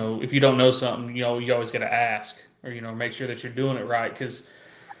if you don't know something, you always got to ask, or make sure that you're doing it right. Because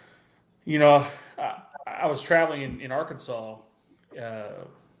I was traveling in Arkansas uh,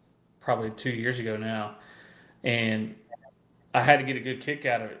 probably 2 years ago now, and I had to get a good kick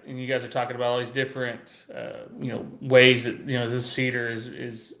out of it. And you guys are talking about all these different ways that this cedar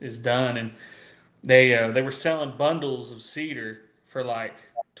is done, and they were selling bundles of cedar for like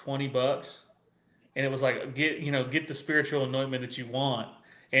 $20, and it was like get the spiritual anointment that you want.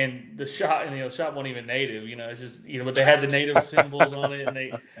 And the shop wasn't even native. It's just but they had the native symbols on it, and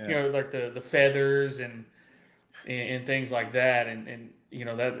they like the feathers and things like that, and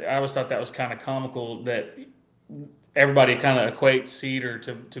that I always thought that was kind of comical that everybody kind of equates cedar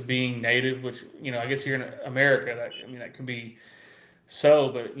to being native, which I guess here in America that can be so,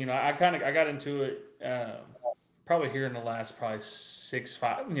 but I got into it probably here in the last probably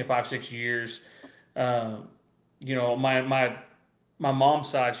 5 6 years. Um, my mom's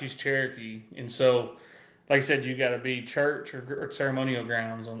side, she's Cherokee, and so like I said, you got to be church or ceremonial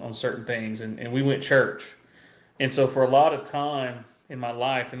grounds on certain things, and we went church, and so for a lot of time in my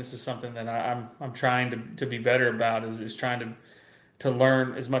life, and this is something that I'm trying to be better about is trying to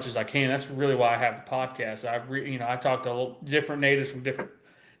learn as much as I can. That's really why I have the podcast. I talk to different natives from different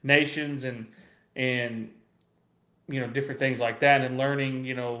nations and different things like that, and learning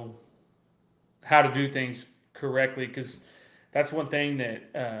how to do things correctly, because that's one thing that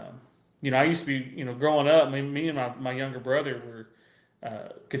I used to be growing up. Me and my younger brother were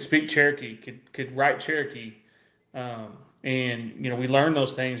could speak Cherokee, could write Cherokee, and we learned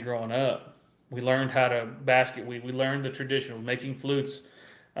those things growing up. We learned how to basket weave. We learned the traditional making flutes,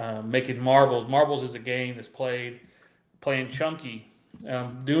 making marbles. Marbles is a game that's playing chunky,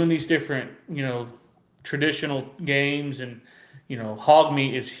 doing these different traditional games, and hog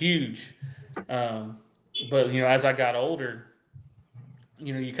meat is huge. But as I got older,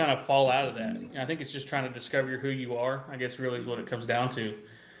 you know, you kind of fall out of that. And I think it's just trying to discover who you are, I guess really is what it comes down to.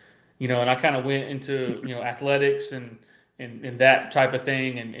 You know, and I kind of went into, you know, athletics and that type of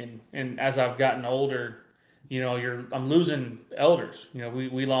thing. And as I've gotten older, you know, I'm losing elders. You know,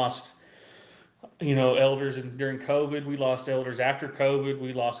 we lost, you know, elders during COVID. We lost elders after COVID.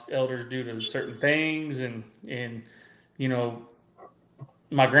 We lost elders due to certain things. And you know,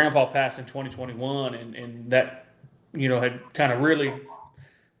 my grandpa passed in 2021, and that, you know, had kind of really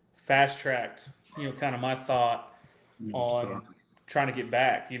fast tracked, you know, kind of my thought on trying to get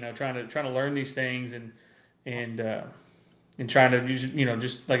back, you know, trying to learn these things and trying to use, you know,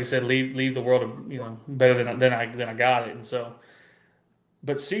 just like I said, leave the world, you know, better than I got it. And so,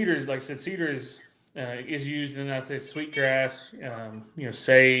 but cedar is, like I said, cedar is used in, I think, sweetgrass, you know,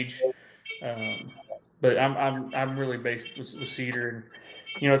 sage, but I'm really based with cedar. And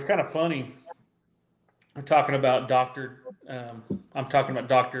you know, it's kind of funny. I'm talking about doctored. I'm talking about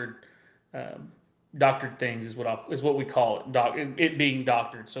doctored things is what we call it. It being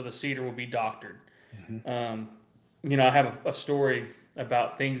doctored. So the cedar will be doctored. You know, I have a story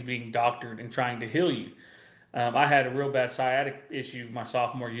about things being doctored and trying to heal you. I had a real bad sciatic issue my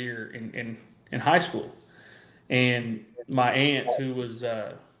sophomore year in high school, and my aunt, who was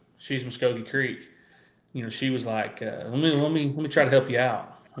she's Muskogee Creek, you know, she was like, let me try to help you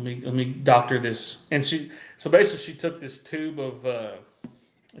out. Let me doctor this. And so basically she took this tube of,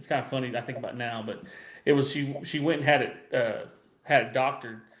 it's kind of funny I think about now, but it was, she went and had it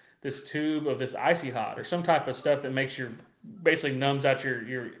doctored, this tube of this icy hot or some type of stuff that makes basically numbs out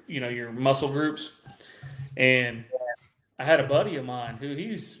your you know, your muscle groups. And I had a buddy of mine who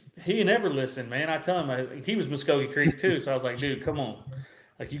he never listened, man. I tell him, he was Muskogee Creek too. So I was like, dude, come on.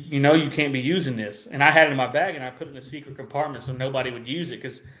 Like, you know, you can't be using this. And I had it in my bag, and I put it in a secret compartment so nobody would use it,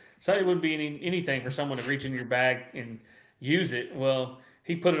 because it wouldn't be anything for someone to reach in your bag and use it. Well,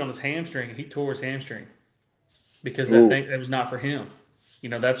 he put it on his hamstring, and he tore his hamstring because I think that was not for him. You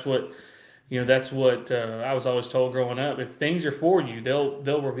know, that's what I was always told growing up. If things are for you,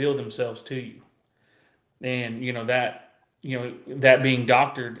 they'll reveal themselves to you. And that being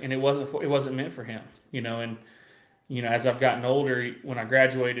doctored, and it wasn't meant for him. You know, and you know, as I've gotten older, when I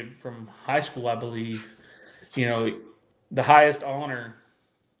graduated from high school, I believe, you know, the highest honor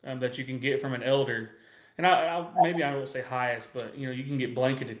that you can get from an elder, and maybe I won't say highest, but you know, you can get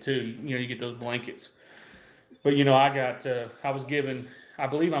blanketed too. You know, you get those blankets. But you know, I was given. I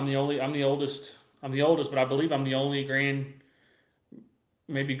believe I'm the oldest, but I believe I'm the only grandson,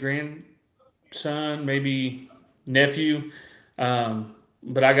 maybe nephew.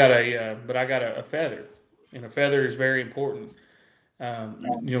 But I got a feather. And a feather is very important. You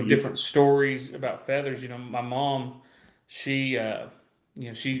know, different stories about feathers. You know, my mom, she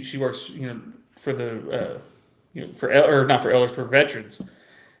works, you know, for the, you know, or not for elders, for veterans.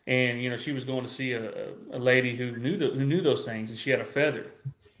 And, you know, she was going to see a lady who knew those things, and she had a feather.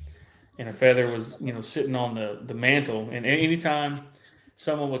 And a feather was, you know, sitting on the mantle. And anytime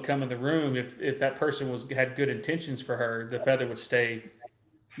someone would come in the room, if that person had good intentions for her, the feather would stay,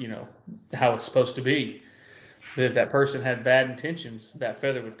 you know, how it's supposed to be. But if that person had bad intentions, that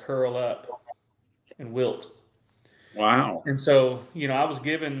feather would curl up and wilt. Wow. And so, you know, I was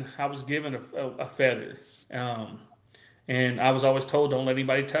given a feather, and I was always told, don't let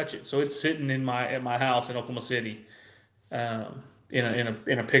anybody touch it. So it's sitting at my house in Oklahoma City, in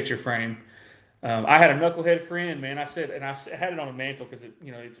a picture frame. I had a knucklehead friend, man. I had it on a mantle because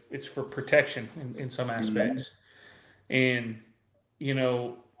you know, it's for protection in some aspects. And you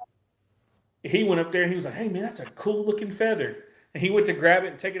know, he went up there and he was like, hey, man, that's a cool looking feather. And he went to grab it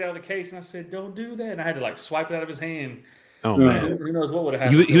and take it out of the case. And I said, don't do that. And I had to like swipe it out of his hand. Oh, man. Who knows what would have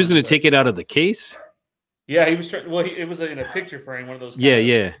happened. He was going to take it out of the case? Yeah, he was trying. Well, it was in a picture frame, one of those.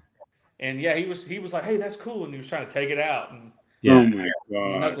 Yeah. And yeah, he was like, hey, that's cool. And he was trying to take it out. And yeah. Oh, my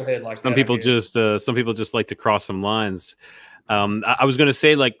God. Knucklehead like some people just like to cross some lines. I was going to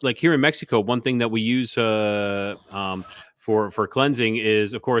say, like here in Mexico, one thing that we use for cleansing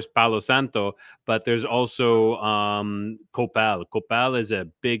is, of course, Palo Santo, but there's also copal. Copal is a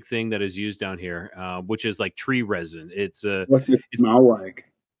big thing that is used down here, which is like tree resin. What's it smell like?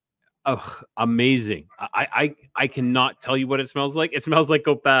 Oh, amazing. I cannot tell you what it smells like. It smells like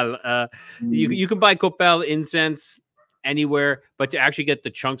copal. You can buy copal incense anywhere, but to actually get the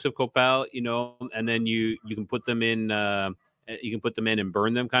chunks of copal, you know, and then you can put them in and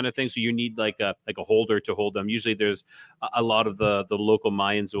burn them, kind of thing. So you need like a holder to hold them. Usually there's a lot of the local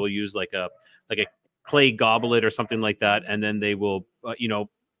Mayans will use like a clay goblet or something like that, and then they will you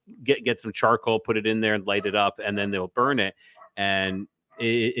know, get some charcoal, put it in there and light it up, and then they'll burn it. And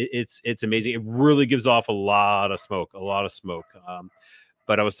it's amazing. It really gives off a lot of smoke.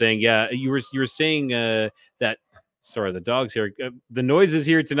 But I was saying, yeah, you were saying that. Sorry, the dogs here. The noises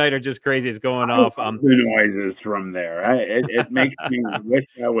here tonight are just crazy. It's going off. The noises from there. It makes me wish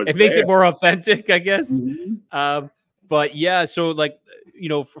I was it makes there. it more authentic, I guess. Mhm. But yeah, so like, you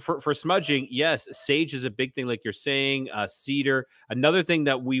know, for smudging, yes, sage is a big thing, like you're saying. Cedar, another thing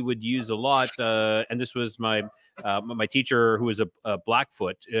that we would use a lot, and this was my teacher who was a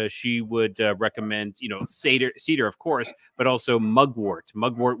Blackfoot. She would recommend, you know, cedar, of course, but also mugwort.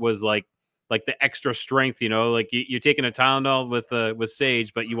 Mugwort was like the extra strength, you know, like you're taking a Tylenol with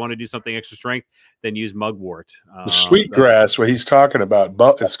sage, but you want to do something extra strength, then use mugwort. The sweetgrass, what he's talking about,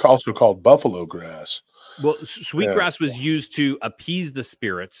 it's also called buffalo grass. Well, sweetgrass was used to appease the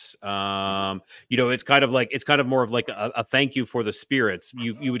spirits. You know, it's kind of more of like a thank you for the spirits.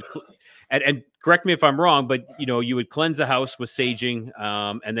 You would, and correct me if I'm wrong, but you know, you would cleanse the house with saging,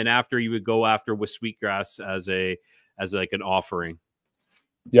 and then after you would go after with sweetgrass as like an offering.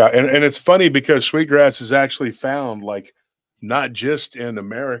 Yeah, and it's funny because sweetgrass is actually found like not just in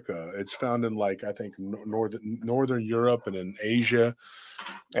America. It's found in like I think northern Europe and in Asia.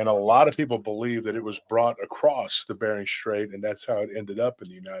 And a lot of people believe that it was brought across the Bering Strait, and that's how it ended up in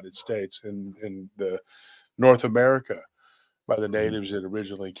the United States, in the North America, by the natives that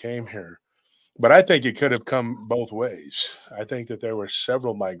originally came here. But I think it could have come both ways. I think that there were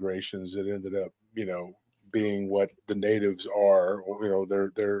several migrations that ended up, you know, being what the natives are, or, you know,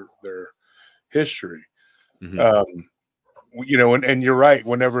 their history. You know, and you're right.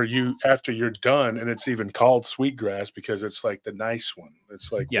 Whenever after you're done, and it's even called sweetgrass because it's like the nice one.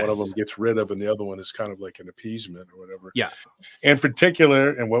 It's like one of them gets rid of, and the other one is kind of like an appeasement or whatever. Yeah. In particular,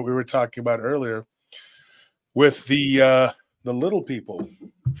 and what we were talking about earlier with the little people,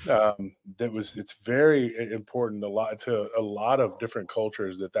 it's very important to a lot of different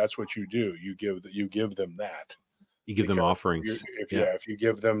cultures that's what you do. You give them that. You give them offerings. If you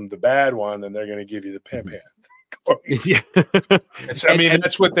give them the bad one, then they're going to give you the pimp hand. Yeah, I mean,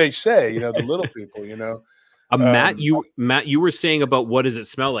 that's what they say, you know, the little people, you know. Matt, you were saying about what does it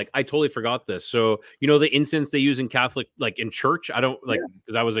smell like? I totally forgot this. So, you know, the incense they use in Catholic, like in church, I don't like,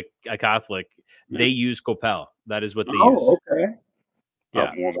 because I was a Catholic, they use copal. That is what they use. Okay.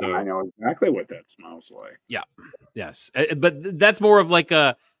 Yeah. Well, so, I know exactly what that smells like. Yeah. Yes. But that's more of like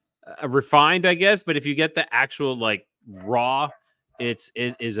a refined, I guess. But if you get the actual like raw, it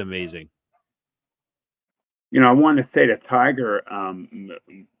is amazing. You know, I want to say to Tiger,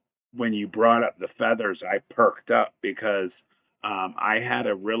 when you brought up the feathers, I perked up because I had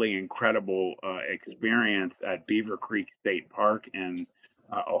a really incredible experience at Beaver Creek State Park in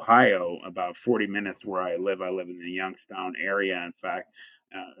Ohio, about 40 minutes where I live. I live in the Youngstown area. In fact,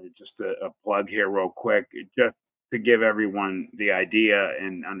 just a plug here real quick, just to give everyone the idea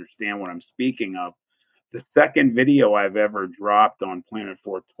and understand what I'm speaking of. The second video I've ever dropped on Planet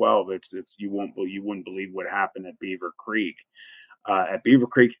 412, it's you wouldn't believe what happened at Beaver Creek. At Beaver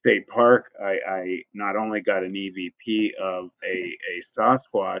Creek State Park, I not only got an EVP of a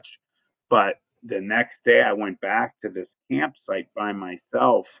Sasquatch, but the next day I went back to this campsite by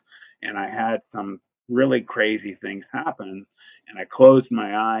myself, and I had some really crazy things happen. And I closed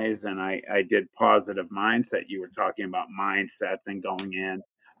my eyes and I did positive mindset. You were talking about mindsets and going in,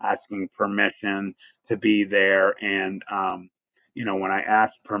 asking permission to be there. And, you know, when I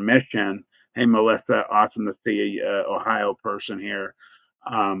asked permission, hey, Melissa, awesome to see a Ohio person here.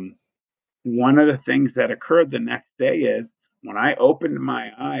 One of the things that occurred the next day is when I opened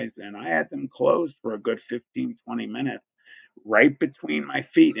my eyes, and I had them closed for a good 15, 20 minutes, right between my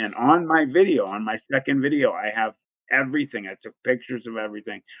feet. And on my video, on my second video, I have everything. I took pictures of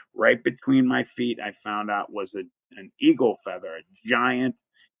everything. Right between my feet, I found out was an eagle feather, a giant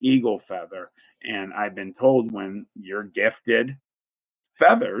eagle feather. And I've been told when you're gifted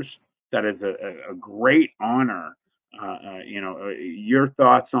feathers, that is a great honor. You know, your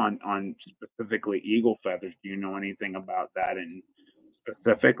thoughts on specifically eagle feathers. Do you know anything about that in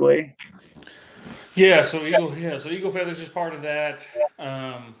specifically? Yeah, so eagle feathers is part of that.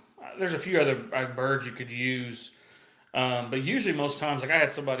 There's a few other birds you could use, but usually most times, like I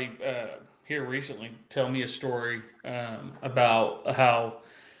had somebody here recently tell me a story about how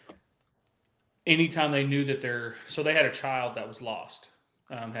anytime they knew that they had a child that was lost,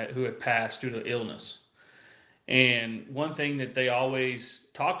 who had passed due to illness. And one thing that they always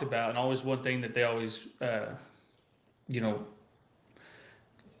talked about, and always one thing that they always, you know,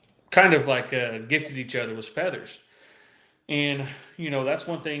 kind of like gifted each other was feathers. And, you know, that's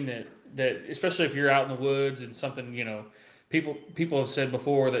one thing that especially if you're out in the woods and something, you know, people have said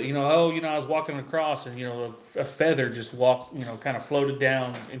before that, you know, oh, you know, I was walking across and, you know, a feather just kind of floated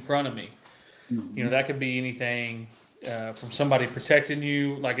down in front of me. Mm-hmm. You know, that could be anything. from somebody protecting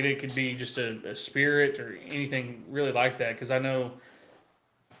you. Like it could be just a spirit or anything really like that. Because I know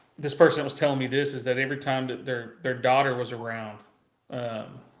this person that was telling me this is that every time that their daughter was around,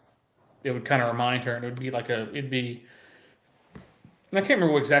 it would kind of remind her, and it would be like it'd be. And I can't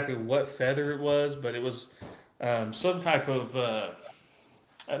remember exactly what feather it was, but it was some type of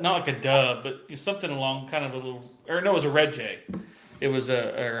not like a dove, but something along kind of a little, or no, it was a red jay. It was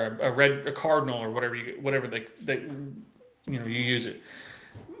a cardinal or whatever they you use it.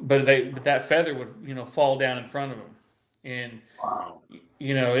 But that feather would fall down in front of them, and Wow.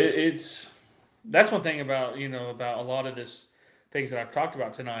 it's that's one thing about about a lot of this things that I've talked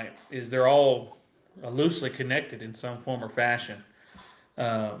about tonight is they're all loosely connected in some form or fashion.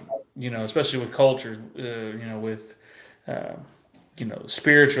 Especially with cultures, with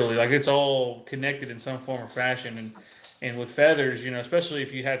spiritually, like it's all connected in some form or fashion, and with feathers, especially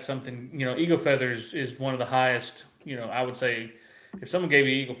if you had something, eagle feathers is one of the highest. I would say if someone gave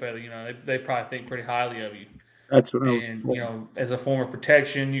you eagle feather, they probably think pretty highly of you. That's what I was And told. as a form of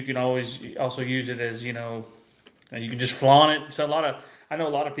protection, you can always also use it as you can just flaunt it. So I know a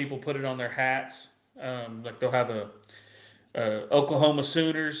lot of people put it on their hats. Like they'll have a Oklahoma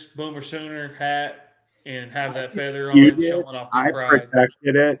Sooners Boomer Sooner hat and have that feather on You it, did. showing off their I pride.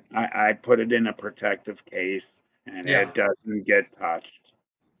 protected it. I put it in a protective case, and Yeah, it doesn't get touched.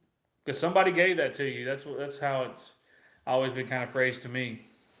 because somebody gave that to you. That's how it's always been kind of phrased to me.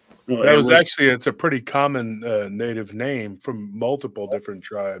 Well, That it was was actually, it's a pretty common native name from multiple different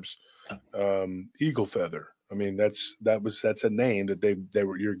tribes. Eagle feather. I mean, that's a name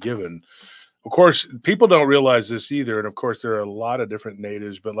that you're given. Of course, people don't realize this either, and of course, there are a lot of different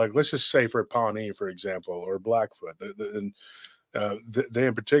natives. But like, let's just say for Pawnee, for example, or Blackfoot, they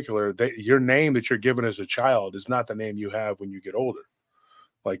in particular, your name that you're given as a child is not the name you have when you get older.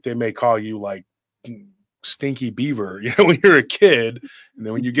 Like they may call you like Stinky Beaver, when you're a kid, and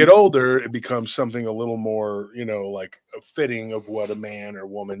then when you get older, it becomes something a little more, like a fitting of what a man or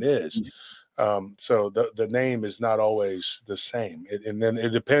woman is. So the name is not always the same, and then it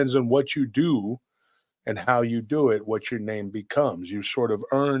depends on what you do and how you do it, what your name becomes. You sort of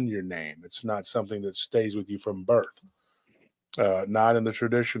earn your name. It's not something that stays with you from birth. Not in the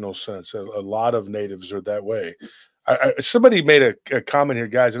traditional sense. A lot of natives are that way. Somebody made a comment here,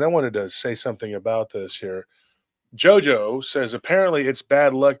 guys, and I wanted to say something about this here. Jojo says, apparently it's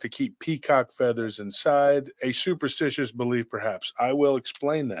bad luck to keep peacock feathers inside. A superstitious belief, perhaps. I will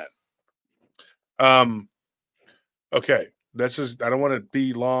explain that. Okay. I don't want to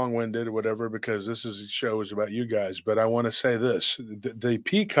be long-winded or whatever, because this show is about you guys, but I want to say this. The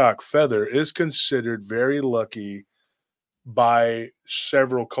peacock feather is considered very lucky by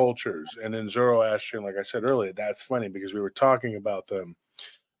several cultures. And in Zoroastrian, like I said earlier, that's funny because we were talking about them.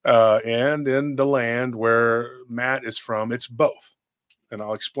 And in the land where Matt is from, it's both. And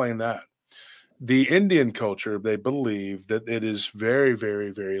I'll explain that. The Indian culture, they believe that it is very,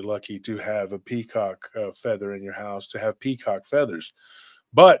 very, very lucky to have a peacock feather in your house, to have peacock feathers.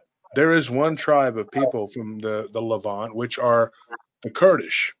 But there is one tribe of people from the Levant, which are the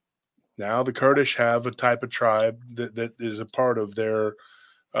Kurdish. Now, the Kurdish have a type of tribe that is a part of their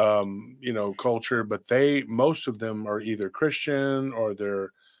culture, but most of them are either Christian or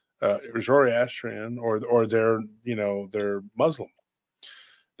they're Zoroastrian or they're Muslim.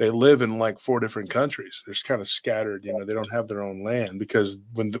 They live in like 4 different countries. They're kind of scattered. They don't have their own land, because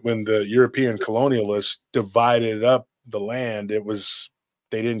when the European colonialists divided up the land,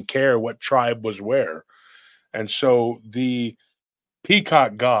 they didn't care what tribe was where, and so the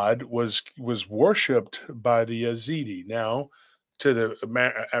peacock god was worshipped by the Yazidi. Now, to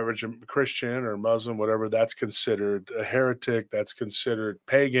the average Christian or Muslim, whatever, that's considered a heretic. That's considered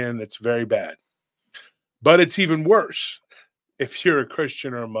pagan. It's very bad. But it's even worse if you're a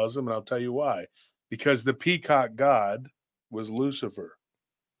Christian or a Muslim, and I'll tell you why. Because the peacock god was Lucifer.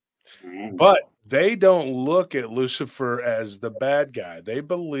 But they don't look at Lucifer as the bad guy. They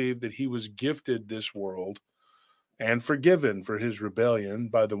believe that he was gifted this world and forgiven for his rebellion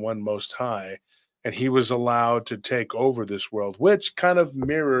by the One Most High, and he was allowed to take over this world, which kind of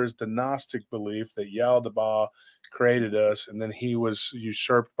mirrors the Gnostic belief that Yaldabaoth created us, and then he was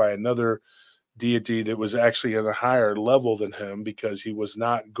usurped by another deity that was actually at a higher level than him because he was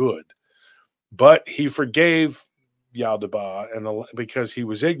not good. But he forgave Yaldabaoth and because he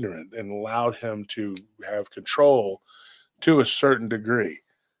was ignorant, and allowed him to have control to a certain degree.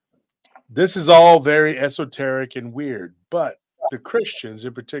 This is all very esoteric and weird, but the Christians,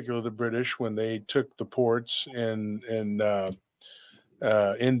 in particular the British, when they took the ports in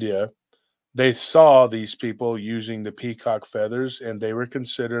India, they saw these people using the peacock feathers, and they were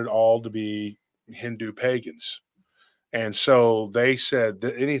considered all to be Hindu pagans. And so they said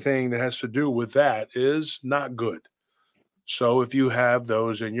that anything that has to do with that is not good. So if you have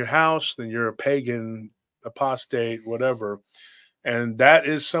those in your house, then you're a pagan, apostate, whatever. And that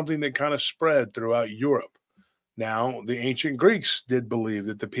is something that kind of spread throughout Europe. Now, the ancient Greeks did believe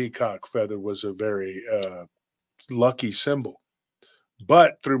that the peacock feather was a very lucky symbol.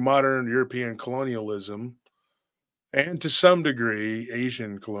 But through modern European colonialism, and to some degree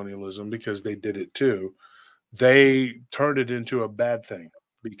Asian colonialism, because they did it too, they turned it into a bad thing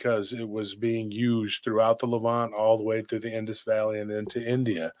because it was being used throughout the Levant, all the way through the Indus Valley and into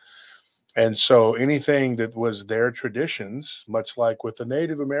India. And so anything that was their traditions, much like with the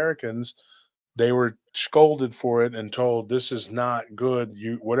Native Americans, they were scolded for it and told, this is not good.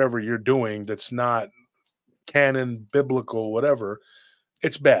 You, whatever you're doing, that's not canon, biblical, whatever,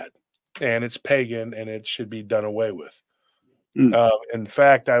 it's bad and it's pagan and it should be done away with. In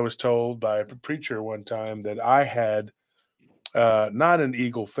fact, I was told by a preacher one time that I had not an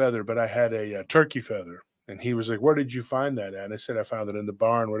eagle feather, but I had a turkey feather. And he was like, where did you find that at? And I said, I found it in the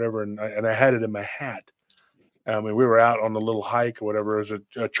barn, whatever. And I had it in my hat. I mean, we were out on a little hike or whatever. It was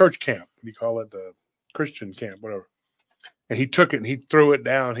a church camp. What do you call it? The Christian camp, whatever. And he took it and he threw it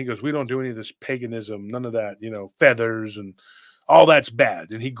down. He goes, we don't do any of this paganism, none of that, feathers and all that's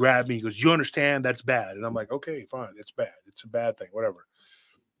bad. And he grabbed me. He goes, you understand that's bad? And I'm like, okay, fine. It's bad. It's a bad thing, whatever.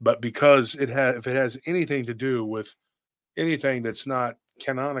 But because if it has anything to do with anything that's not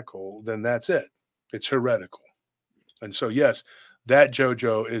canonical, then that's it. It's heretical. And so, yes, that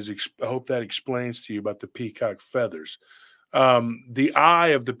JoJo is, I hope that explains to you about the peacock feathers. The eye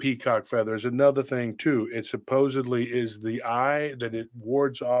of the peacock feather is another thing too. It supposedly is the eye that it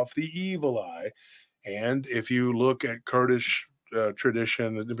wards off the evil eye. And if you look at Kurdish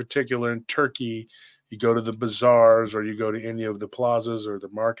tradition, in particular in Turkey, you go to the bazaars or you go to any of the plazas or the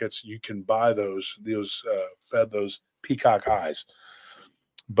markets, you can buy those peacock eyes.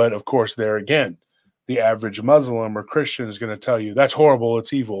 But of course, there again, the average Muslim or Christian is going to tell you that's horrible,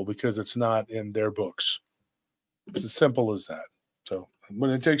 it's evil, because it's not in their books. It's as simple as that. So I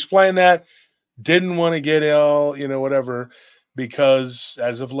wanted to explain that. Didn't want to get ill, whatever, because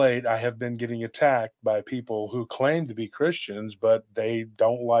as of late, I have been getting attacked by people who claim to be Christians, but they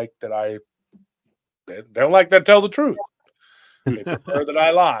don't like that they don't like that I tell the truth. They prefer that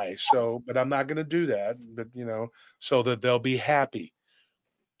I lie. So, but I'm not going to do that, but so that they'll be happy.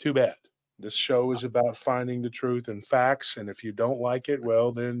 Too bad. This show is about finding the truth and facts. And if you don't like it,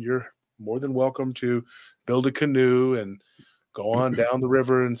 well, then you're more than welcome to build a canoe and go on down the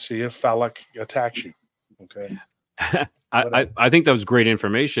river and see if Falak attacks you. Okay. I think that was great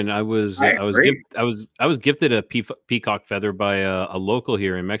information. I was gifted a peacock feather by a local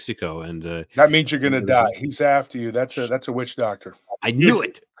here in Mexico, and that means you're going to die. He's after you. That's a witch doctor. I knew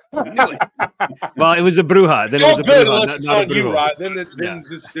it. Well, it was a bruja. Then it was a good bruja, unless it's on you, right? Then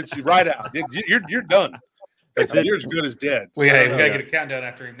it's right out. You're done. You're as good as dead. We gotta get a countdown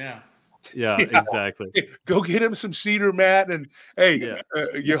after him now. Yeah, exactly. Go get him some cedar mat, and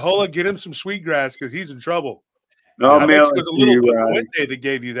Yehola, get him some sweetgrass because he's in trouble. No, I bet it was a little Wednesday that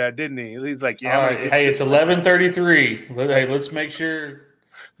gave you that, didn't he? He's like, yeah. Hey, it's 11:33. Hey, let's make sure.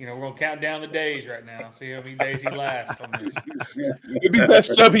 We're gonna count down the days right now. See how many days he lasts on this. It'd be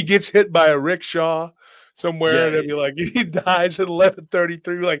messed up. He gets hit by a rickshaw somewhere, and it'd be like he dies at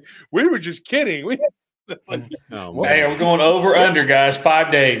 11:33. Like, we were just kidding. Hey, we're going over under, guys.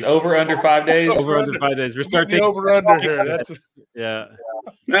 5 days. Over under 5 days. Over under 5 days. We're starting over under here. That's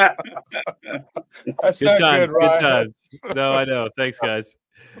That's good times. Good, right? Good times. No, I know. Thanks, guys.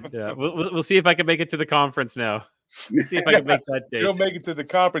 Yeah, we'll see if I can make it to the conference now. Let's see if I can make that date. You'll make it to the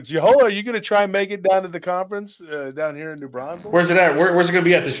conference. Yehola, are you going to try and make it down to the conference down here in New Braunfels? Where's it at? Where's it going to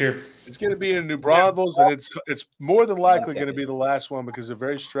be at this year? It's going to be in New Braunfels, and it's more than likely going to be the last one because they're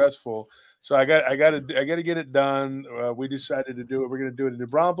very stressful. So I got to get it done. We decided to do it. We're going to do it in New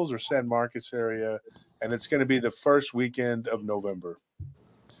Braunfels or San Marcos area, and it's going to be the first weekend of November.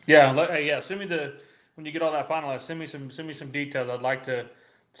 Yeah. Send me when you get all that finalized. Send me some details. I'd like to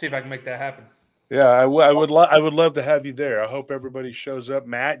see if I can make that happen. Yeah, I would love to have you there. I hope everybody shows up.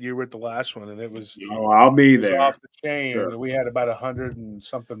 Matt, you were at the last one, and it was. Oh, I'll be there. Off the chain. Sure. We had about 100 and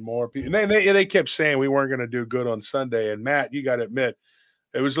something more people. And they kept saying we weren't going to do good on Sunday. And Matt, you got to admit,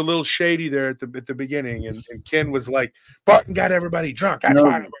 it was a little shady there at the beginning. And Ken was like, Barton got everybody drunk. That's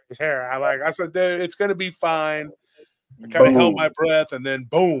why his hair. I said, it's going to be fine. I kind of held my breath, and then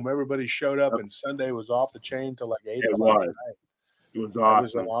boom, everybody showed up, and Sunday was off the chain till like 8 o'clock at night. It was awesome. It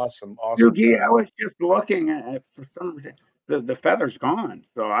was an awesome. Doogie, I was just looking at for some reason the feather's gone,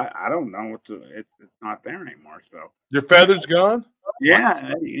 so I don't know it's not there anymore. So your feather's gone?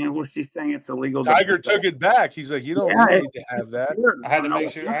 Yeah, well, she's saying it's illegal. Tiger took it back. He's like, you don't need to have that. I had to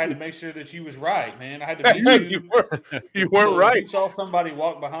make sure. I had to make sure that you was right, man. I had to meet you. You weren't If right. you saw somebody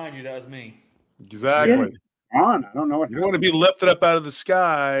walk behind you, that was me. Exactly. I don't know what you don't want to be lifted up out of the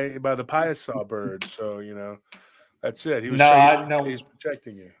sky by the piasaw bird. So that's it. He was he's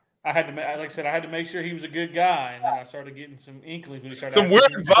protecting you. I had to, like I said, I had to make sure he was a good guy, and then I started getting some inklings when he started some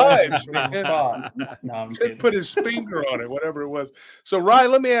weird vibes. On the spot. No, I'm just kidding. Put his finger on it, whatever it was. So,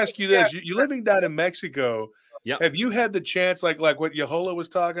 Ryan, let me ask you this: you're living down in Mexico. Yep. Have you had the chance, like what Yehola was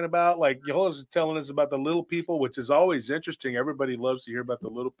talking about? Like Yehola's telling us about the little people, which is always interesting. Everybody loves to hear about the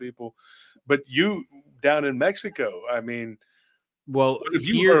little people. But you down in Mexico, I mean, well, have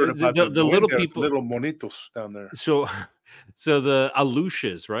you heard about the little people, little monitos down there? So the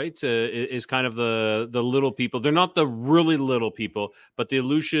Aleutians, right, is kind of the little people. They're not the really little people, but the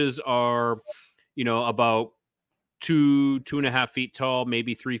Aleutians are, about 2.5 feet tall,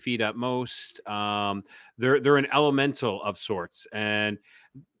 maybe 3 feet at most. They're an elemental of sorts, and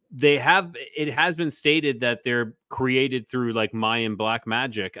it has been stated that they're created through like Mayan black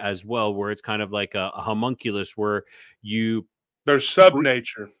magic as well, where it's kind of like a homunculus where they're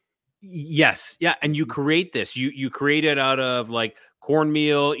sub-nature. Yes. Yeah. And you create this, you create it out of like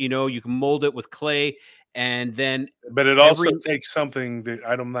cornmeal, you can mold it with clay, and then, but it also takes something that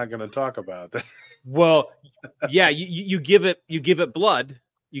I'm not going to talk about. Well, yeah, you give it blood,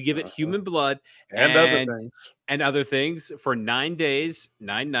 you give it human blood and other things for 9 days,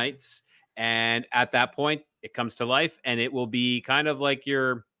 9 nights. And at that point it comes to life, and it will be kind of like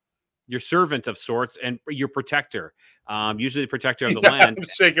your servant of sorts and your protector. Usually the protector of the land. I'm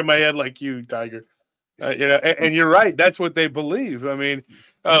shaking my head like you, Tiger. And you're right. That's what they believe. I mean,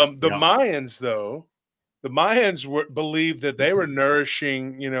 Mayans, though, believed that they were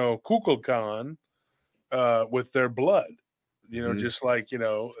nourishing, Kukulkan with their blood. Just like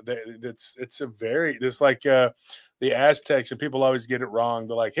it's like the Aztecs, and people always get it wrong.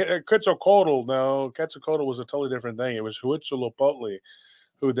 They're like Quetzalcoatl. No, Quetzalcoatl was a totally different thing. It was Huitzilopochtli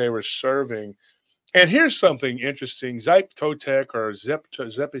who they were serving. And here's something interesting. Zip-Totec, or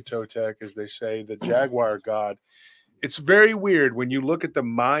Zepitotec, as they say, the jaguar god. It's very weird when you look at the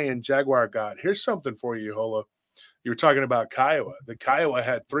Mayan jaguar god. Here's something for you, Yehola. You were talking about Kiowa. The Kiowa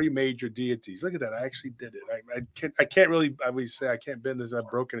had 3 major deities. Look at that. I actually did it. I can't really, I always say I can't bend this. I've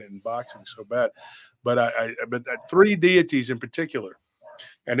broken it in boxing so bad. But but 3 deities in particular.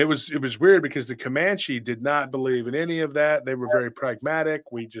 And it was weird because the Comanche did not believe in any of that. They were very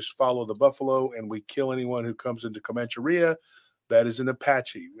pragmatic. We just follow the buffalo and we kill anyone who comes into Comancheria. That is an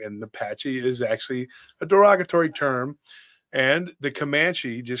Apache. And Apache is actually a derogatory term. And the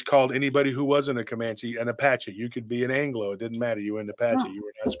Comanche just called anybody who wasn't a Comanche an Apache. You could be an Anglo. It didn't matter. You were an Apache. You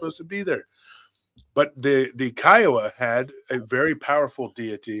were not supposed to be there. But the Kiowa had a very powerful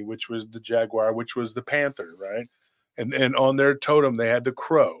deity, which was the jaguar, which was the panther, right? And on their totem, they had the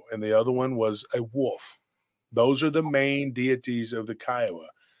crow, and the other one was a wolf. Those are the main deities of the Kiowa.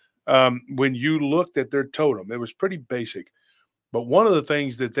 When you looked at their totem, it was pretty basic. But one of the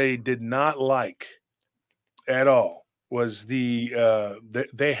things that they did not like at all was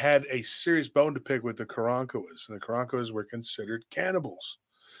they had a serious bone to pick with the Karankawas. And the Karankawas were considered cannibals.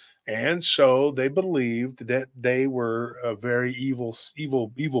 And so they believed that they were very evil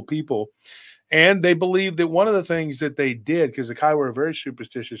people. And they believed that one of the things that they did, because the Kiowa were very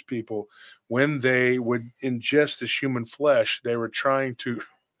superstitious people, when they would ingest this human flesh, they were trying to,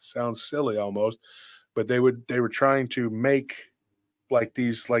 sounds silly almost, but they were trying to make like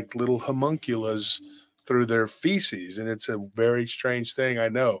these like little homunculus through their feces. And it's a very strange thing, I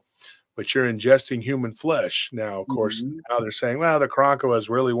know. But you're ingesting human flesh. Now, of course, now they're saying, well, the Karankawas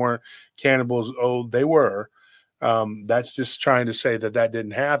really weren't cannibals. Oh, they were. That's just trying to say that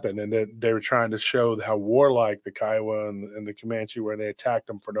didn't happen, and that they were trying to show how warlike the Kiowa and the Comanche were. They attacked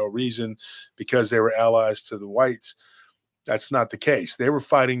them for no reason because they were allies to the whites. That's not the case. They were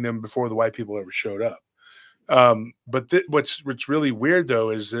fighting them before the white people ever showed up. But what's really weird,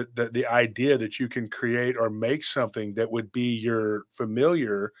 though, is that the idea that you can create or make something that would be your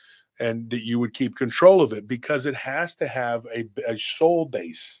familiar and that you would keep control of it, because it has to have a soul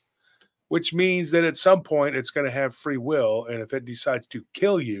base, which means that at some point it's going to have free will. And if it decides to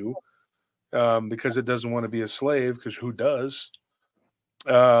kill you because it doesn't want to be a slave, because who does?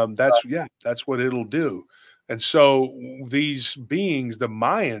 That's what it'll do. And so these beings, the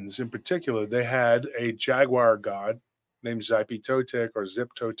Mayans in particular, they had a jaguar god named Zip-Totec or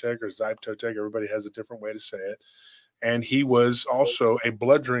Zip-Totec or Zip-Totec. Everybody has a different way to say it. And he was also a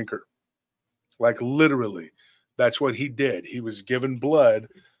blood drinker. Like literally, that's what he did. He was given blood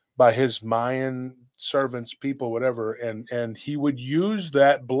by his Mayan servants, people, whatever, and he would use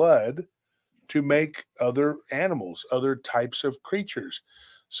that blood to make other animals, other types of creatures.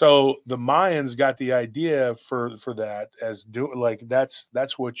 So the Mayans got the idea for that as like that's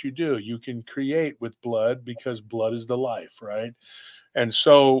what you do. You can create with blood because blood is the life, right? And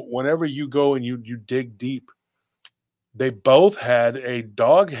so whenever you go and you dig deep, they both had a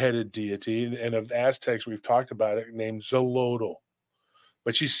dog-headed deity, and of the Aztecs we've talked about it, named Xolotl.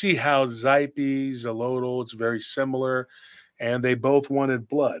 But you see how Xipe, Xolotl, it's very similar, and they both wanted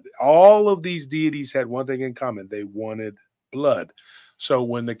blood. All of these deities had one thing in common: they wanted blood. So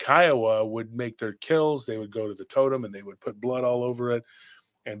when the Kiowa would make their kills, they would go to the totem and they would put blood all over it,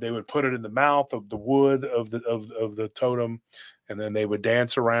 and they would put it in the mouth of the wood of the totem, and then they would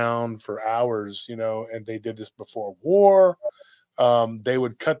dance around for hours, and they did this before war. They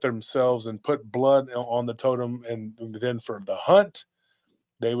would cut themselves and put blood on the totem, and then for the hunt,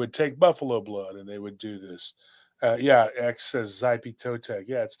 they would take buffalo blood and they would do this. X says Xipe Totec.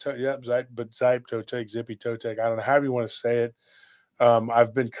 Yeah, it's Xipe, but Xipe Totec, Zippy Totec. I don't know how you want to say it.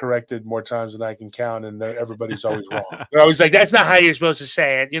 I've been corrected more times than I can count, and everybody's always wrong. They're always like, "That's not how you're supposed to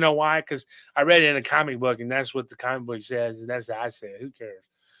say it." You know why? Because I read it in a comic book, and that's what the comic book says, and that's how I say it. Who cares?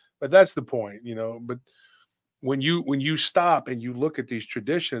 But that's the point, But when you stop and you look at these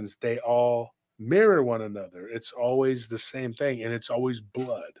traditions, they all mirror one another. It's always the same thing, and it's always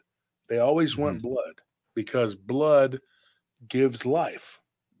blood. They always want blood because blood gives life.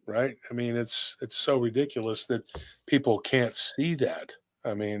 Right? I mean, it's so ridiculous that people can't see that.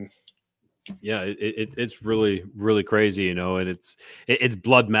 I mean, yeah, it's really, really crazy, and it's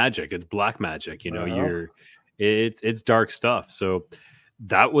blood magic. It's black magic, it's dark stuff. So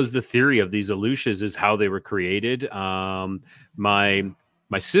that was the theory of these Alushas, is how they were created. My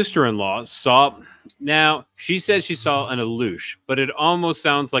sister-in-law saw, now she says she saw an Alush, but it almost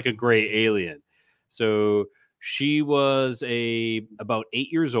sounds like a gray alien. So she was about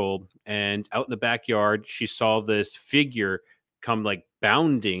 8 years old, and out in the backyard, she saw this figure come like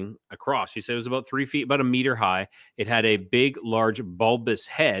bounding across. She said it was about 3 feet, about a meter high. It had a big, large, bulbous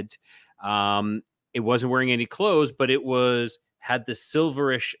head. It wasn't wearing any clothes, but it had the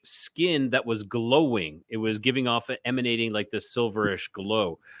silverish skin that was glowing. It was emanating like the silverish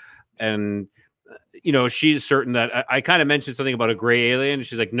glow. And she's certain that I kind of mentioned something about a gray alien, and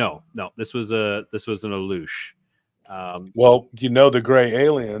she's like, no, this was an Alush. Well, the gray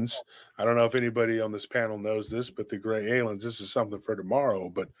aliens, I don't know if anybody on this panel knows this, but the gray aliens, this is something for tomorrow,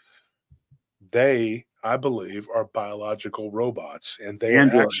 but they, I believe, are biological robots, and they are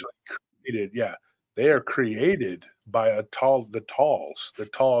actually created. Yeah, they are created by the Talls. The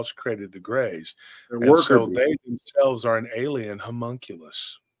Talls created the grays. And so they themselves are an alien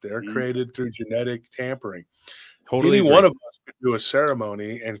homunculus. They're created through genetic tampering. Totally Any one of us could do a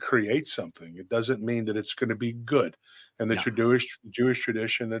ceremony and create something. It doesn't mean that it's going to be good. And the Jewish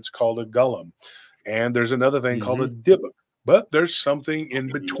tradition, it's called a golem. And there's another thing called a dybbuk. But there's something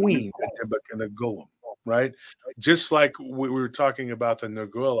in between a dybbuk and a golem, right? Just like we were talking about the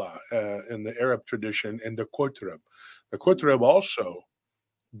Neguela in the Arab tradition and the Qotreb. The Qotreb also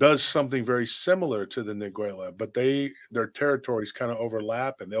does something very similar to the Neguela, but their territories kind of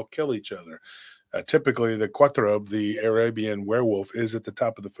overlap and they'll kill each other. Typically, the Qotreb, the Arabian werewolf, is at the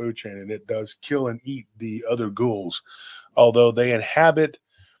top of the food chain, and it does kill and eat the other ghouls. Although they inhabit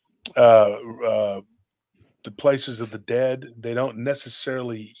the places of the dead, they don't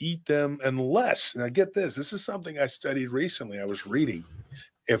necessarily eat them unless, and I get this is something I studied recently, I was reading,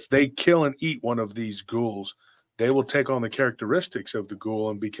 if they kill and eat one of these ghouls, they will take on the characteristics of the ghoul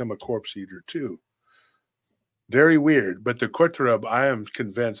and become a corpse eater too. Very weird, but the Qotreb, I am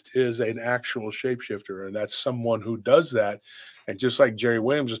convinced, is an actual shapeshifter, and that's someone who does that. And just like Jerry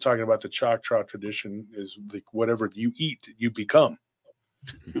Williams was talking about, the Choctaw tradition is like whatever you eat, you become.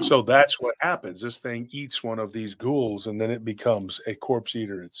 So that's what happens. This thing eats one of these ghouls, and then it becomes a corpse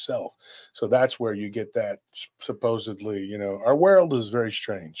eater itself. So that's where you get that supposedly, our world is very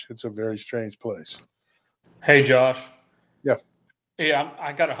strange. It's a very strange place. Hey, Josh. Yeah. Yeah,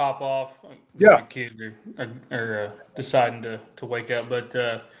 I got to hop off. Yeah. My kids are deciding to wake up, but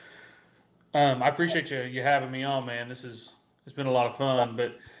I appreciate you having me on, man. It's been a lot of fun.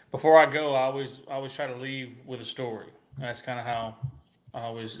 But before I go, I always try to leave with a story. That's kind of how I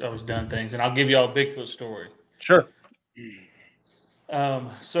always done things, and I'll give y'all a Bigfoot story. Sure.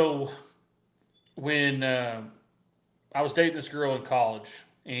 So when I was dating this girl in college,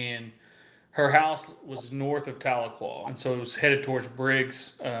 and her house was north of Tahlequah, and so it was headed towards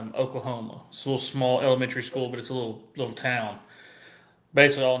Briggs, Oklahoma. It's a little small elementary school, but it's a little town,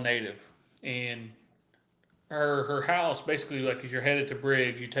 basically all native. And her house basically, like, as you're headed to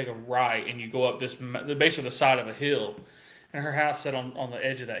Briggs, you take a right and you go up basically the side of a hill, and her house sat on the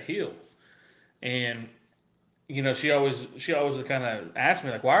edge of that hill. And she always kind of asked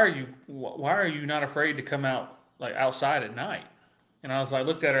me, like, why are you not afraid to come out, like, outside at night? And I was like,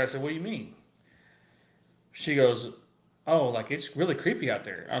 looked at her, I said, what do you mean? She goes, oh, like, it's really creepy out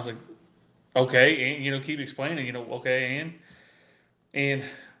there. I was like, okay, and keep explaining, okay, and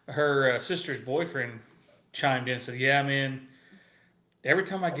her sister's boyfriend chimed in and said, yeah, man, every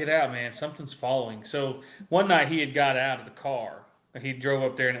time I get out, man, something's following. So one night he had got out of the car. He drove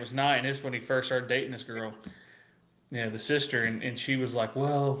up there, and it was night, and this is when he first started dating this girl, the sister, and she was like,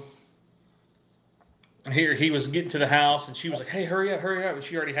 well, here he was getting to the house, and she was like, hey, hurry up, and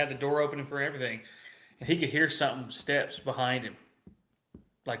she already had the door opening for everything, and he could hear steps behind him,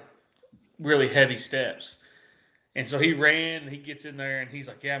 like really heavy steps. And so he ran, and he gets in there, and he's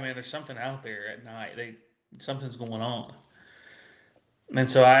like, yeah, man, there's something out there at night. Something's going on. And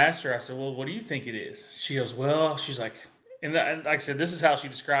so I asked her, I said, well, what do you think it is? She goes, well, she's like, and like I said, this is how she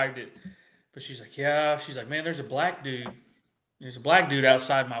described it. But she's like, yeah. She's like, man, there's a black dude. There's a black dude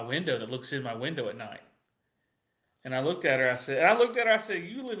outside my window that looks in my window at night. And I looked at her, I said,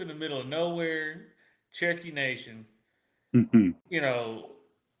 you live in the middle of nowhere, Cherokee Nation. The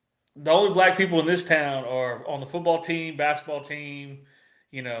only black people in this town are on the football team, basketball team.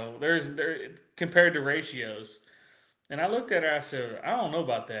 There's compared to ratios. And I looked at her, I said, I don't know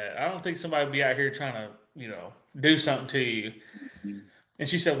about that. I don't think somebody would be out here trying to, do something to you. And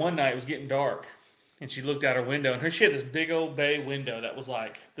she said one night it was getting dark, and she looked out her window, and she had this big old bay window that was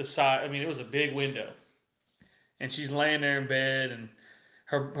like the side. I mean, it was a big window. And she's laying there in bed, and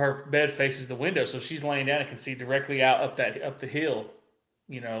her bed faces the window, so she's laying down and can see directly out up the hill,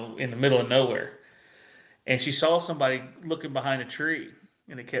 in the middle of nowhere. And she saw somebody looking behind a tree,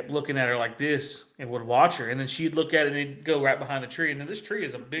 and it kept looking at her like this and would watch her. And then she'd look at it and it'd go right behind the tree. And then this tree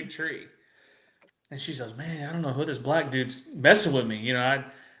is a big tree. And she says, man, I don't know who this black dude's messing with me. I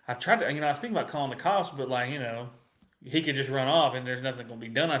tried to, I was thinking about calling the cops, but he could just run off and there's nothing going to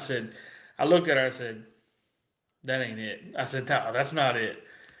be done. I looked at her, I said, that ain't it. I said, no, that's not it.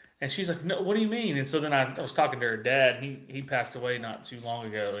 And she's like, no, what do you mean? And so then I was talking to her dad. He passed away not too long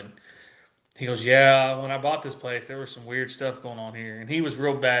ago. And he goes, yeah, when I bought this place, there was some weird stuff going on here. And he was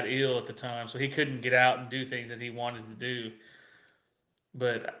real bad ill at the time, so he couldn't get out and do things that he wanted to do.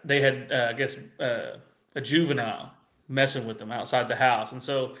 But they had, a juvenile messing with them outside the house. And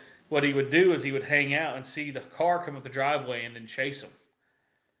so what he would do is he would hang out and see the car come up the driveway and then chase them.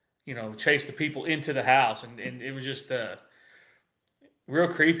 Chase the people into the house. And it was just real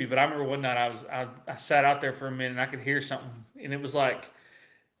creepy. But I remember one night I sat out there for a minute and I could hear something. And it was like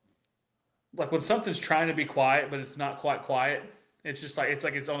when something's trying to be quiet, but it's not quite quiet. It's just like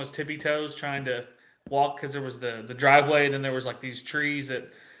it's on its tippy toes trying to walk, because there was the driveway, and then there was like these trees that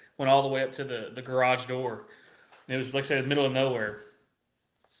went all the way up to the garage door. And it was, like I said, in the middle of nowhere.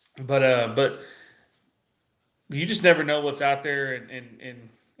 But you just never know what's out there.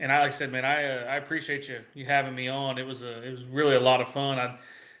 And I, like I said, man, I appreciate you having me on. It was really a lot of fun.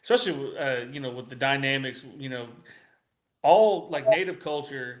 Especially with the dynamics. All like Native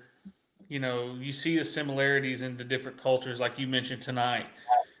culture. You see the similarities in the different cultures, like you mentioned tonight.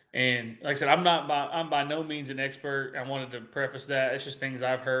 And like I said, I'm by no means an expert. I wanted to preface that. It's just things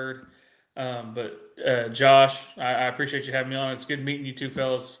I've heard. But Josh, I appreciate you having me on. It's good meeting you two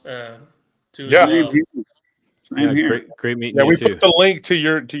fellas. Same here. Great meeting you. Yeah, we too. put the link to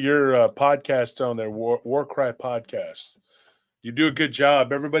your podcast on there, War Cry Podcast. You do a good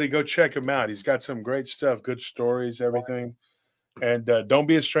job. Everybody go check him out. He's got some great stuff, good stories, everything. And don't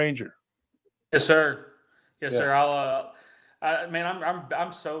be a stranger. Yes, sir. Yes, sir.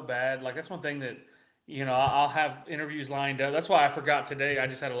 I'm so bad. Like, that's one thing that, I'll have interviews lined up. That's why I forgot today. I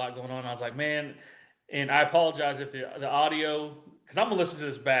just had a lot going on. I was like, man, and I apologize if the audio, because I'm gonna listen to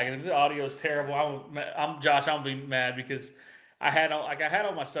this back, and if the audio is terrible, I'm Josh. I'm gonna be mad because I had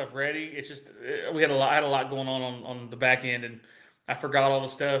all my stuff ready. It's just I had a lot going on the back end, and I forgot all the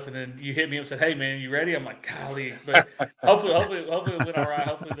stuff, and then you hit me up and said, "Hey, man, you ready?" I'm like, "Golly!" But hopefully it went all right.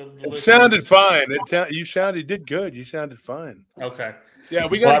 Hopefully it sounded fine. You did good. You sounded fine. Okay. Yeah,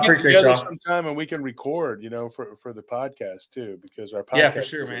 we got to get together sometime, and we can record, for the podcast too, because our podcast for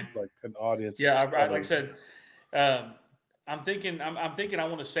sure, man. Like an audience. Yeah, like I said, I'm thinking I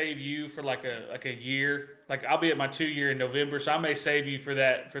want to save you for like a year. Like, I'll be at my 2-year in November, so I may save you for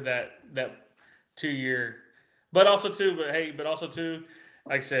that 2-year. But also too,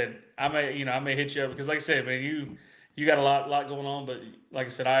 like I said, I may hit you up, because like I said, man, you got a lot going on, but like I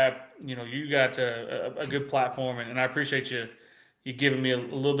said, you got a good platform, and I appreciate you giving me a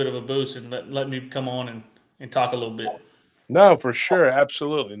little bit of a boost and letting me come on and talk a little bit. No, for sure.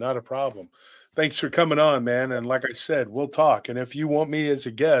 Absolutely. Not a problem. Thanks for coming on, man. And like I said, we'll talk. And if you want me as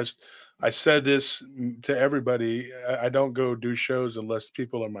a guest, I said this to everybody. I don't go do shows unless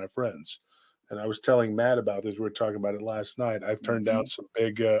people are my friends. And I was telling Matt about this. We were talking about it last night. I've turned down some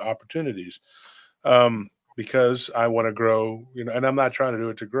big opportunities because I want to grow, and I'm not trying to do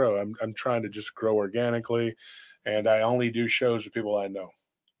it to grow. I'm trying to just grow organically. And I only do shows with people I know.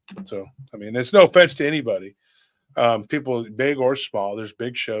 So, I mean, there's no offense to anybody. People big or small, there's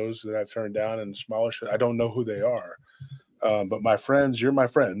big shows that I've turned down and smaller shows. I don't know who they are. But my friends, you're my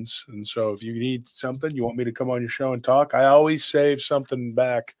friends. And so if you need something, you want me to come on your show and talk, I always save something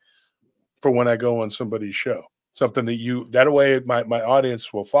back for when I go on somebody's show. Something that way my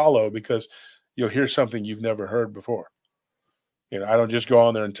audience will follow because you'll hear something you've never heard before. I don't just go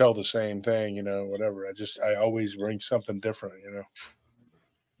on there and tell the same thing, whatever. I always bring something different,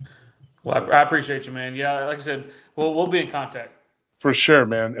 Well, I appreciate you, man. Yeah, like I said, we'll be in contact. For sure,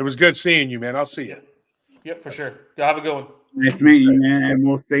 man. It was good seeing you, man. I'll see you. Yep, for sure. Y'all have a good one. Nice meeting you, man, and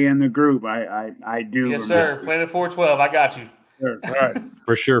we'll stay in the group. I do. Yes, sir. Planet 412. I got you. Sure. All right.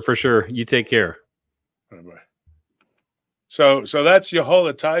 For sure. You take care. Bye-bye. So that's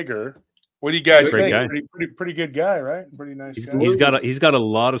Yehola Tiger. What do you guys think? Pretty good guy, right? Pretty nice guy. He's got a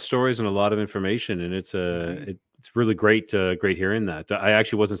lot of stories and a lot of information, and it's really great hearing that. I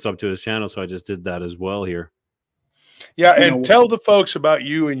actually wasn't subbed to his channel, so I just did that as well here. Yeah, and tell the folks about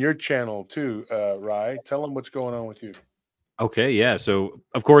you and your channel too, Rye. Tell them what's going on with you. Okay, yeah. So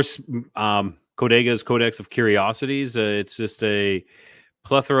of course, Codega's Codex of Curiosities. It's just a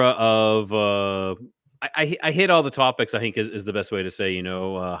plethora of. I hit all the topics. I think is the best way to say.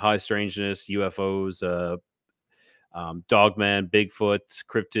 High strangeness, UFOs, Dogman, Bigfoot,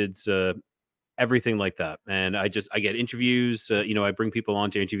 cryptids, everything like that. And I get interviews. I bring people on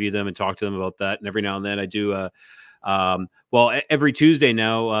to interview them and talk to them about that. And every now and then I do. Every Tuesday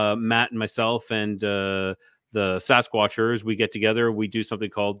now, Matt and myself and the Sasquatchers, we get together. We do something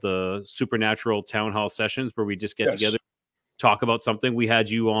called the Supernatural Town Hall Sessions, where we just get together, talk about something. We had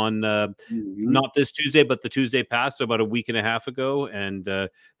you on not this Tuesday, but the Tuesday past, so about a week and a half ago, and that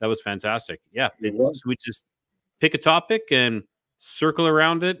was fantastic. Yeah, we just pick a topic and circle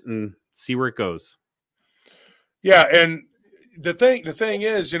around it and see where it goes. Yeah, and the thing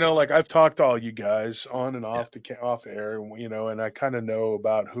is, like I've talked to all you guys on and off off air, and I kind of know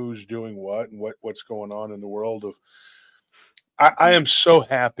about who's doing what and what's going on in the world of. I am so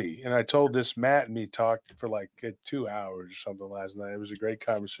happy, and I told this Matt and me talked for like 2 hours or something last night. It was a great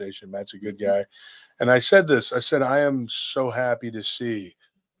conversation. Matt's a good guy, and I said this. I said I am so happy to see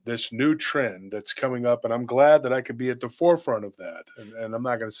this new trend that's coming up, and I'm glad that I could be at the forefront of that. And I'm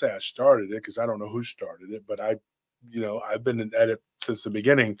not going to say I started it because I don't know who started it, but I've been at it since the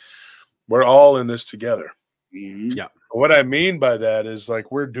beginning. We're all in this together. Yeah. What I mean by that is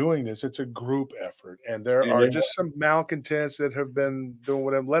like we're doing this. It's a group effort, and there are just some malcontents that have been doing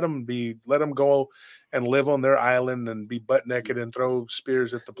whatever. Let them go and live on their island and be butt naked and throw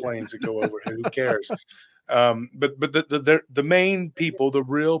spears at the planes that go over. Who cares? But the main people, the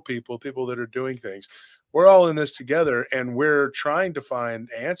real people that are doing things, we're all in this together, and we're trying to find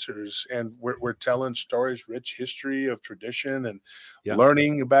answers, and we're telling stories, rich history of tradition, and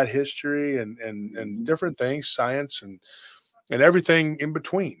learning about history and different things, science and everything in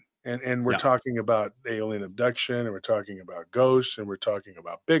between. And we're talking about alien abduction, and we're talking about ghosts, and we're talking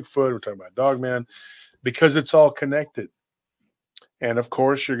about Bigfoot, we're talking about Dogman, because it's all connected. And of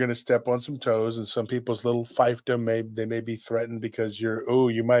course, you're going to step on some toes, and some people's little fiefdom may be threatened because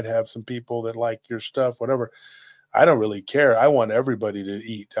you might have some people that like your stuff, whatever. I don't really care. I want everybody to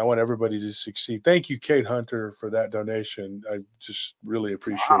eat. I want everybody to succeed. Thank you, Kate Hunter, for that donation. I just really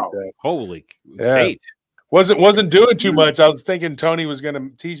appreciate that. Holy Kate. Wasn't doing too much. I was thinking Tony was going to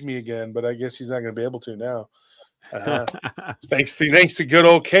tease me again, but I guess he's not going to be able to now. Thanks to good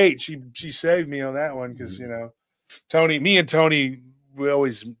old Kate. She saved me on that one because, me and Tony, we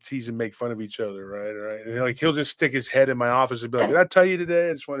always tease and make fun of each other, right? And like he'll just stick his head in my office and be like, "Did I tell you today?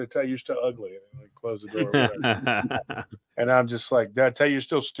 I just wanted to tell you you're still ugly." And like close the door. And I'm just like, "Did I tell you you're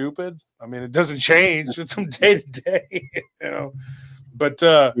still stupid?" I mean, it doesn't change. It's from day to day, But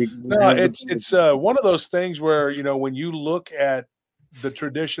no, it's one of those things where when you look at the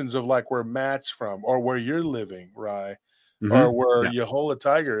traditions of like where Matt's from or where you're living, Rye, or where Yehola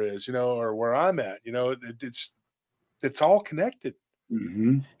Tiger is, or where I'm at, it's all connected.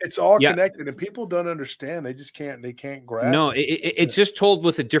 It's all connected, and people don't understand. They just can't grasp. No, it's just told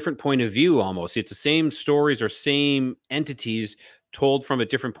with a different point of view. Almost, it's the same stories or same entities told from a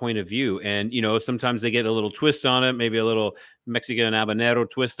different point of view. And, you know, sometimes they get a little twist on it, maybe a little Mexican habanero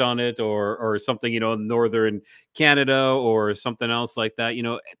twist on it, or something, you know, northern Canada or something else like that, you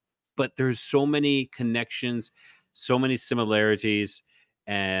know. But there's so many connections, so many similarities,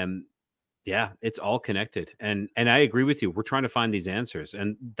 and yeah, it's all connected. And I agree with you. We're trying to find these answers,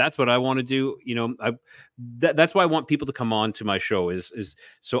 and that's what I want to do. You know, that's why I want people to come on to my show is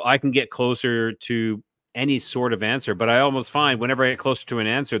so I can get closer to any sort of answer. But I almost find whenever I get closer to an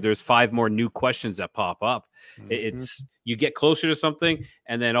answer, there's 5 more new questions that pop up. It's you get closer to something,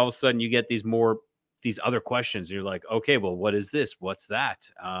 and then all of a sudden you get these other questions. You're like, okay, well, what is this? What's that?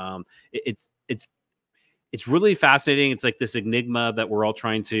 It's really fascinating. It's like this enigma that we're all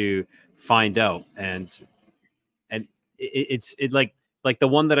trying to find out, and it's like the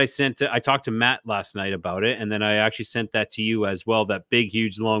one that I sent. I talked to Matt last night about it, and then I actually sent that to you as well. That big,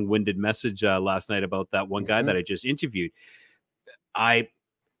 huge, long-winded message last night about that one guy that I just interviewed. I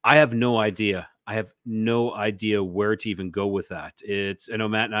have no idea. I have no idea where to even go with that. I know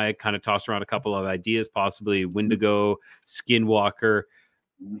Matt and I kind of tossed around a couple of ideas, possibly Wendigo, Skinwalker.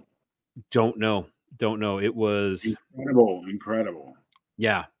 Don't know. It was incredible.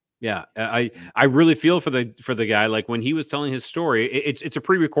 Yeah. I really feel for the guy. Like when he was telling his story, it's a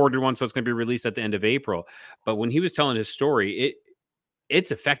pre-recorded one, so it's going to be released at the end of April. But when he was telling his story,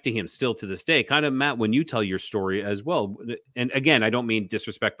 it's affecting him still to this day. Kind of, Matt, when you tell your story as well. And again, I don't mean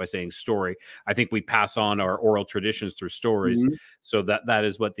disrespect by saying story. I think we pass on our oral traditions through stories. So that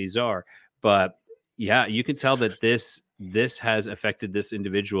is what these are. But yeah, you can tell that this has affected this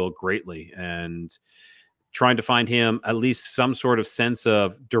individual greatly, and trying to find him at least some sort of sense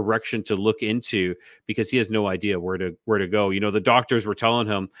of direction to look into, because he has no idea where to go. You know, the doctors were telling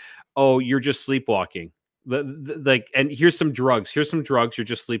him, "Oh, you're just sleepwalking." Like, and here's some drugs. You're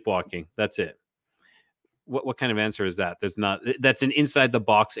just sleepwalking. That's it. What kind of answer is that? That's an inside the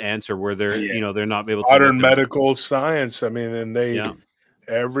box answer where they're not able to. Modern medical science. I mean, and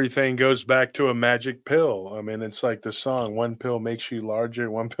everything goes back to a magic pill. I mean, it's like the song, one pill makes you larger,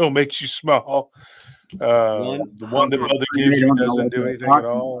 one pill makes you small. The one that mother gives you doesn't do anything at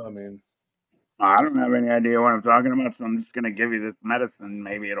all. I mean, I don't have any idea what I'm talking about, so I'm just going to give you this medicine.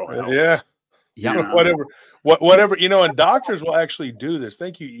 Maybe it'll help. Yeah. You know? Whatever, you know, and doctors will actually do this.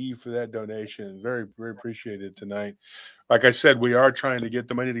 Thank you, Eve, for that donation. Very, very appreciated tonight. Like I said, we are trying to get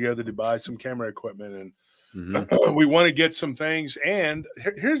the money together to buy some camera equipment, and we want to get some things. And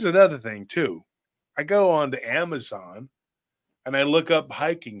here's another thing too. I go on to Amazon and I look up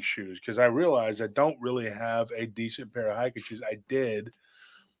hiking shoes because I realize I don't really have a decent pair of hiking shoes. I did.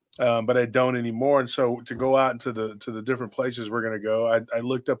 But I don't anymore. And so to go out into the different places we're going to go, I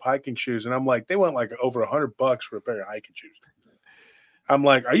looked up hiking shoes, and I'm like, they went like over $100 for a pair of hiking shoes. I'm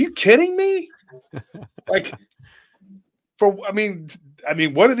like, are you kidding me? Like, I mean,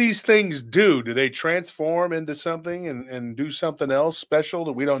 what do these things do? Do they transform into something and do something else special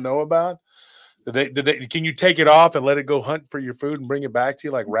that we don't know about? Can you take it off and let it go hunt for your food and bring it back to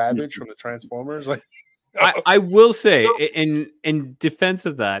you like Ravage from the Transformers? Like, I will say, in defense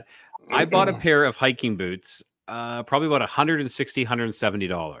of that, I bought a pair of hiking boots, probably about $160,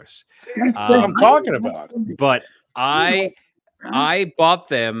 $170. That's what I'm talking about. But I bought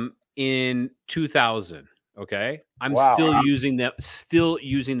them in 2000. Okay, I'm still using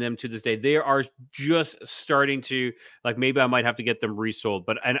them to this day. They are just starting to, like, maybe I might have to get them resold.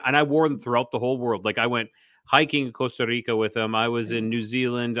 But and I wore them throughout the whole world. Like, I went hiking in Costa Rica with them. I was in New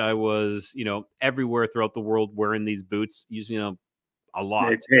Zealand. I was, everywhere throughout the world wearing these boots, using them a lot.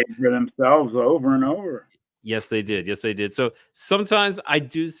 They paid for themselves over and over. Yes, they did. So sometimes I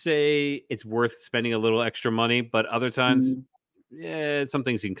do say it's worth spending a little extra money, but other times, some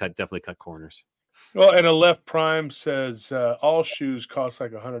things you can definitely cut corners. Well, and a Left Prime says all shoes cost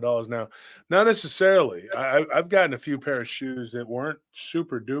like $100 now. Not necessarily. I've gotten a few pair of shoes that weren't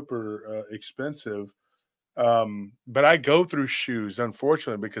super duper expensive. But I go through shoes,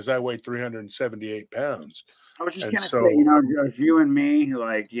 unfortunately, because I weigh 378 pounds. I was just gonna say, Josh, you and me,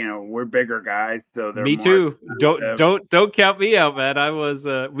 like, we're bigger guys, so they're me too. Don't count me out, man. I was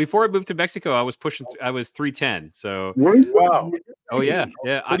before I moved to Mexico, I was 310. So wow. Oh yeah.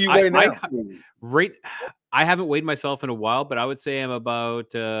 What do you weigh now? I haven't weighed myself in a while, but I would say I'm about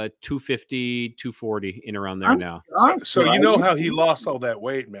 250, 240 in around there now. So you know how he lost all that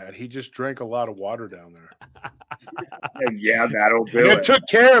weight, man. He just drank a lot of water down there. Yeah, that'll do it. Took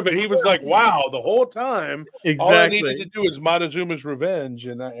care of it. He was like, wow, the whole time. Exactly. All I needed to do is Montezuma's Revenge.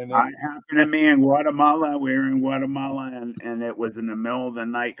 And that happened to me in Guatemala. We were in Guatemala, and it was in the middle of the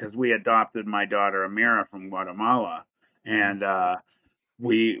night because we adopted my daughter Amira from Guatemala. And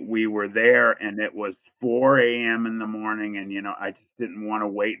we were there, and it was 4 a.m. in the morning, and I just didn't want to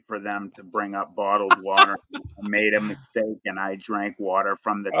wait for them to bring up bottled water. I made a mistake, and I drank water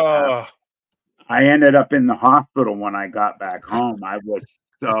from the tap. Oh, I ended up in the hospital when I got back home. I was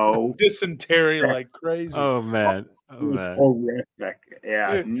so dysentery sick. like crazy. Oh man. It Oh was man. horrific.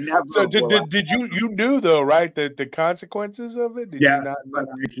 Yeah, Dude, never. so will I did you knew though, right? The consequences of it? Did you Yes, not but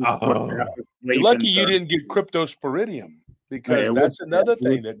know? I just went Oh. to You're sleep lucky and you started. didn't get cryptosporidium, because It that's another was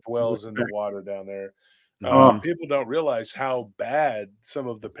thing that dwells in the horrific. water down there. Oh, People don't realize how bad some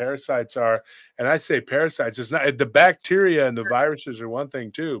of the parasites are. And I say parasites, it's not the bacteria and the viruses are one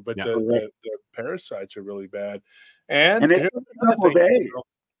thing too, but Yeah. the parasites are really bad. And and it here's took a another couple of thing. days.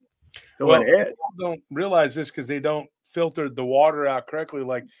 So Well, it hit. people don't realize this because they don't filter the water out correctly.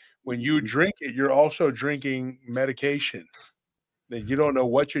 Like when you drink it, you're also drinking medication. That you don't know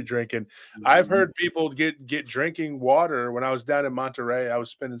what you're drinking. I've heard people get drinking water. When I was down in Monterey, I was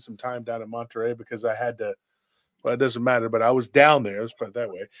spending some time down in Monterey because I had to. Well, it doesn't matter, but I was down there. Let's put it that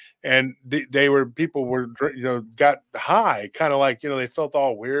way. And people were, got high, kind of like, they felt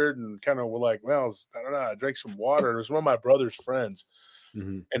all weird and kind of were like, well, I don't know. I drank some water. It was one of my brother's friends.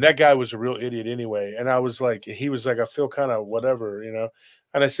 Mhm. And that guy was a real idiot anyway. And he was like, I feel kind of whatever,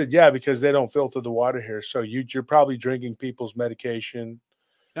 And I said, yeah, because they don't filter the water here. So you're probably drinking people's medication.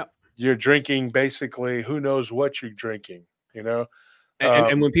 Yep. You're drinking basically, who knows what you're drinking,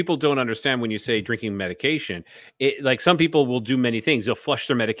 And when people don't understand, when you say drinking medication, like some people will do many things. They'll flush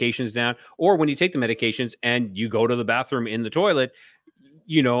their medications down, or when you take the medications and you go to the bathroom in the toilet,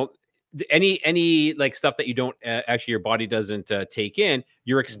 any like stuff that you don't actually your body doesn't take in,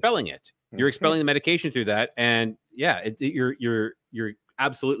 you're expelling it. You're expelling the medication through that, and yeah, you're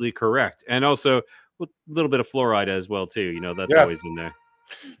absolutely correct. And also a little bit of fluoride as well too. That's always in there.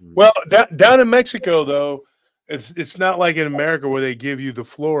 Well, down in Mexico though, it's not like in America where they give you the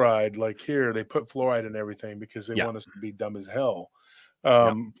fluoride. Like here, they put fluoride in everything because they want us to be dumb as hell.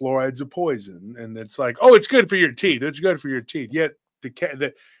 Fluoride's a poison, and it's like, oh, it's good for your teeth. It's good for your teeth. Yet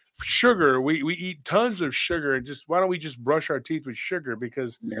the sugar, we eat tons of sugar, and why don't we just brush our teeth with sugar?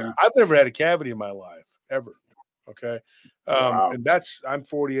 Because I've never had a cavity in my life ever. Okay. Wow. And I'm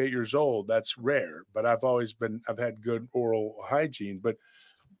 48 years old. That's rare, but I've had good oral hygiene, but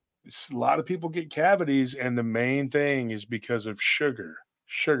a lot of people get cavities, and the main thing is because of sugar.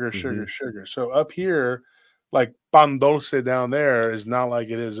 So up here, like pan dulce down there is not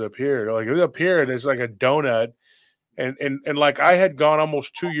like it is up here. Like up here, it's like a donut. And like I had gone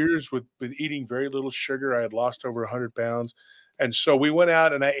almost 2 years with eating very little sugar. I had lost over 100 pounds. And so we went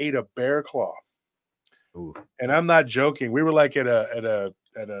out and I ate a bear claw. Ooh. And I'm not joking. We were like at a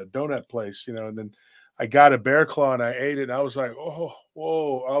donut place, and then I got a bear claw and I ate it. And I was like, oh,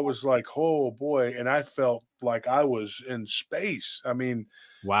 whoa. I was like, oh boy. And I felt like I was in space. I mean,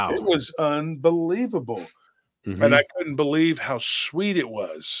 wow, it was unbelievable. And I couldn't believe how sweet it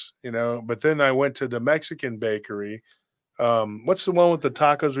was, But then I went to the Mexican bakery. What's the one with the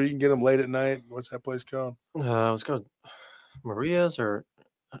tacos where you can get them late at night? What's that place called? It's called Maria's, or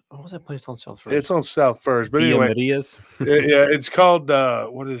what was that place on South First? It's on South First, but anyway, Maria's. yeah, it's called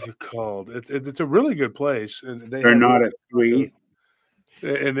what is it called? It's a really good place, and they're not as sweet.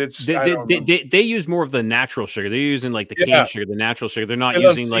 And it's they use more of the natural sugar. They're using like the cane sugar, the natural sugar. They're not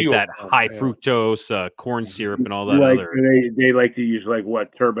using like that high fructose corn syrup and all that other. They like to use like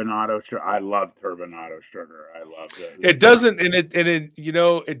what turbinado sugar. I love turbinado sugar. I love it. It doesn't, and it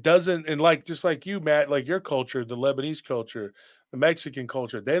it doesn't, and like just like you, Matt, like your culture, the Lebanese culture, the Mexican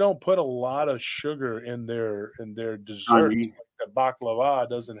culture, they don't put a lot of sugar in their desserts. Like the baklava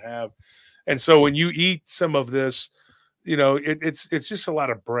doesn't have, and so when you eat some of this. It's just a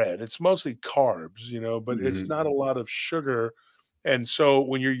lot of bread. It's mostly carbs, but it's not a lot of sugar. And so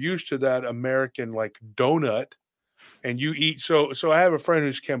when you're used to that American like donut, and you eat, so I have a friend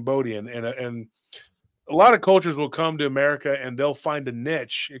who's Cambodian, and a lot of cultures will come to America and they'll find a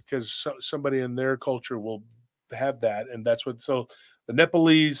niche because somebody in their culture will have that, and that's what. So the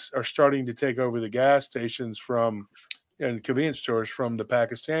Nepalese are starting to take over the gas stations and convenience stores from the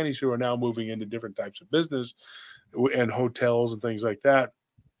Pakistanis, who are now moving into different types of business. And hotels and things like that.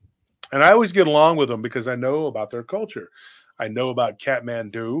 And I always get along with them because I know about their culture. I know about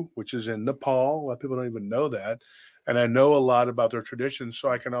Kathmandu, which is in Nepal. A lot of people don't even know that. And I know a lot about their traditions. So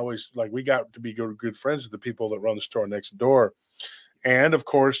I can always, like, we got to be good friends with the people that run the store next door. And of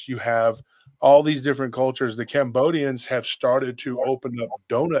course, you have all these different cultures. The Cambodians have started to open up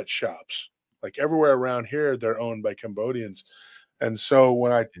donut shops. Like everywhere around here, they're owned by Cambodians. And so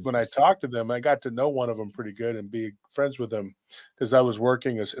when I talked to them, I got to know one of them pretty good and be friends with them because I was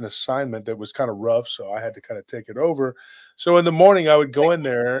working as an assignment that was kind of rough, so I had to kind of take it over. So in the morning, I would go in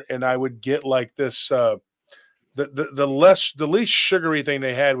there and I would get like this the least sugary thing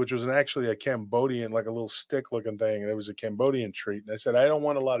they had, which was actually a Cambodian, like a little stick looking thing, and it was a Cambodian treat. And I said, I don't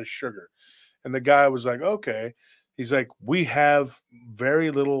want a lot of sugar. And the guy was like, okay. He's like, we have very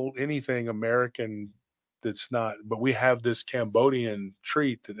little anything American that's not, but we have this Cambodian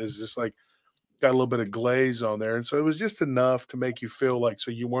treat that is just like got a little bit of glaze on there. And so it was just enough to make you feel like so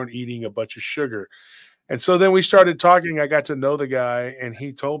you weren't eating a bunch of sugar. And so then we started talking. I got to know the guy, and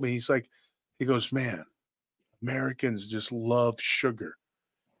he told me, he goes, man, Americans just love sugar.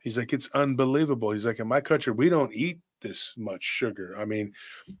 He's like, it's unbelievable. He's like, in my country, we don't eat this much sugar. I mean,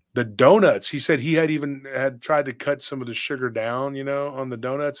 the donuts, he said he had tried to cut some of the sugar down, on the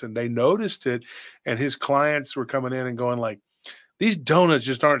donuts, and they noticed it. And his clients were coming in and going like, these donuts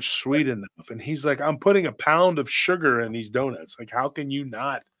just aren't sweet enough. And he's like, I'm putting a pound of sugar in these donuts. Like, how can you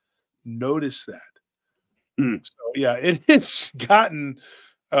not notice that? So yeah, it has gotten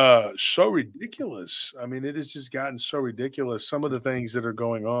so ridiculous. I mean, it has just gotten so ridiculous. Some of the things that are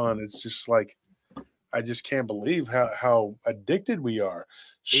going on, it's just like, I just can't believe how addicted we are.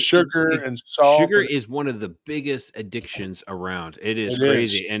 Sugar and salt. Sugar is one of the biggest addictions around. It is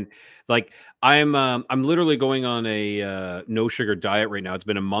crazy. And like I'm literally going on a no sugar diet right now. It's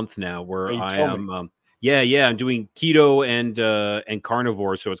been a month now where I am I'm doing keto and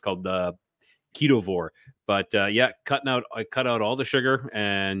carnivore, so it's called ketovore. But I cut out all the sugar,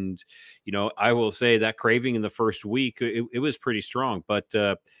 and I will say that craving in the first week it was pretty strong. But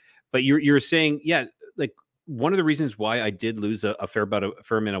you're saying, like one of the reasons why I did lose a fair amount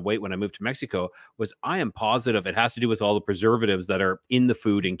of weight when I moved to Mexico was I am positive it has to do with all the preservatives that are in the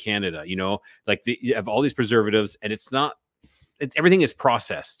food in Canada. Like you have all these preservatives, and everything is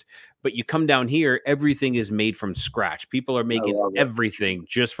processed. But you come down here, everything is made from scratch. People are making everything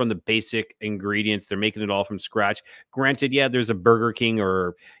just from the basic ingredients. They're making it all from scratch. Granted, there's a Burger King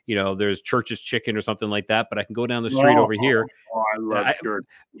or, there's Church's Chicken or something like that. But I can go down the street over here. I love Church's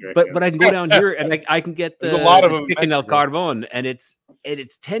Chicken. But I can go down here and I can get the chicken El Carbon, and it's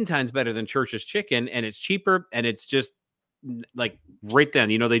 10 times better than Church's Chicken, and it's cheaper, and it's just like right then.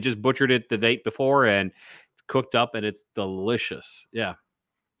 They just butchered it the night before and cooked up, and it's delicious. Yeah.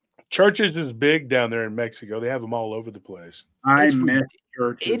 Churches is big down there in Mexico. They have them all over the place. I miss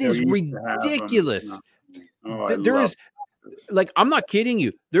Churches. It is ridiculous. There is, like, I'm not kidding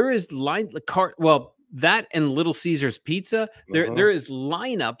you. There is that and Little Caesars Pizza. There is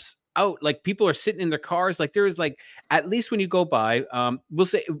lineups out. Like, people are sitting in their cars. Like, there is, like, at least when you go by, we'll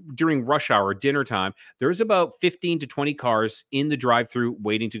say during rush hour, dinner time, there's about 15 to 20 cars in the drive-through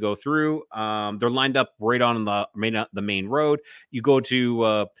waiting to go through. They're lined up right on the main road. You go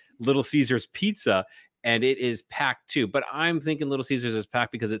to Little Caesars Pizza, and it is packed too. But I'm thinking Little Caesars is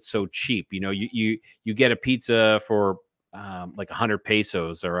packed because it's so cheap. You get a pizza for like 100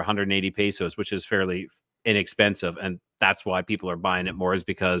 pesos or 180 pesos, which is fairly inexpensive, and that's why people are buying it more, is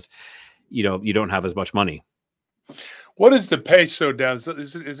because you don't have as much money. What is the peso down?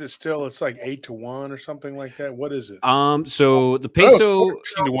 Is it still? It's like 8 to 1 or something like that. What is it? So the peso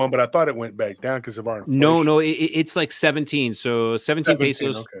 14 to 1, but I thought it went back down because of our inflation. No, it's like 17. So 17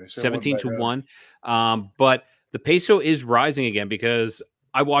 pesos, okay. So 17 to 1. But the peso is rising again because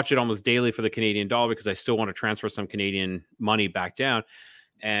I watch it almost daily for the Canadian dollar because I still want to transfer some Canadian money back down,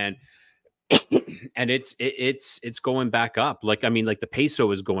 and it's going back up. Like, I mean, like the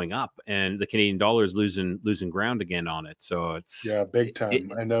peso is going up and the Canadian dollar is losing ground again on it. So it's big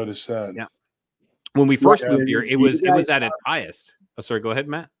time. I noticed that. Yeah. When we first moved here, it was at its highest. Oh, sorry, go ahead,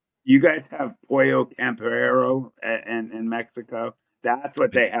 Matt. You guys have pollo campero in Mexico. That's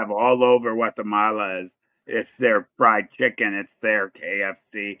what they have all over Guatemala. It's their fried chicken. It's their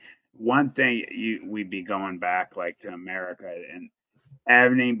KFC. One thing we'd be going back like to America, and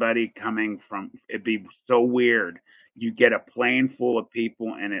anybody coming from, it'd be so weird. You get a plane full of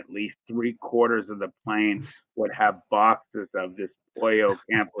people, and at least 3/4 of the plane would have boxes of this pollo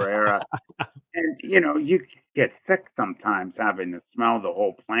campera. And you get sick sometimes having to smell the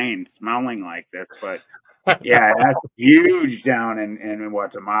whole plane smelling like this. But yeah, that's huge down in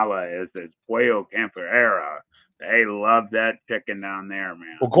Guatemala. Is pollo campera. They love that chicken down there,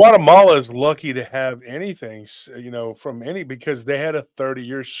 man. Well, Guatemala is lucky to have anything, from because they had a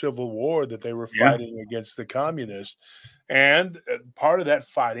 30-year civil war that they were fighting against the communists. And part of that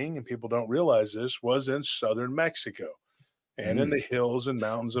fighting, and people don't realize this, was in southern Mexico and in the hills and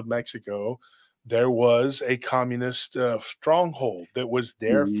mountains of Mexico. there was a communist stronghold that was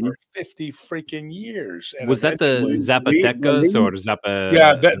there for 50 freaking years. And Was that the eventually, Zapotekas or Zappa?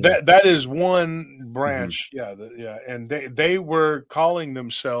 yeah, that is one branch. Yeah, yeah, and they were calling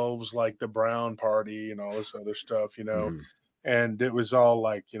themselves like the Brown Party and all this other stuff, you know. And it was all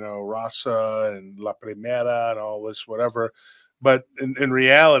like, you know, Raza and La Primera and all this whatever. But in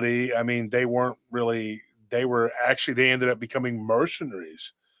reality, I mean, they weren't really. They were actually. They ended up becoming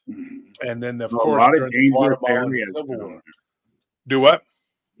mercenaries. And then, of course, during the Guatemalan Civil War. Do what?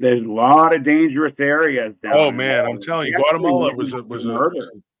 There's a lot of dangerous areas down there. Oh man, I'm telling you, Guatemala was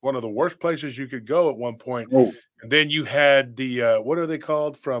one of the worst places you could go at one point. Oh. And then you had the what are they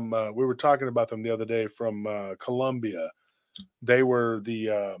called from? We were talking about them the other day from Colombia. They were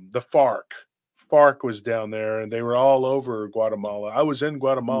the FARC. FARC was down there, and they were all over Guatemala. I was in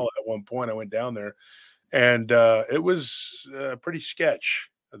Guatemala at one point. I went down there, and it was pretty sketch.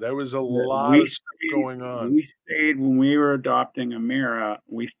 There was a lot of stuff going on. We stayed when we were adopting Amira.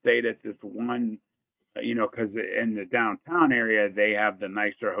 We stayed at this one, you know, because in the downtown area they have the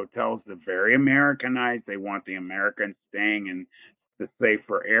nicer hotels. They're very Americanized. They want the Americans staying in the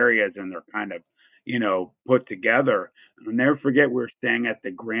safer areas, and they're kind of, you know, put together. I'll never forget we were staying at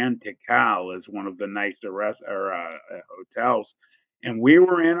the Grand Tikal, as one of the nicer hotels. And we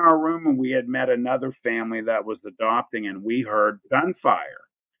were in our room, and we had met another family that was adopting, and we heard gunfire.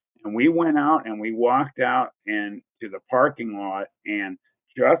 And we went out and we walked out into the parking lot, and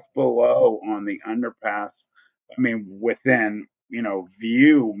just below on the underpass, I mean, within, you know,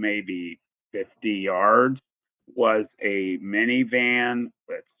 view maybe 50 yards, was a minivan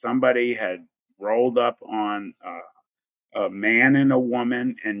that somebody had rolled up on a man and a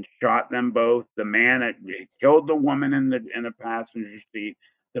woman and shot them both. The man had killed the woman in the passenger seat.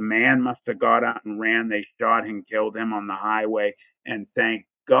 The man must have got out and ran. They shot and killed him on the highway. And thank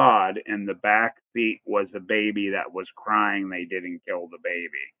God, in the back seat was a baby that was crying. They didn't kill the baby.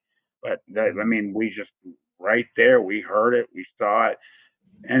 But that, I mean, we just right there, we heard it, we saw it.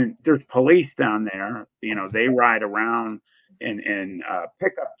 And there's police down there. You know, they ride around in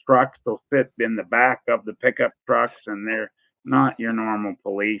pickup trucks. They'll sit in the back of the pickup trucks, and they're not your normal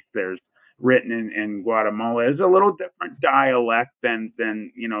police. There's written in Guatemala is a little different dialect than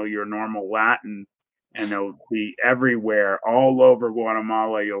you know, your normal Latin, and they'll be everywhere, all over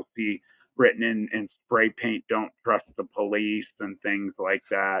Guatemala. You'll see written in spray paint, "Don't trust the police," and things like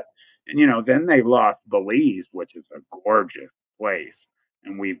that. And you know, then they lost Belize, which is a gorgeous place,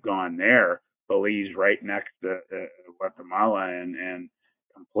 and we've gone there. Belize right next to Guatemala, and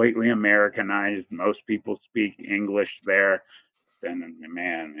completely Americanized. Most people speak English there. And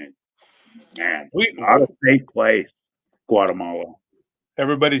man, not a safe place, Guatemala.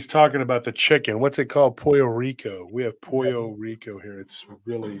 Everybody's talking about the chicken. What's it called? Pollo Rico. We have Pollo Rico here. It's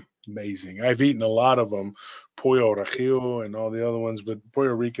really amazing. I've eaten a lot of them, Pollo Regio and all the other ones, but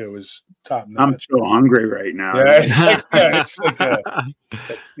Pollo Rico is top notch. I'm so hungry right now. Yeah, it's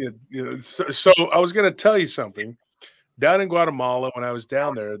like you know, so I was going to tell you something. Down in Guatemala, when I was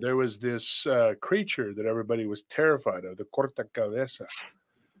down there was this creature that everybody was terrified of, the corta cabeza.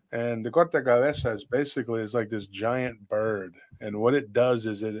 And the corta cabeza is basically like this giant bird. And what it does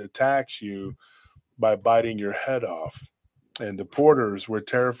is it attacks you by biting your head off. And the porters were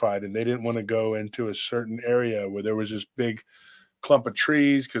terrified, and they didn't want to go into a certain area where there was this big clump of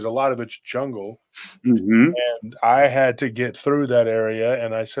trees, because a lot of it's jungle. And I had to get through that area,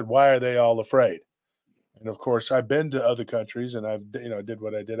 and I said, why are they all afraid? And of course, I've been to other countries, and I've, you know, did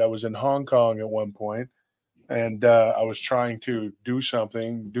what I did. I was in Hong Kong at one point, and I was trying to do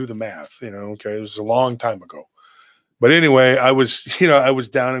something, do the math, you know, okay, it was a long time ago. But anyway, I was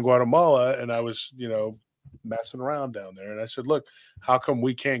down in Guatemala, and I was, you know, messing around down there. And I said, look, how come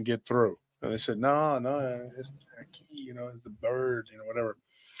we can't get through? And they said, no, it's the key, you know, it's the bird, you know, whatever.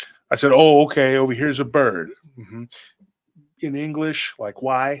 I said, oh, okay, over here's a bird. In English, like,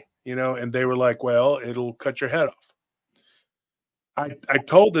 why? You know, and they were like, well, it'll cut your head off. I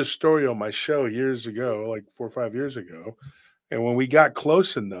told this story on my show years ago, like 4 or 5 years ago. And when we got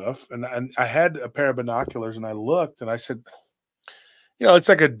close enough, and I had a pair of binoculars, and I looked, and I said, you know, it's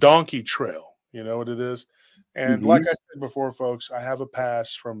like a donkey trail. You know what it is? And like I said before, folks, I have a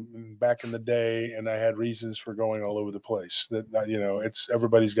pass from back in the day, and I had reasons for going all over the place. That you know, it's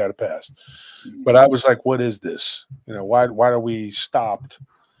everybody's got a pass. But I was like, what is this? You know, why are we stopped?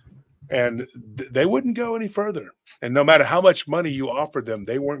 And they wouldn't go any further. And no matter how much money you offered them,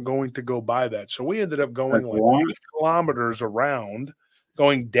 they weren't going to go by that. So we ended up going like 8 kilometers around,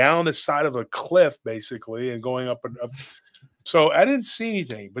 going down the side of a cliff, basically, and going up and up. So I didn't see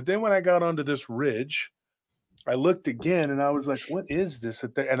anything. But then when I got onto this ridge, I looked again and I was like, what is this?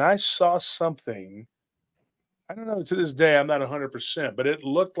 And I saw something. I don't know, to this day, I'm not 100%, but it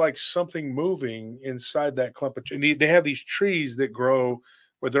looked like something moving inside that clump of trees. They have these trees that grow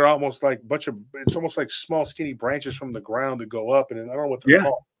where they're almost like it's almost like small, skinny branches from the ground that go up. And I don't know what they're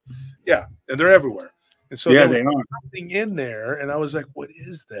called. Yeah. And they're everywhere. And so there was something in there. And I was like, what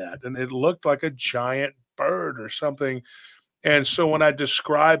is that? And it looked like a giant bird or something. And so when I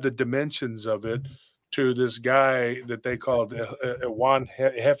described the dimensions of it to this guy that they called Juan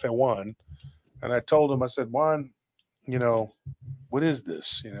Jefe, and I told him, I said, Juan, you know, what is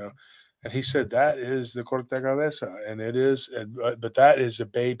this? You know, and he said, that is the corte cabeza, and it is, but that is a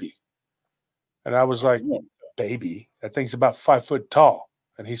baby. And I was like, baby? That thing's about 5 foot tall.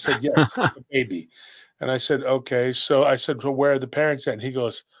 And he said, yes, it's a baby. And I said, okay. So I said, well, where are the parents at? And he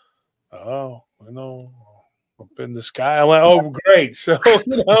goes, oh, you know, up in the sky. I'm like, oh, great. So,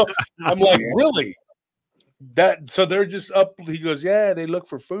 you know, I'm like, really? So they're just up. He goes, yeah, they look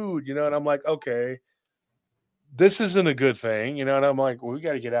for food, you know, and I'm like, okay, this isn't a good thing, you know, and I'm like, well, we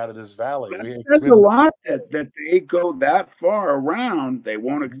got to get out of this valley. There's a lot that they go that far around. They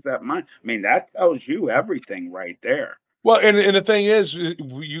won't accept mine. I mean, that tells you everything right there. Well, and the thing is,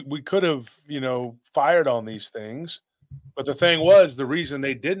 we could have, you know, fired on these things, but the thing was, the reason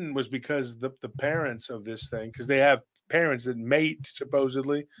they didn't was because the parents of this thing, because they have parents that mate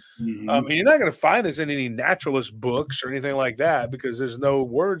supposedly. And you're not going to find this in any naturalist books or anything like that, because there's no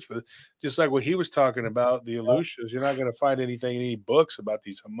words for it. Just like what he was talking about, the Aleutians, you're not going to find anything in any books about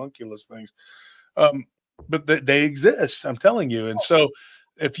these homunculus things. But they exist, I'm telling you. And so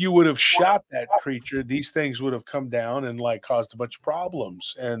if you would have shot that creature, these things would have come down and like caused a bunch of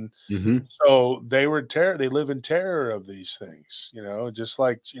problems. And so they live in terror of these things, you know, just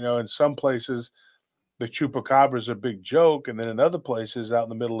like, you know, in some places the chupacabra is a big joke, and then in other places out in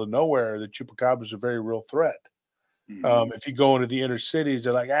the middle of nowhere, the chupacabra is a very real threat. If you go into the inner cities,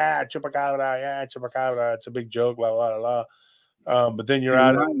 they're like, chupacabra, chupacabra, it's a big joke, blah, blah, blah. But then you're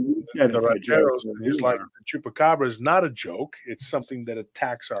out in the rancheros, and it's like the chupacabra is not a joke. It's something that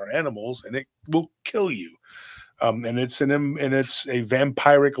attacks our animals, and it will kill you. And it's a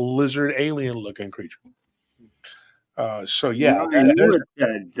vampiric lizard alien looking creature. So yeah,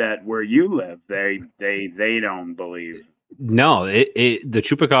 that where you live, they don't believe. No, the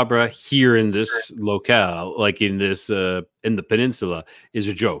chupacabra here in this locale, like in this in the peninsula, is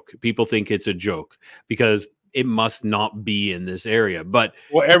a joke. People think it's a joke because it must not be in this area. But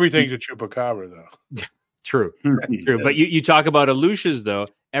everything's a chupacabra, though. True, true. But you talk about Aleutians, though.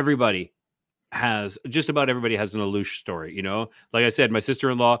 Just about everybody has an Aleush story, you know. Like I said, my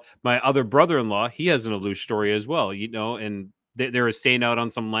sister-in-law, my other brother-in-law, he has an Aleush story as well, you know. And they were staying out on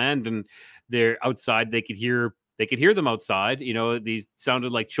some land, and they're outside. They could hear them outside. You know, these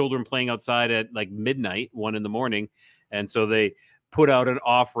sounded like children playing outside at like midnight, 1 a.m, and so they put out an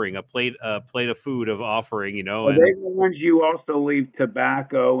offering, a plate of food of offering, you know. Are they the ones you also leave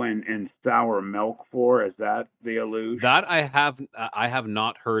tobacco and sour milk for? Is that the illusion? That I have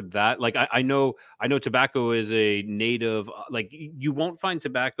not heard that. Like I know tobacco is a native. Like you won't find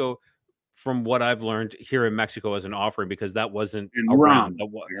tobacco, from what I've learned, here in Mexico as an offering, because that wasn't around.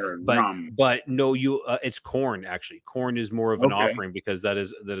 But no, it's corn. Actually, corn is more of an offering, because that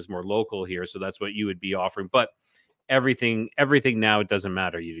is more local here. So that's what you would be offering. But everything now, it doesn't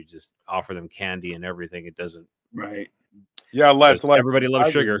matter. You just offer them candy and everything. It doesn't. Right. Yeah. Like everybody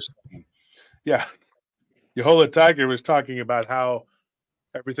loves sugar. Yeah. Yehola Tiger was talking about how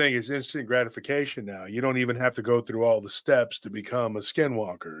everything is instant gratification now. You don't even have to go through all the steps to become a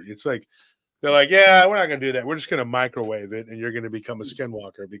skinwalker. It's like, they're like, yeah, we're not going to do that. We're just going to microwave it, and you're going to become a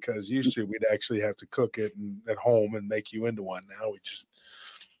skinwalker, because used to we'd actually have to cook it at home and make you into one. Now we just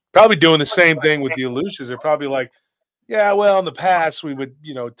probably doing the same thing with the Aleutians. They're probably like, yeah, well, in the past we would,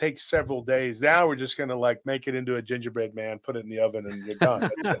 you know, take several days. Now we're just going to like make it into a gingerbread man, put it in the oven, and you're done.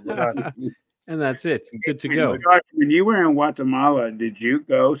 That's it. We're not. And that's it. Good to go. When you were in Guatemala, did you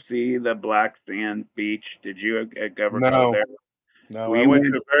go see the Black Sand Beach? Did you ever go there? No, I went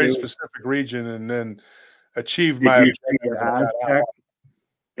to a very specific region and then achieved my objective.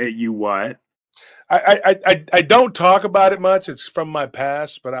 You what? I don't talk about it much. It's from my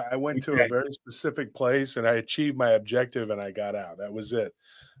past, but I went to a very specific place and I achieved my objective and I got out. That was it.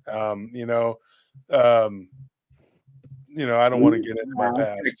 You know, I don't want to get into my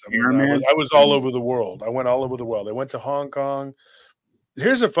past. I was all over the world. I went all over the world. I went to Hong Kong.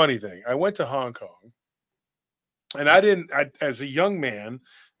 Here's a funny thing. I went to Hong Kong, and as a young man,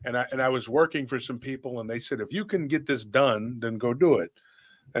 and I was working for some people, and they said, if you can get this done, then go do it.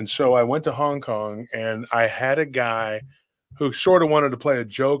 And so I went to Hong Kong, and I had a guy who sort of wanted to play a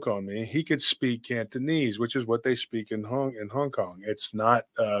joke on me. He could speak Cantonese, which is what they speak in Hong Kong. It's not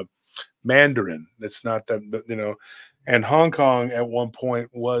Mandarin. It's not that, you know. And Hong Kong at one point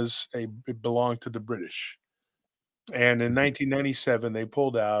it belonged to the British. And in 1997, they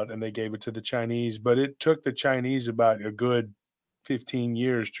pulled out and they gave it to the Chinese. But it took the Chinese about a good 15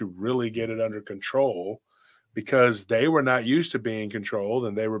 years to really get it under control, because they were not used to being controlled,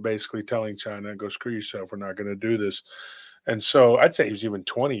 and they were basically telling China, go screw yourself, we're not going to do this. And so I'd say it was even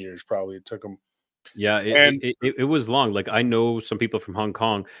 20 years probably it took them. Yeah, it was long. Like, I know some people from Hong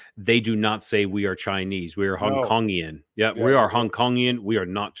Kong, they do not say we are Chinese. We are Hong Kongian. Yeah, we are Hong Kongian. We are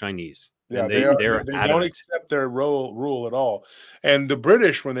not Chinese. Yeah, and they they're don't accept their rule at all. And the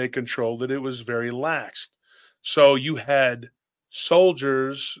British, when they controlled it, it was very laxed. So you had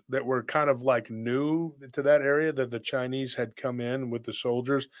soldiers that were kind of like new to that area, that the Chinese had come in with the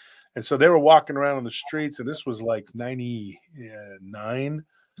soldiers. And so they were walking around on the streets, and this was like 99.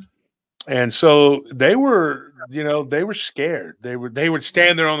 And so they were, you know, they were scared. They would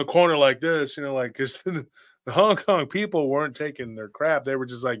stand there on the corner like this, you know, like, because the Hong Kong people weren't taking their crap. They were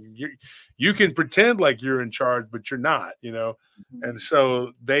just like, you can pretend like you're in charge, but you're not, you know. And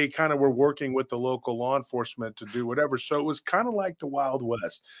so they kind of were working with the local law enforcement to do whatever. So it was kind of like the Wild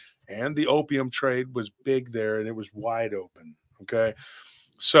West. And the opium trade was big there, and it was wide open. Okay.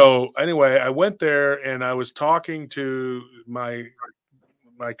 So anyway, I went there and I was talking to my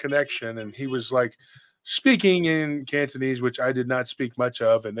connection, and he was like speaking in Cantonese, which I did not speak much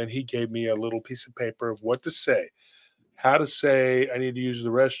of. And then he gave me a little piece of paper of what to say, how to say I need to use the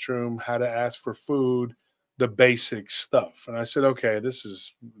restroom, how to ask for food, the basic stuff. And I said, okay, this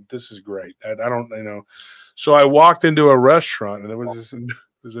is great. I don't, you know. So I walked into a restaurant, and it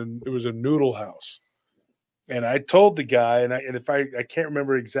was a noodle house. And I told the guy, and I can't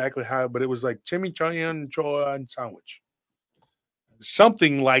remember exactly how, but it was like chimichurri sandwich.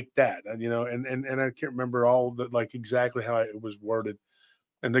 Something like that, you know, and I can't remember all the, like, exactly how it was worded.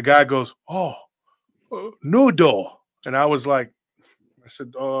 And the guy goes, oh, noodle. And I was like, I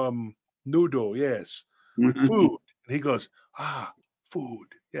said, noodle, yes. Food. And he goes, food,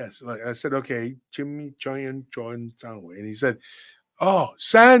 yes. Like, I said, okay, chimichurri sandwich. And he said, oh,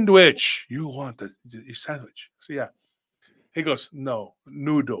 sandwich. You want the sandwich? So yeah. He goes, no,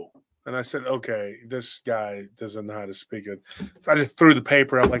 noodle. And I said, okay, this guy doesn't know how to speak it. So I just threw the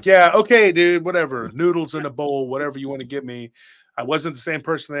paper. I'm like, yeah, okay, dude, whatever. Noodles in a bowl, whatever you want to give me. I wasn't the same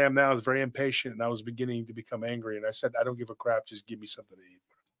person I am now. I was very impatient, and I was beginning to become angry. And I said, I don't give a crap. Just give me something to eat.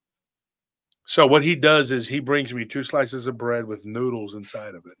 So what he does is he brings me 2 slices of bread with noodles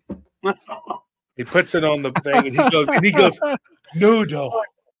inside of it. He puts it on the thing, and he goes,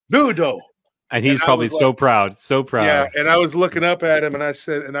 noodle. And he's probably so proud. Yeah, and I was looking up at him, and I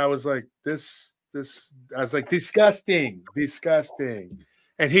said, and I was like, this, I was like, disgusting.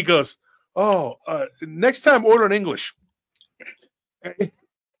 And he goes, oh, next time order in English.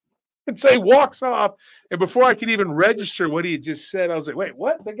 And so he walks off, and before I could even register what he had just said, I was like, wait,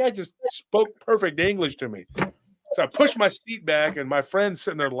 what? The guy just spoke perfect English to me. So I pushed my seat back, and my friend's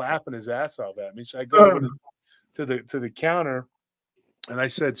sitting there laughing his ass off at me. So I go over to the counter, and I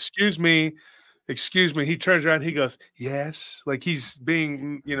said, excuse me. He turns around, he goes, yes, like he's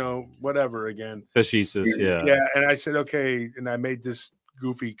being, you know, whatever again. Facetious, yeah. Yeah. And I said, okay. And I made this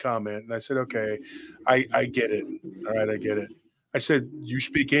goofy comment, and I said, okay, I get it. All right, I get it. I said, you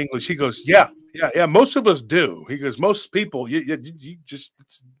speak English? He goes, yeah. Most of us do. He goes, most people, you just,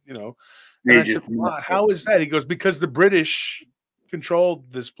 you know. And I said, how is that? He goes, because the British controlled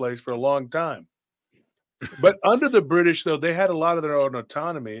this place for a long time. But under the British, though, they had a lot of their own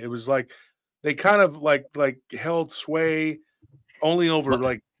autonomy. It was like, they kind of like held sway only over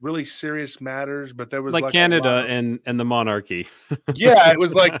like really serious matters, but there was like Canada and the monarchy. Yeah, it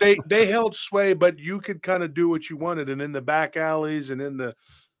was like they held sway, but you could kind of do what you wanted. And in the back alleys and in the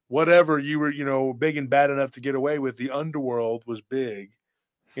whatever, you were, you know, big and bad enough to get away with. The underworld was big,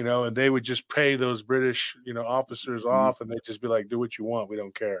 you know, and they would just pay those British, you know, officers off, and they'd just be like, do what you want, we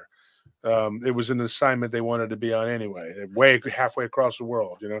don't care. It was an assignment they wanted to be on anyway, halfway across the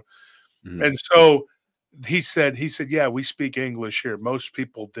world, you know. And so he said, yeah, we speak English here. Most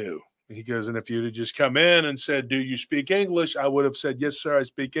people do. He goes, and if you'd have just come in and said, do you speak English? I would have said, yes, sir, I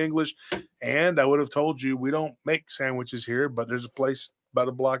speak English. And I would have told you, we don't make sandwiches here, but there's a place about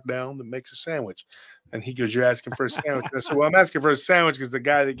a block down that makes a sandwich. And he goes, you're asking for a sandwich? And I said, well, I'm asking for a sandwich because the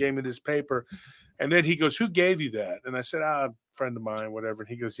guy that gave me this paper. And then he goes, who gave you that? And I said, a friend of mine, whatever. And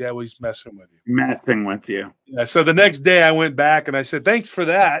he goes, yeah, well, he's messing with you. Messing with you. Yeah. So the next day I went back and I said, thanks for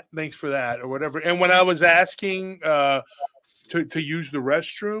that, or whatever. And when I was asking to use the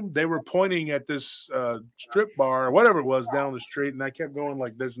restroom, they were pointing at this strip bar or whatever it was down the street, and I kept going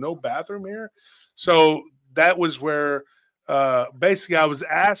like, "There's no bathroom here." So that was where basically I was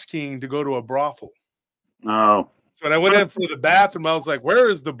asking to go to a brothel. Oh, so when I went in for the bathroom, I was like, "Where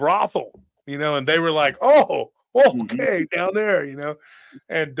is the brothel?" And they were like, "Oh, okay, down there,"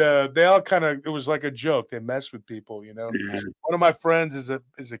 and they all kind of, it was like a joke. They mess with people, yeah. One of my friends is a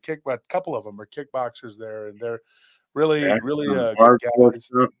a couple of them are kickboxers there, and they're really good Hardcore guys.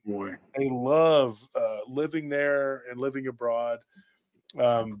 stuff, boy. They love living there and living abroad.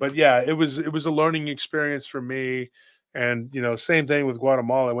 But yeah, it was a learning experience for me. And same thing with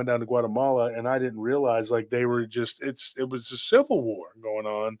Guatemala. I went down to Guatemala, and I didn't realize like they were just it was a civil war going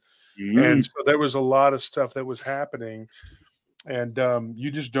on, and so there was a lot of stuff that was happening, and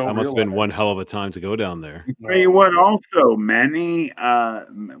you just don't. That must have been one hell of a time to go down there. Tell you what, also, many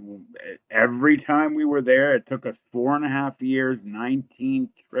every time we were there, it took us 4.5 years, 19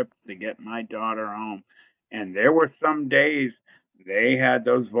 trips to get my daughter home, and there were some days they had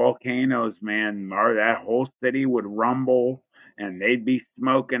those volcanoes, man. That whole city would rumble, and they'd be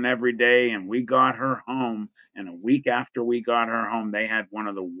smoking every day. And we got her home, and a week after we got her home, they had one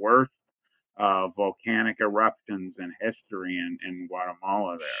of the worst volcanic eruptions in history in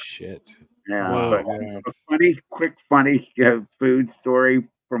Guatemala there. Shit. Yeah, Whoa. but a funny food story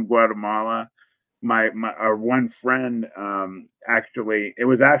from Guatemala. Our one friend, actually, it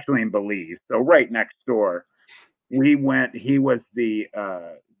was actually in Belize, so right next door. We went. He was the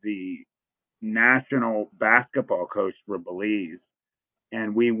national basketball coach for Belize,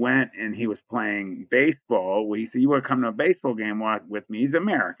 and we went, and he was playing baseball. We said, "You want to come to a baseball game with me?" He's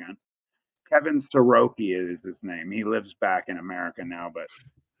American. Kevin Soroki is his name. He lives back in America now, but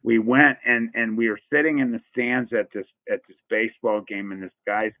we went, and we were sitting in the stands at this baseball game, and this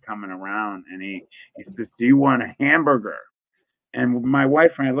guy's coming around, and he says, "Do you want a hamburger?" And my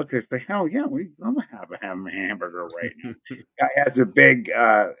wife and I look at it and say, "Hell yeah, we love to have a hamburger right now." Guy has a big,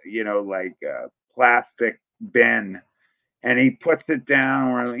 plastic bin, and he puts it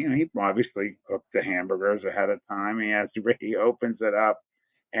down where, he obviously cooked the hamburgers ahead of time. He opens it up,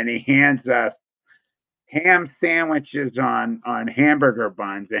 and he hands us ham sandwiches on hamburger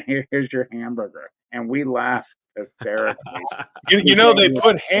buns, and here's your hamburger. And we laughed hysterically. They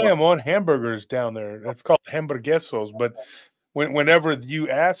put ham on hamburgers down there. That's called hamburguesos. But whenever you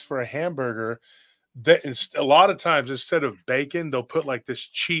ask for a hamburger, a lot of times instead of bacon, they'll put like this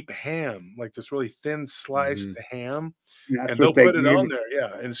cheap ham, like this really thin sliced ham, and they'll put it on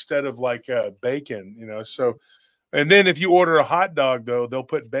there, instead of like bacon. So. And then if you order a hot dog, though, they'll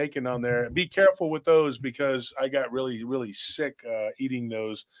put bacon on there. Be careful with those, because I got really, really sick eating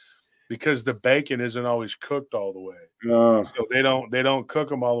those, because the bacon isn't always cooked all the way. So they don't cook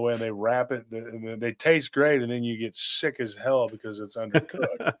them all the way, and they wrap it. And they taste great, and then you get sick as hell because it's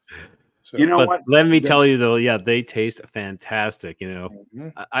undercooked. So, but let me tell you though, they taste fantastic.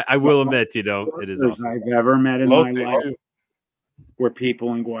 I will admit, it is awesome. I've ever met in my life were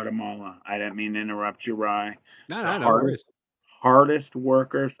people in Guatemala. I didn't mean to interrupt you, Rye. No, hardest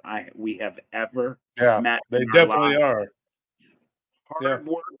workers we have ever met. They definitely are. Hard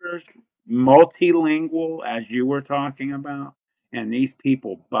workers, multilingual, as you were talking about, and these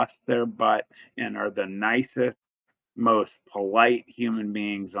people bust their butt and are the nicest, most polite human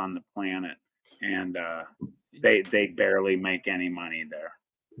beings on the planet, and they barely make any money there.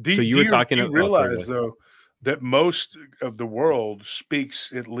 So you were talking about, realize though that most of the world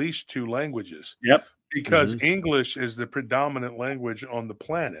speaks at least 2 languages. Yep. Because English is the predominant language on the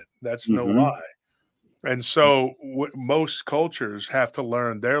planet. That's no lie. And so most cultures have to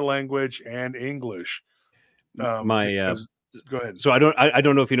learn their language and English. Go ahead. So I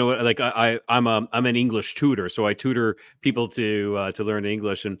don't know if you know, like I'm an English tutor, so I tutor people to learn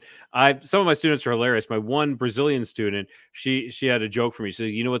English, and some of my students are hilarious. My one Brazilian student, she had a joke for me. She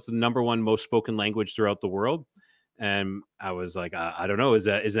said, "You know what's the #1 most spoken language throughout the world?" And I was like, I don't know. Is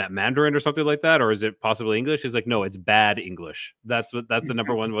that Mandarin or something like that, or is it possibly English? She's like, no, it's bad English. That's the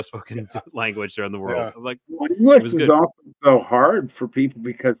 #1 most spoken language around the world. I'm like, English is also so hard for people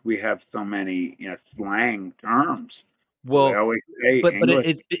because we have so many slang terms. Well, always say but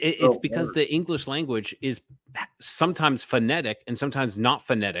it's because the English language is sometimes phonetic and sometimes not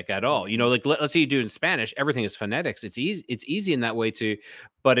phonetic at all. Like let's say you do in Spanish, everything is phonetics. It's easy in that way too.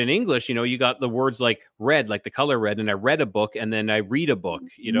 But in English, you got the words like red, like the color red, and I read a book, and then I read a book,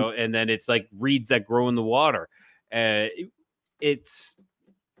 and then it's like reeds that grow in the water. It's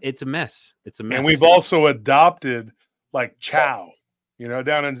a mess. It's a mess. And we've also adopted like ciao.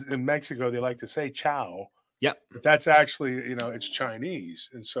 Down in Mexico, they like to say ciao. Yep. But that's actually, it's Chinese.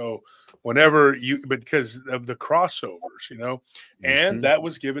 And so whenever because of the crossovers, and that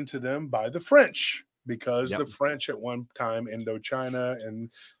was given to them by the French, because the French at one time, Indochina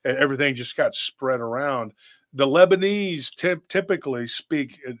and everything just got spread around. The Lebanese typically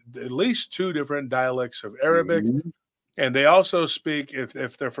speak at least 2 different dialects of Arabic. And they also speak,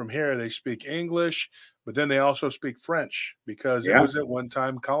 if they're from here, they speak English, but then they also speak French, because it was at one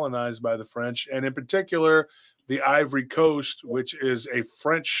time colonized by the French. And in particular, the Ivory Coast, which is a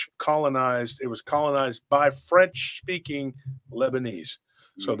French colonized, it was colonized by French-speaking Lebanese.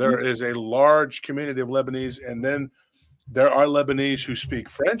 So there is a large community of Lebanese. And then there are Lebanese who speak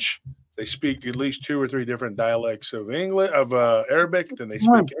French. They speak at least 2 or 3 different dialects of Arabic. Then they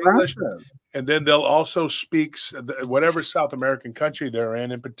speak English. And then they'll also speak whatever South American country they're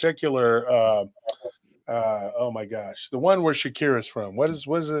in particular. Oh my gosh, the one where Shakira's from. What's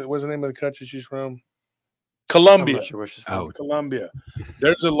the name of the country she's from? Colombia. I'm not sure where she's from. Colombia.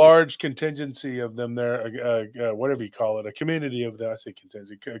 There's a large contingency of them there. Whatever you call it, a community of them. I say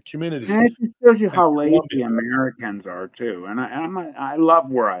contingency, community. And it just shows you how lazy Americans are too. And I love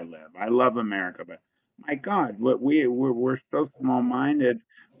where I live. I love America, but my God, we're so small-minded.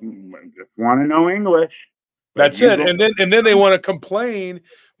 Just want to know English. That's it. And then they want to complain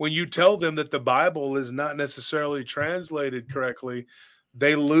when you tell them that the Bible is not necessarily translated correctly.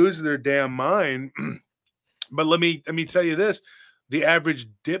 They lose their damn mind. But let me tell you this: the average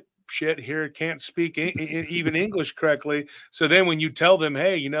dipshit here can't speak even English correctly. So then when you tell them,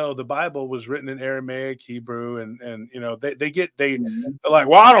 hey, the Bible was written in Aramaic, Hebrew, and they're like,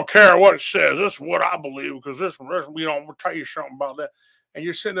 well, I don't care what it says. This is what I believe, because this we'll tell you something about that. And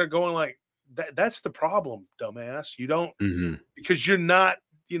you're sitting there going like, that's the problem, dumbass. You don't, because you're not,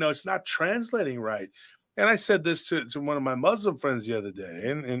 it's not translating right. And I said this to one of my Muslim friends the other day,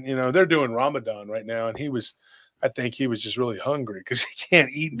 and they're doing Ramadan right now, and I think he was just really hungry because he can't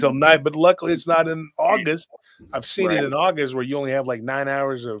eat until night. But luckily, it's not in August. I've seen it in August where you only have like 9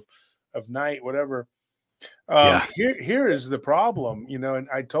 hours of night, whatever. Here is the problem, and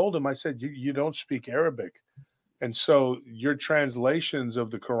I told him, I said, you don't speak Arabic, and so your translations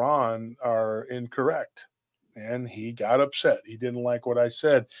of the Quran are incorrect. And he got upset. He didn't like what I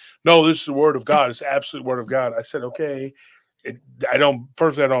said. No, this is the word of God. It's the absolute word of God. I said, okay. I don't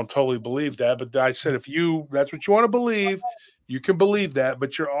totally believe that. But I said, if that's what you want to believe, you can believe that.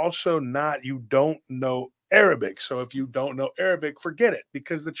 But you're also you don't know Arabic. So if you don't know Arabic, forget it,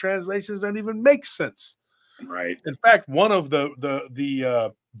 because the translations don't even make sense. Right. In fact, one of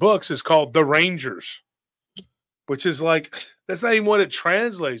the books is called The Rangers, which is like, that's not even what it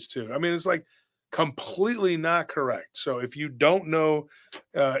translates to. I mean, it's like completely not correct. So if you don't know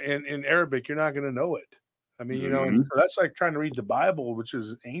in Arabic, you're not going to know it. I mean, and so that's like trying to read the Bible, which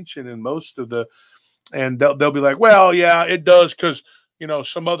is ancient in most of and they'll be like, well, yeah, it does, because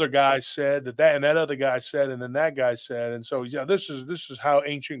some other guy said that and that other guy said, and then that guy said, and so this is how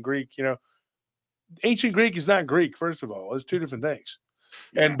ancient Greek. Ancient Greek is not Greek. First of all, it's 2 different things.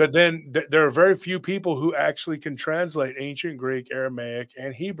 But then there are very few people who actually can translate ancient Greek, Aramaic,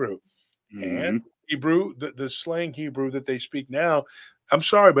 and Hebrew. And Hebrew, the slang Hebrew that they speak now, I'm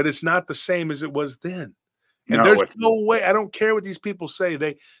sorry, but it's not the same as it was then. And there's no way. I don't care what these people say.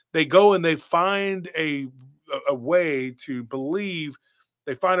 They go and they find a way to believe.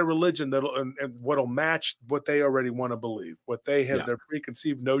 They find a religion that'll and what'll match what they already want to believe, what they have their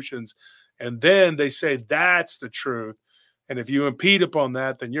preconceived notions, and then they say that's the truth. And if you impede upon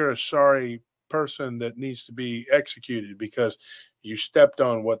that, then you're a sorry person that needs to be executed, because you stepped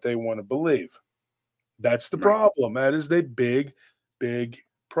on what they want to believe. That's the problem. That is the big, big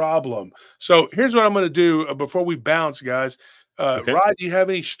problem. So here's what I'm going to do before we bounce, guys. Rod, do you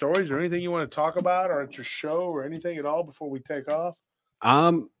have any stories or anything you want to talk about, or at your show, or anything at all before we take off?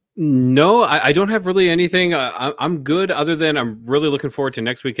 No, I don't have really anything. I'm good, other than I'm really looking forward to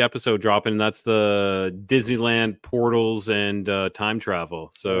next week's episode dropping. That's the Disneyland portals and time travel.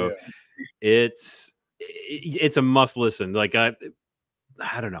 So it's a must listen. Like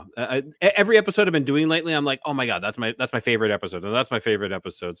I don't know. Every episode I've been doing lately, I'm like, oh my God, that's my favorite episode, and that's my favorite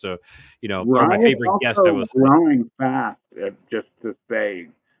episode. So, or my favorite guest. I was growing fast. Just to say,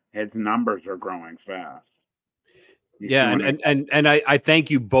 his numbers are growing fast. And I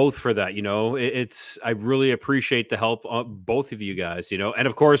thank you both for that. I really appreciate the help of both of you guys. And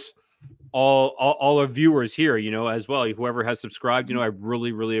of course, all our viewers here, as well. Whoever has subscribed, I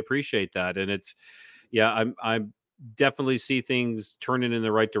really, really appreciate that. And it's, I'm definitely see things turning in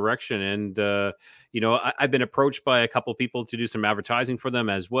the right direction. And, I've been approached by a couple people to do some advertising for them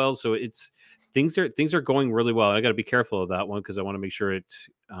as well. So things are going really well. I got to be careful of that one because I want to make sure it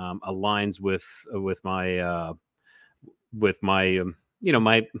aligns with my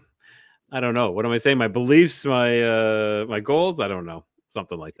my, I don't know, what am I saying? My beliefs, my goals. I don't know,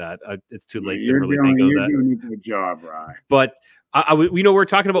 something like that. It's too late to really think of that. You're doing a good job, Rye. But we're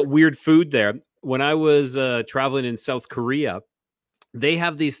talking about weird food there. When I was traveling in South Korea, they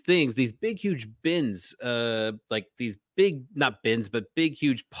have these things, these big, huge bins, like these big, not bins, but big,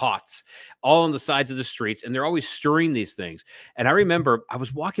 huge pots all on the sides of the streets. And they're always stirring these things. And I remember I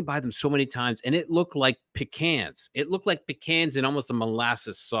was walking by them so many times and it looked like pecans. It looked like pecans in almost a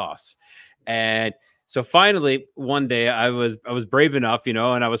molasses sauce. And so finally, one day I was brave enough, and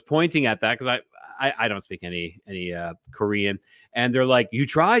I was pointing at that because I don't speak any Korean. And they're like, you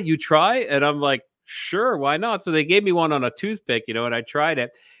try? And I'm like, sure, why not? So they gave me one on a toothpick, and I tried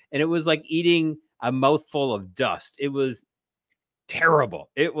it, and it was like eating a mouthful of dust. It was terrible.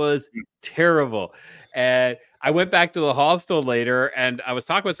 And I went back to the hostel later and I was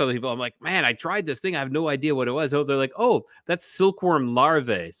talking with some other people. I'm like, man, I tried this thing. I have no idea what it was. Oh, they're like, oh, that's silkworm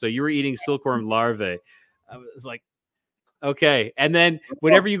larvae. So you were eating silkworm larvae. I was like, okay. And then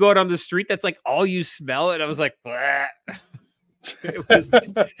whenever you go out on the street, that's like all you smell. And I was like,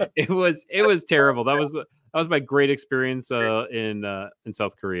 it was terrible. That was my great experience in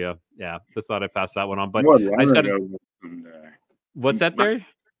South Korea. Yeah, just thought I'd pass that one on. But I just got to. What's that there?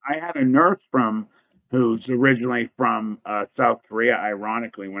 I had a nurse who's originally from South Korea,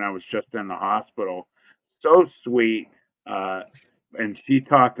 ironically, when I was just in the hospital. So sweet. And she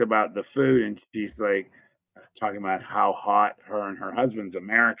talked about the food, and she's like talking about how hot her and her husband's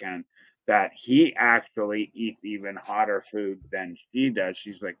American, that he actually eats even hotter food than she does.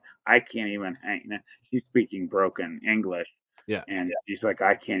 She's like, I can't even hang. She's speaking broken English. Yeah. And she's like,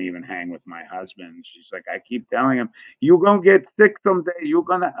 I can't even hang with my husband. She's like, I keep telling him, you're going to get sick someday. You're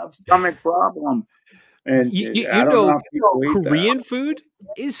going to have stomach problems. And Korean food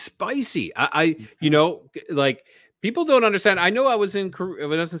is spicy. Like people don't understand. I know I was when I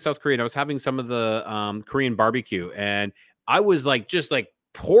was in South Korea, and I was having some of the Korean barbecue, and I was like, just like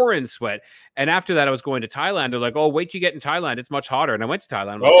pouring sweat. And after that, I was going to Thailand. They're like, oh, wait till you get in Thailand. It's much hotter. And I went to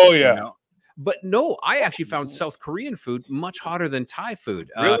Thailand. Oh, yeah. But no, I actually found South Korean food much hotter than Thai food.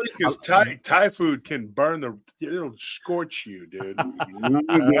 Really? Because Thai food can it'll scorch you, dude.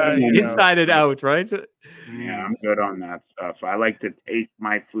 Inside and out, right? Yeah, I'm good on that stuff. I like to taste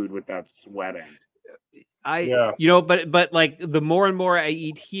my food without sweating. But like the more and more I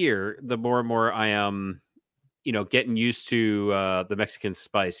eat here, the more and more I am, getting used to the Mexican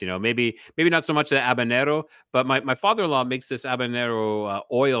spice. Maybe not so much the habanero, but my father-in-law makes this habanero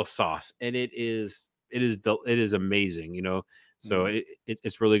oil sauce, and it is amazing. So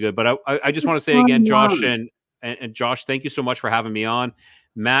it's really good. But I just want to say again, Josh and Josh, thank you so much for having me on.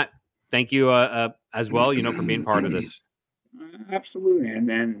 Matt, thank you as well, for being part of this. Absolutely, and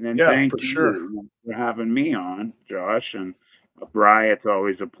yeah, thank for you sure for having me on, Josh, and Bri. It's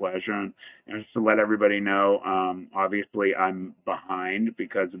always a pleasure, and just to let everybody know, obviously I'm behind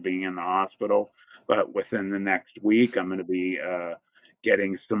because of being in the hospital, but within the next week, I'm going to be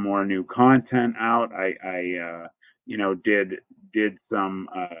getting some more new content out. I did some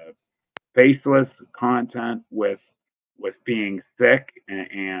faceless content with being sick,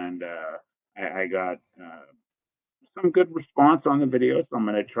 and I got some good response on the videos. I'm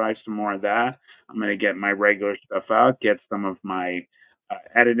going to try some more of that. I'm going to get my regular stuff out, get some of my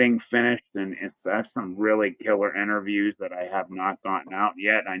editing finished, and I have some really killer interviews that I have not gotten out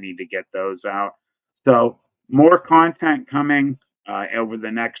yet. I need to get those out. So more content coming over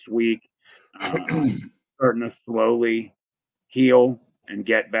the next week. Starting to slowly heal and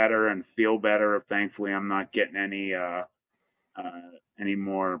get better and feel better. Thankfully, I'm not getting any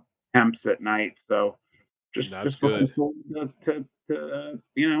more temps at night. So just looking forward to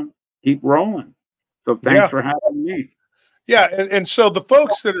keep rolling. So thanks for having me. Yeah, and so the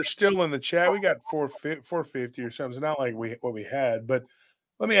folks that are still in the chat, we got 450 or something. It's not like what we had, but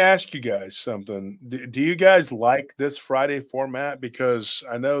let me ask you guys something. Do you guys like this Friday format? Because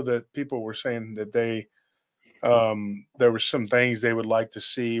I know that people were saying that there were some things they would like to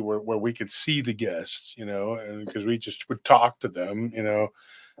see where we could see the guests, and because we just would talk to them,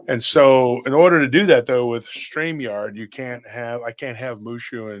 And so in order to do that, though, with StreamYard, I can't have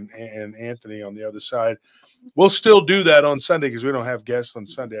Mushu and Anthony on the other side. We'll still do that on Sunday because we don't have guests on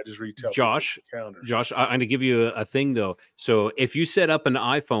Sunday. I just retell Josh, I'm going to give you a thing, though. So if you set up an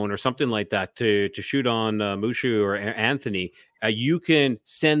iPhone or something like that to shoot on Mushu or Anthony, you can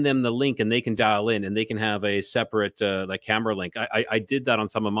send them the link and they can dial in and they can have a separate like camera link. I did that on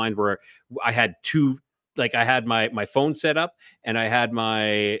some of mine where I had two like I had my phone set up, and I had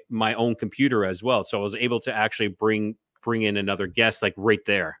my own computer as well, so I was able to actually bring in another guest like right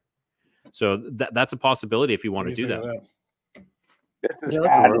there. So that's a possibility if you want to do that. This is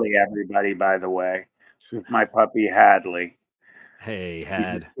Hadley, everybody, by the way. This is my puppy, Hadley. Hey,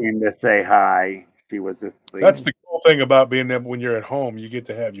 Had. She came to say hi. She was asleep. That's the cool thing about being there when you're at home. You get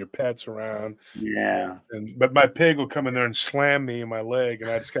to have your pets around. Yeah. But my pig will come in there and slam me in my leg,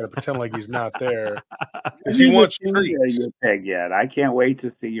 and I just got to pretend like he's not there. Because he wants treats. Your pig yet. I can't wait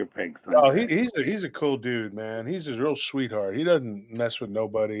to see your pig someday. Oh, he's a cool dude, man. He's a real sweetheart. He doesn't mess with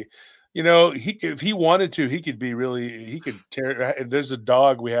nobody. You know, if he wanted to, he could be really. He could tear. There's a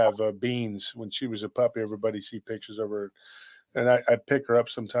dog we have, Beans. When she was a puppy, everybody see pictures of her, and I pick her up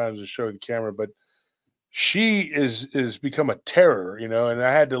sometimes and show the camera. But she is become a terror, you know. And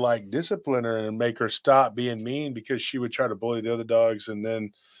I had to like discipline her and make her stop being mean because she would try to bully the other dogs, and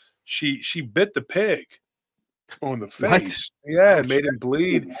then she bit the pig on the face. What? Yeah, it made him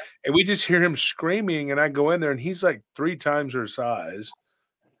bleed. And we just hear him screaming, and I go in there, and he's like 3 times her size.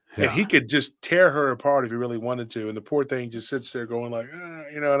 Yeah. And he could just tear her apart if he really wanted to. And the poor thing just sits there going like,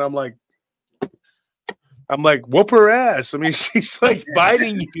 you know, and I'm like, whoop her ass. I mean, she's like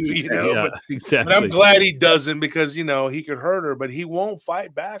biting you, you know. Yeah, exactly. But I'm glad he doesn't because, you know, he could hurt her, but he won't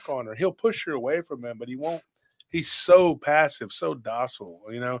fight back on her. He'll push her away from him, but he won't. He's so passive, so docile,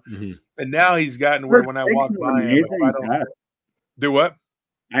 you know. Mm-hmm. And now he's gotten where when I walk by him, if I don't do what?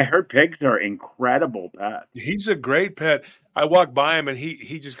 I heard pigs are incredible pets. He's a great pet. I walk by him and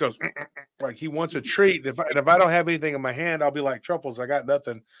he just goes like he wants a treat. If I don't have anything in my hand, I'll be like, Truffles, I got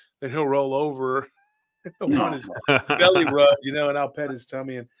nothing. Then he'll roll over, he'll want his belly rubbed, you know, and I'll pet his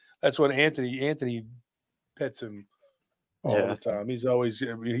tummy. And that's when Anthony pets him all the time. He's always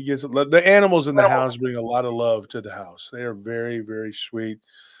he gets the animals in the house bring a lot of love to the house. They are very, very sweet.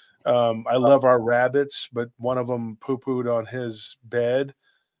 I love our rabbits, but one of them poo-pooed on his bed.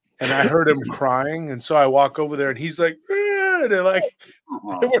 And I heard him crying, and so I walk over there, and he's like, they're like,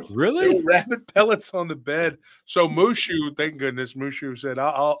 there were rabbit pellets on the bed. So Mushu, thank goodness, Mushu said,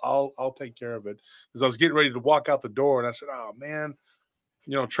 I'll take care of it, because I was getting ready to walk out the door, and I said, oh man,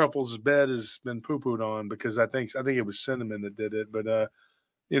 you know, Truffles' bed has been poo-pooed on because I think it was Cinnamon that did it, but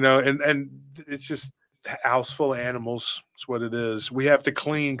you know, and it's just a house full of animals. It's what it is. We have to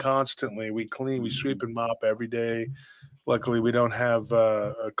clean constantly. We sweep and mop every day. Luckily, we don't have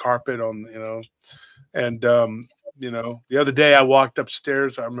a carpet on, you know, and, you know, the other day I walked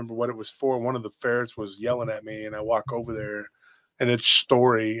upstairs. I remember what it was for. One of the ferrets was yelling at me, and I walk over there, and it's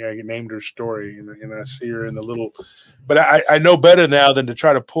Story. I named her Story, and I see her in the little, but I know better now than to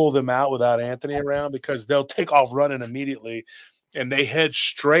try to pull them out without Anthony around, because they'll take off running immediately, and they head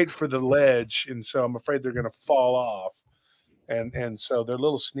straight for the ledge, and so I'm afraid they're going to fall off, and so they're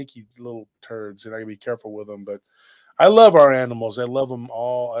little sneaky little turds, and I got to be careful with them, but I love our animals. I love them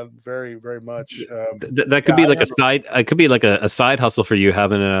all very, very much. That could be like a side. It could be like a side hustle for you.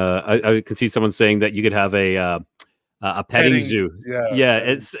 Having I can see someone saying that you could have a petting zoo. Yeah.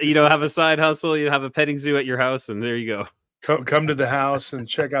 It's, you know, have a side hustle. You have a petting zoo at your house, and there you go. Come to the house and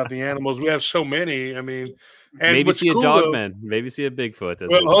check out the animals. We have so many. I mean, and maybe see a dogman. Maybe see a Bigfoot.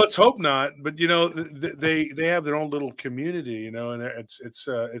 Well, let's hope not. But you know, they have their own little community. You know, and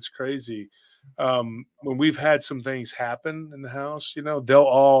it's crazy. When we've had some things happen in the house, you know, they'll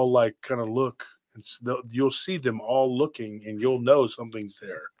all like kind of look, and you'll see them all looking, and you'll know something's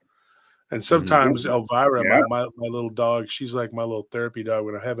there. And sometimes Elvira, my little dog, she's like my little therapy dog.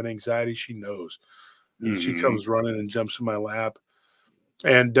 When I have an anxiety, she knows, and she comes running and jumps in my lap.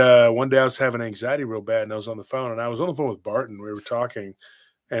 And one day I was having anxiety real bad, and I was on the phone, and I was on the phone with Barton. We were talking,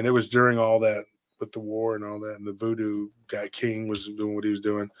 and it was during all that with the war and all that, and the voodoo guy King was doing what he was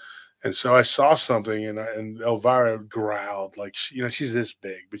doing. And so I saw something, and Elvira growled, like, you know, she's this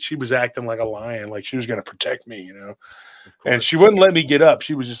big, but she was acting like a lion, like she was going to protect me, you know. And she wouldn't let me get up.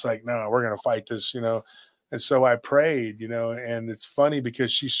 She was just like, no, we're going to fight this, you know. And so I prayed, you know, and it's funny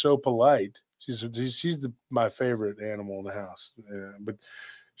because she's so polite. She's my favorite animal in the house, but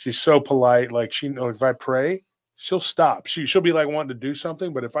she's so polite. Like, she knows if I pray, she'll stop. She'll be like wanting to do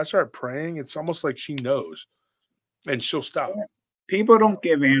something, but if I start praying, it's almost like she knows, and she'll stop. People don't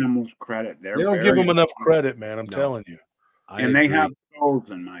give animals credit. They don't give them enough credit, man. I'm telling you. And they have souls,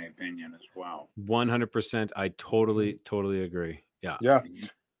 in my opinion, as well. 100%. I totally agree. Yeah. Yeah.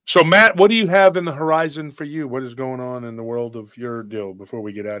 So, Matt, what do you have in the horizon for you? What is going on in the world of your deal before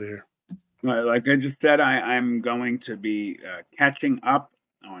we get out of here? Like I just said, I'm going to be catching up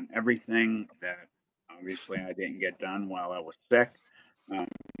on everything that obviously I didn't get done while I was sick.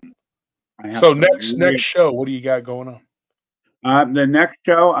 So next show, what do you got going on? The next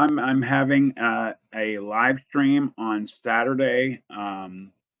show, I'm having a live stream on Saturday.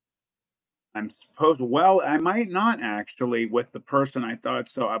 I'm supposed, well, I might not actually with the person I thought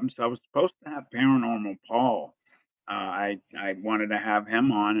so. I was supposed to have Paranormal Paul. I wanted to have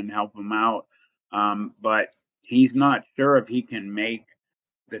him on and help him out, but he's not sure if he can make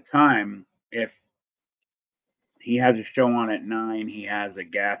the time. If he has a show on at 9, he has a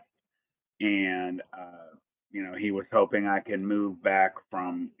guest, and he was hoping I can move back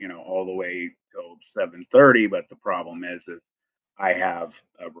from all the way till 7:30. But the problem is I have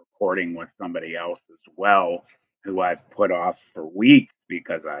a recording with somebody else as well, who I've put off for weeks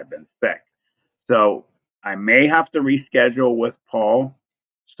because I've been sick. So I may have to reschedule with Paul.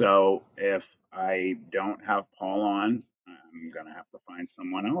 So if I don't have Paul on, I'm gonna have to find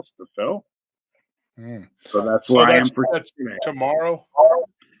someone else to fill. So that's So where I am for that's today. tomorrow.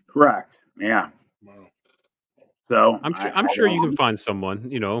 Correct. Yeah. Wow. So I'm sure you can find someone.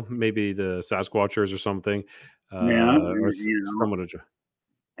 Maybe the Sasquatchers or something. Yeah, Or someone to.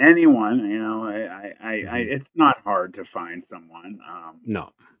 Anyone. It's not hard to find someone.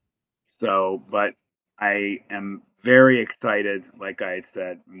 No. So, but I am very excited. Like I had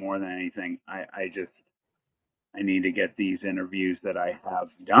said, more than anything, I need to get these interviews that I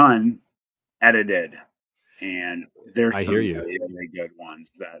have done edited, and there's I some hear you. really good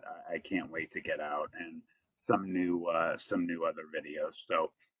ones that I can't wait to get out, and some new other videos.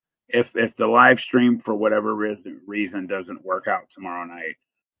 So if the live stream for whatever reason doesn't work out tomorrow night,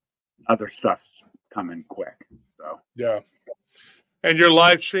 other stuff's coming quick. So Yeah. And your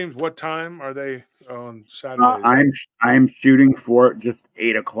live streams, what time are they on Saturdays? I'm shooting for just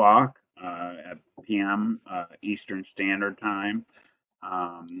 8 o'clock p.m. Eastern Standard Time,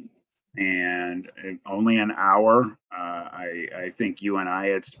 and only an hour. I think you and I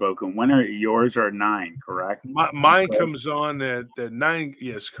had spoken. When are yours? Are 9, correct? Mine comes on at 9.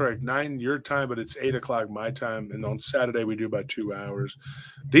 Yes, correct. 9 your time, but it's 8 o'clock my time. And on Saturday we do about 2 hours.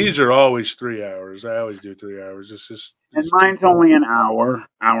 These are always 3 hours. I always do 3 hours. And mine's only an hour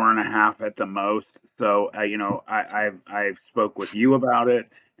and a half at the most. So I've spoke with you about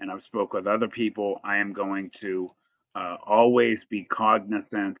it, and I've spoke with other people. I am going to always be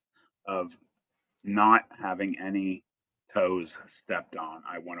cognizant of not having any toes stepped on.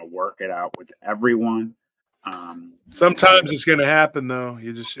 I want to work it out with everyone. Sometimes it's going to happen, though.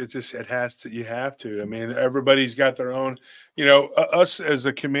 It has to. You have to. I mean, everybody's got their own. Us as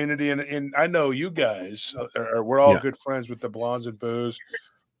a community, and I know you guys. We're all good friends with the Blondes and Booze.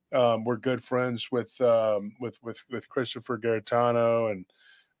 We're good friends with Christopher Garitano, and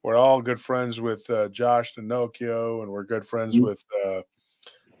we're all good friends with Josh Pinocchio, and we're good friends with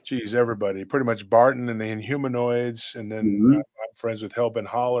everybody. Pretty much Barton and the Inhumanoids, and then I'm friends with Hellbent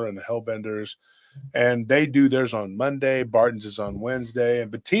Holler and the Hellbenders. And they do theirs on Monday. Barton's is on Wednesday. And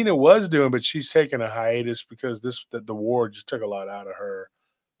Bettina was doing, but she's taking a hiatus because the war just took a lot out of her.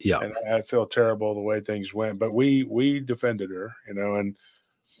 Yeah. And I feel terrible the way things went. But we defended her, and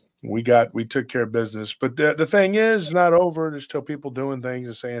we took care of business. But the thing is, it's not over. There's still people doing things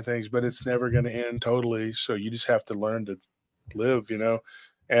and saying things, but it's never going to end totally. So you just have to learn to live,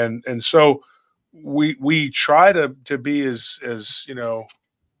 And so we try to be as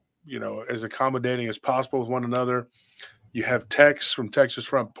as accommodating as possible with one another. You have Tex from Texas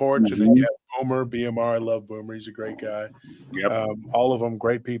Front Porch, and then you have Boomer, BMR. I love Boomer. He's a great guy. Yep. All of them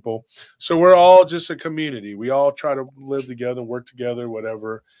great people. So we're all just a community. We all try to live together, work together,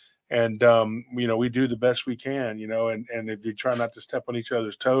 whatever. And, we do the best we can, and if you try not to step on each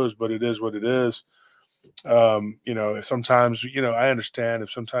other's toes, but it is what it is. Sometimes, I understand if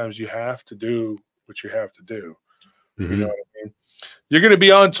sometimes you have to do what you have to do. Mm-hmm. You know what I mean? You're going to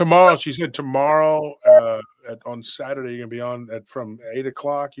be on tomorrow. She said tomorrow on Saturday, you're going to be on from 8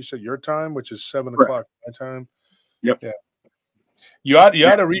 o'clock. You said your time, which is 7 o'clock my time. Yep. Yeah. You ought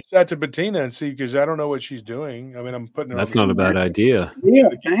to reach out to Bettina and see, because I don't know what she's doing. I mean, I'm putting her. That's not a bad idea. Yeah,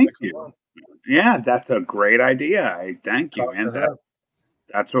 thank you. Yeah, that's a great idea. Thank you, and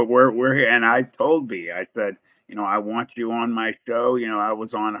that's what we're here. And I told B, I said, I want you on my show. I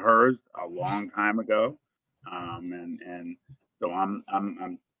was on hers a long time ago, and so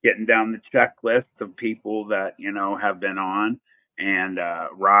I'm getting down the checklist of people that have been on. And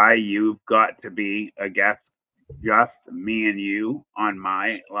Rye, you've got to be a guest, just me and you, on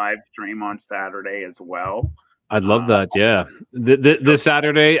my live stream on Saturday as well. I'd love that. Yeah, this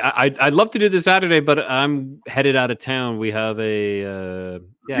Saturday, I'd love to do this Saturday, but I'm headed out of town. We have we're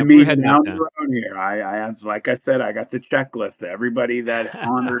heading out of town. Here. I have, like I said, I got the checklist. Everybody that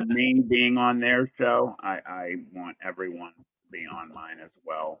honored me being on their show, I want everyone to be on mine as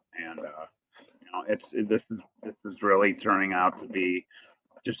well. And this is really turning out to be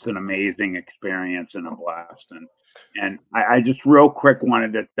just an amazing experience and a blast. And I just real quick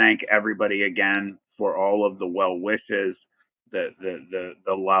wanted to thank everybody again for all of the well wishes, the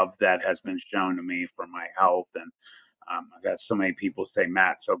love that has been shown to me for my health. And I've got so many people say,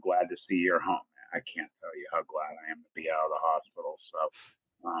 Matt, so glad to see you're home. I can't tell you how glad I am to be out of the hospital. So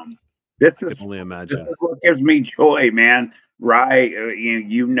this I can is only this imagine. is what gives me joy, man. Right?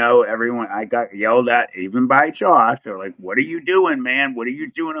 You know, everyone. I got yelled at even by Josh. They're like, "What are you doing, man? What are you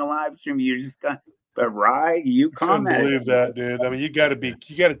doing a live stream? You just got." But Rye, you Couldn't commented. believe that, dude. I mean, you got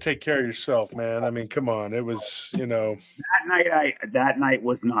to take care of yourself, man. I mean, come on. It was, That night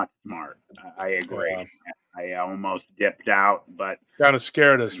was not smart. I agree. I almost dipped out, but kind of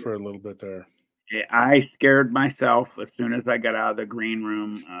scared us for a little bit there. I scared myself as soon as I got out of the green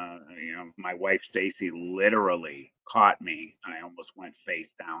room. My wife Stacy literally caught me. I almost went face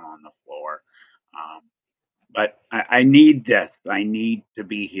down on the floor. But I need this. I need to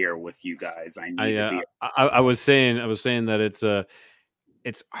be here with you guys. I need to be. I was saying that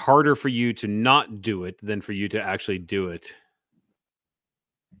it's harder for you to not do it than for you to actually do it.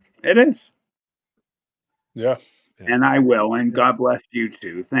 It is. Yeah. And I will. And God bless you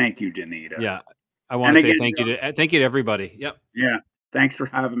too. Thank you, Danita. Yeah. I want to say thank you to everybody. Yep. Yeah. Thanks for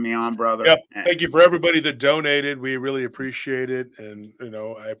having me on, brother. Yep. Thank you for everybody that donated. We really appreciate it. And,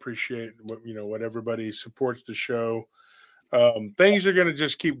 I appreciate what everybody supports the show. Things are going to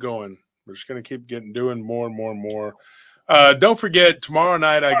just keep going. We're just going to keep doing more and more and more. Don't forget, tomorrow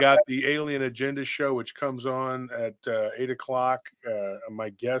night I got the Alien Agenda show, which comes on at 8 o'clock. My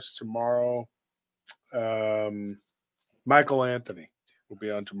guest tomorrow, Michael Anthony, will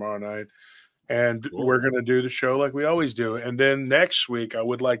be on tomorrow night. And we're going to do the show like we always do. And then next week, I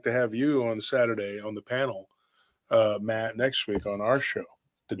would like to have you on Saturday on the panel, Matt, next week on our show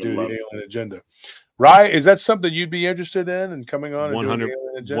to do the Alien Agenda. Right? Is that something you'd be interested in and coming on?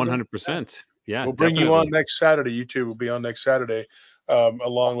 100%. Yeah. We'll bring you on next Saturday. You two will be on next Saturday,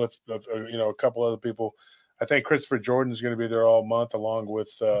 along with a couple other people. I think Christopher Jordan is going to be there all month, along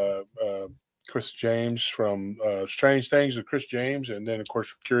with Chris James from Strange Things with Chris James, and then of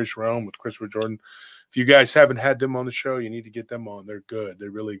course Curious Realm with Christopher Jordan. If you guys haven't had them on the show, you need to get them on. They're good.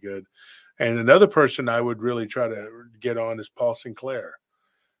 They're really good. And another person I would really try to get on is Paul Sinclair.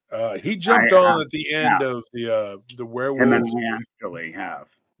 He jumped on at the end of the Werewolves. We actually have.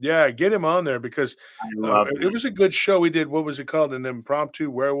 Yeah, get him on there because it was a good show. We did, what was it called? An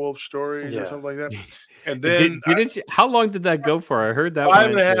impromptu werewolf stories or something like that. And then how long did that go for? I heard that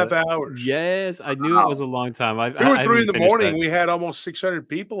 5.5 hours. Yes, I knew it was a long time. 2 or 3 in the morning, we had almost 600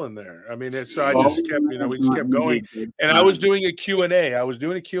 people in there. I mean, so I just kept, we just kept going. And I was doing a Q&A.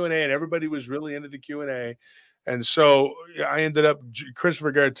 And everybody was really into the Q&A. And so I ended up,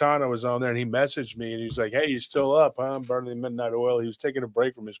 Christopher Garitano was on there, and he messaged me, and he was like, "Hey, you still up, huh? I'm burning the midnight oil." He was taking a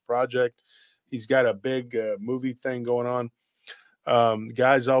break from his project. He's got a big movie thing going on.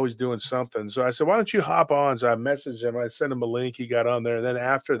 Guy's always doing something. So I said, "Why don't you hop on?" So I messaged him. I sent him a link. He got on there. And then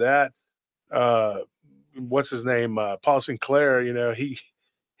after that, what's his name? Paul Sinclair,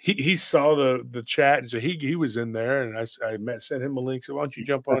 he saw the chat, and so he was in there, and I sent him a link. So why don't you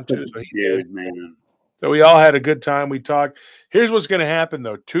jump on too? So he did, man. So we all had a good time. We talked. Here's what's going to happen,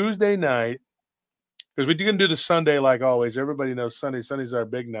 though. Tuesday night, because we're going to do the Sunday like always. Everybody knows Sunday. Sunday's our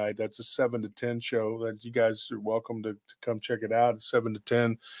big night. That's a 7 to 10 show. That you guys are welcome to come check it out. It's 7 to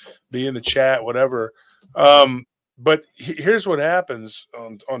 10. Be in the chat, whatever. But here's what happens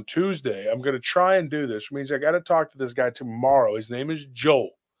on Tuesday. I'm going to try and do this. Which means I got to talk to this guy tomorrow. His name is Joel.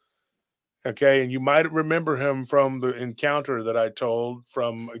 Okay, and you might remember him from the encounter that I told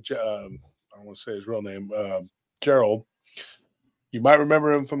from I don't want to say his real name, Gerald. You might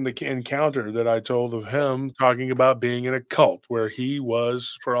remember him from the encounter that I told of him talking about being in a cult where he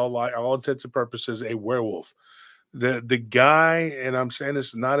was, for all intents and purposes, a werewolf. The guy, and I'm saying this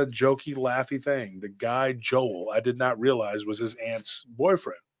is not a jokey, laughy thing. The guy, Joel, I did not realize was his aunt's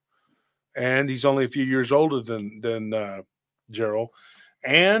boyfriend. And he's only a few years older than Gerald.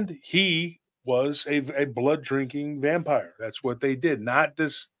 And he was a blood-drinking vampire. That's what they did. Not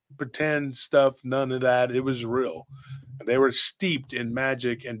this pretend stuff, none of that. It was real. They were steeped in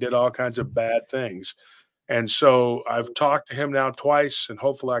magic and did all kinds of bad things. And so I've talked to him now twice, and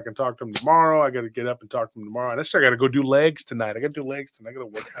hopefully I can talk to him tomorrow. I got to get up and talk to him tomorrow. And I still got to go do legs tonight. I got to do legs tonight. I got to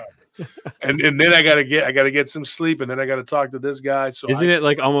work out. and then I got to get some sleep, and then I got to talk to this guy. So isn't it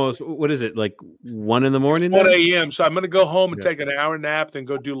like almost, what is it, like 1 in the morning? 1 a.m. So I'm going to go home and take an hour nap, then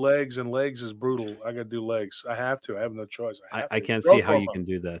go do legs, and legs is brutal. I got to do legs. I have to. I have no choice. I can't see how you can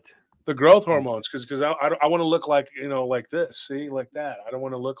do that. The growth hormones, because I want to look like, like this, see, like that. I don't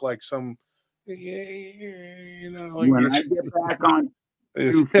want to look like some you know, like When I get back on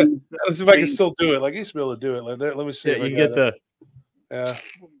 2 yeah, feet, let's see if I can still do it. Like I used to be able to do it. Like, let me see Yeah, if I you can got get it. the Yeah,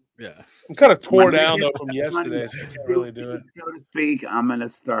 yeah. I'm kind of when tore I down get though from back on yesterday, so I can't 2 really do it. feet, so to speak, I'm gonna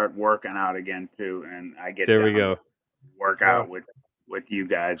start working out again too, and I get There we down go. work Yeah. out with you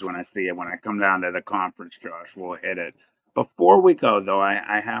guys when I see it. When I come down to the conference, Josh, we'll hit it. Before we go, though,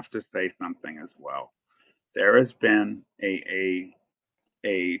 I have to say something as well. There has been a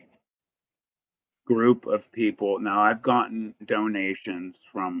group of people. Now, I've gotten donations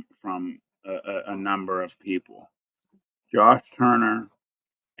from a number of people. Josh Turner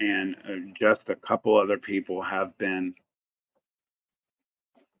and just a couple other people have been.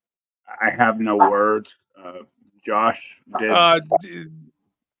 I have no words. Josh did.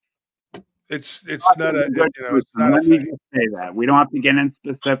 It's not a Good you know, it's person. not a Let me thing. just say that. We don't have to get in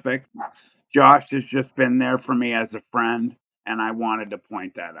specifics. Josh has just been there for me as a friend, and I wanted to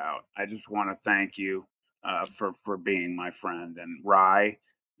point that out. I just want to thank you for being my friend. And Rye,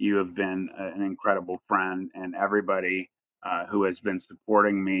 you have been an incredible friend, and everybody who has been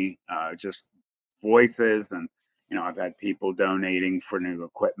supporting me, just voices, and I've had people donating for new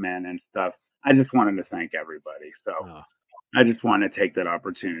equipment and stuff. I just wanted to thank everybody. So. Oh. I just want to take that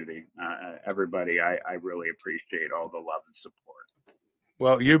opportunity. Everybody, I really appreciate all the love and support.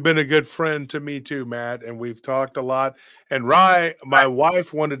 Well, you've been a good friend to me too, Matt, and we've talked a lot. And Rye, my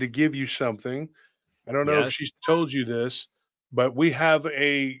wife wanted to give you something. I don't know if Yes. she's told you this, but we have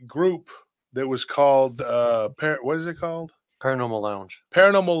a group that was called what is it called? Paranormal Lounge.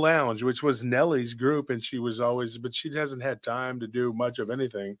 Paranormal Lounge, which was Nellie's group, and she was always, but she hasn't had time to do much of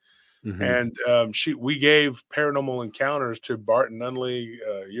anything. Mhm. And we gave Paranormal Encounters to Bart and Nunley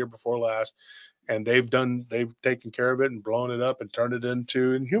year before last, and they've taken care of it and blown it up and turned it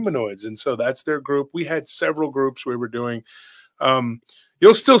into Inhumanoids, and so that's their group. We had several groups we were doing.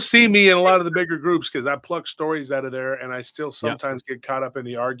 You'll still see me in a lot of the bigger groups because I pluck stories out of there, and I still sometimes get caught up in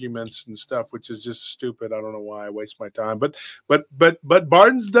the arguments and stuff, which is just stupid. I don't know why I waste my time, but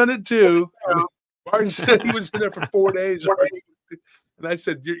Barton's done it too. Barton said he was in there for 4 days. And I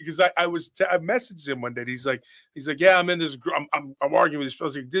said, because I messaged him one day. He's like, yeah, I'm in this. I'm arguing with these people. I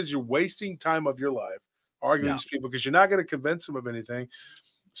was like, you're wasting time of your life arguing with these people because you're not going to convince them of anything.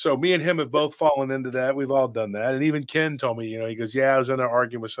 So me and him have both fallen into that. We've all done that. And even Ken told me, he goes, yeah, I was in there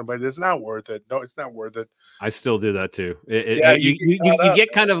arguing with somebody. It's not worth it. No, it's not worth it. I still do that too. You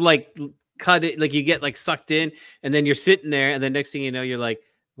get kind of like cut it, like you get like sucked in, and then you're sitting there, and then next thing you know, you're like,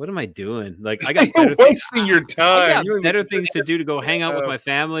 what am I doing? Like I got better wasting your time. I got better things to do, to go hang out with my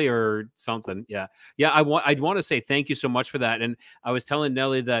family or something. Yeah. I'd want to say thank you so much for that. And I was telling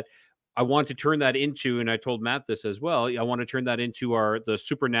Nellie that I want to turn that into, and I told Matt this as well, I want to turn that into the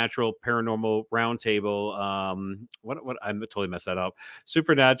supernatural paranormal roundtable. What I totally messed that up.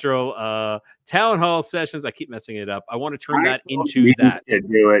 Supernatural town hall sessions. I keep messing it up. I want to turn that into that. To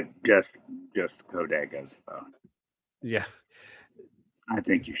do it just Codegas though. Yeah. I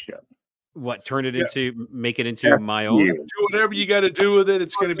think you should. What, turn it into, make it into my own? Do whatever you got to do with it.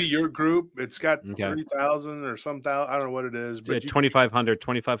 It's going to be your group. It's got 30,000 or some thousand. I don't know what it is, but 2,500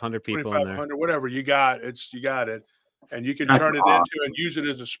 people 2,500, whatever you got. You got it, and you can turn it into and use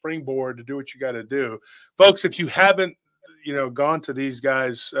it as a springboard to do what you got to do, folks. If you haven't, gone to these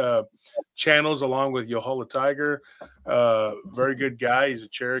guys' channels along with Yohola Tiger, very good guy. He's a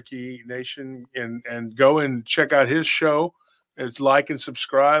Cherokee Nation, and go and check out his show. It's like and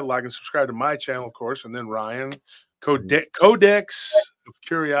subscribe to my channel, of course, and then Ryan Codex of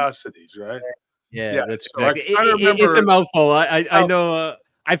Curiosities, right? Yeah, that's exactly. It's a mouthful. I know.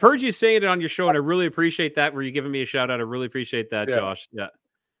 I've heard you saying it on your show, and I really appreciate that. Where you giving me a shout out, I really appreciate that, Josh.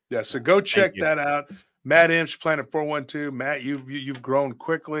 Yeah. So go check that out. Matt Imps, Planet 412. Matt, you've grown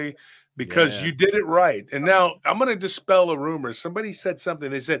quickly because you did it right. And now I'm going to dispel a rumor. Somebody said something.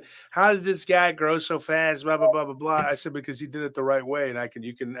 They said, "How did this guy grow so fast?" Blah blah blah blah blah. I said, because he did it the right way. And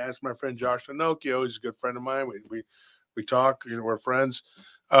you can ask my friend Josh Finocchio. He's a good friend of mine. We talk. We're friends,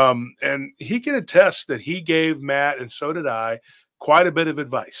 and he can attest that he gave Matt, and so did I, quite a bit of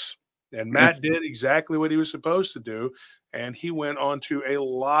advice. And Matt did exactly what he was supposed to do. And he went on to a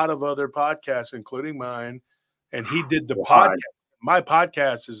lot of other podcasts, including mine. And he did the podcast. My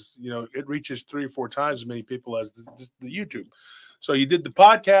podcast is, it reaches 3 or 4 times as many people as the YouTube. So you did the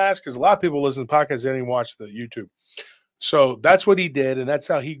podcast because a lot of people listen to podcasts, they didn't even watch the YouTube. So that's what he did, and that's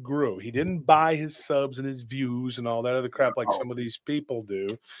how he grew. He didn't buy his subs and his views and all that other crap like some of these people do.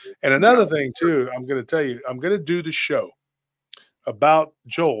 And another thing, too, I'm going to tell you, I'm going to do the show about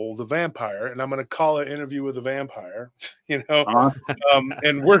Joel the vampire, and I'm going to call it Interview with the Vampire,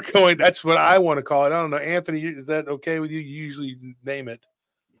 and we're going, that's what I want to call it. I don't know, Anthony, is that okay with you? You usually name it.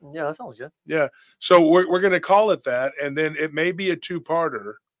 Yeah, that sounds good. Yeah. So we're going to call it that, and then it may be a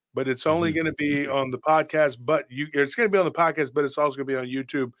two-parter, but it's only going to be on the podcast. But it's going to be on the podcast, but it's also going to be on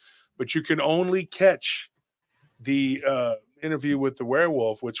YouTube. But you can only catch the interview with the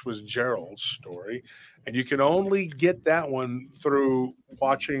werewolf, which was Gerald's story, and you can only get that one through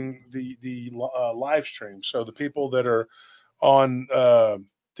watching the live stream. So the people that are on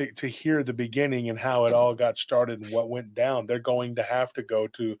to hear the beginning and how it all got started and what went down, they're going to have to go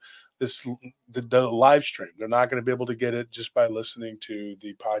to the live stream. They're not going to be able to get it just by listening to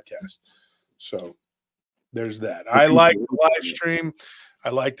the podcast. So there's that. I like the live stream. I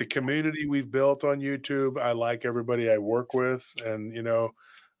like the community we've built on YouTube. I like everybody I work with. And,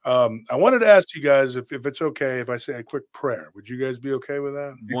 I wanted to ask you guys if it's okay if I say a quick prayer. Would you guys be okay with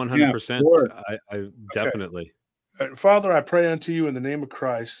that? 100%. I definitely. Father, I pray unto you in the name of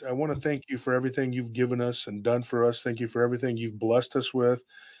Christ. I want to thank you for everything you've given us and done for us. Thank you for everything you've blessed us with.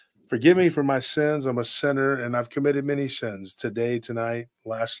 Forgive me for my sins. I'm a sinner, and I've committed many sins today, tonight,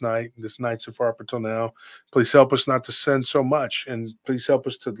 last night, this night so far up until now. Please help us not to sin so much, and please help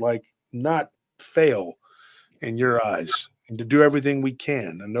us to not fail in your eyes and to do everything we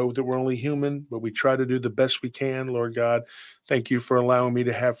can. I know that we're only human, but we try to do the best we can, Lord God. Thank you for allowing me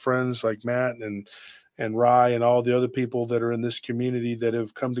to have friends like Matt and Rye and all the other people that are in this community that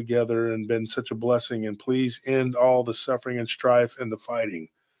have come together and been such a blessing. And please end all the suffering and strife and the fighting.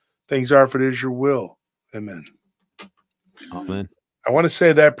 Things are if it is your will. Amen. Amen. I want to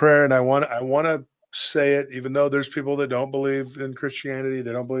say that prayer, and I want to say it, even though there's people that don't believe in Christianity,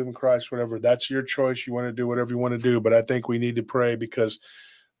 they don't believe in Christ, whatever. That's your choice. You want to do whatever you want to do. But I think we need to pray because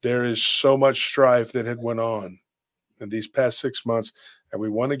there is so much strife that had went on in these past 6 months, and we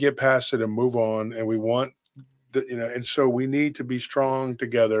want to get past it and move on. And we want, and so we need to be strong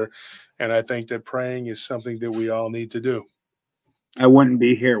together. And I think that praying is something that we all need to do. I wouldn't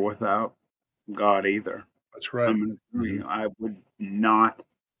be here without God either. That's right. I would not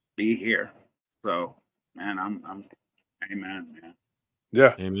be here. So, man, I'm amen, man.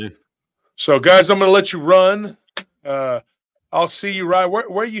 Yeah. Amen. So, guys, I'm going to let you run. I'll see you right. Where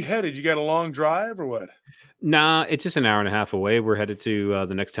are you headed? You got a long drive or what? Nah, it's just an hour and a half away. We're headed to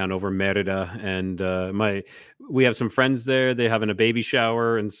the next town over, Merida, and we have some friends there. They're having a baby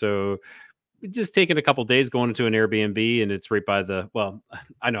shower, and so just taking a couple days going into an Airbnb, and it's right by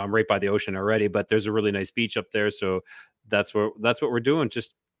I know I'm right by the ocean already, but there's a really nice beach up there, so that's what we're doing.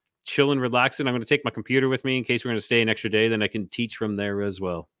 Just chilling, relaxing. I'm going to take my computer with me in case we're going to stay an extra day. Then I can teach from there as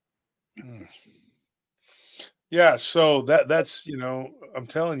well. Yeah. So that's I'm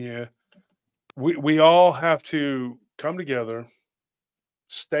telling you, we all have to come together,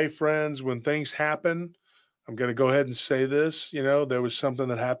 stay friends when things happen. I'm going to go ahead and say this. There was something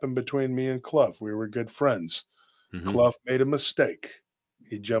that happened between me and Clough. We were good friends. Mm-hmm. Clough made a mistake.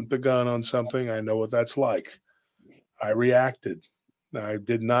 He jumped the gun on something. I know what that's like. I reacted. I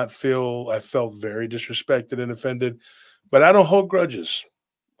did not feel, I felt very disrespected and offended, but I don't hold grudges.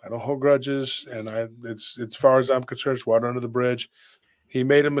 And it's as far as I'm concerned, it's water under the bridge. He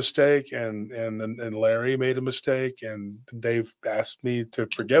made a mistake, and Larry made a mistake, and they've asked me to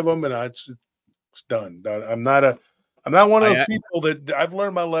forgive him, and it's done. I'm not one of those people that I've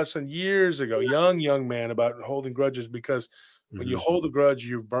learned my lesson years ago, young man, about holding grudges, because when you hold a grudge,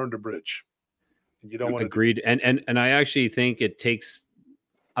 you've burned a bridge. You don't want to. Agreed. And I actually think it takes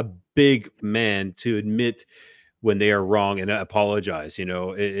a big man to admit when they are wrong and apologize.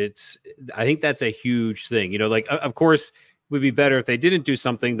 I think that's a huge thing. Of course, it would be better if they didn't do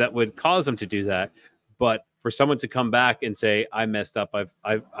something that would cause them to do that. But for someone to come back and say, I messed up,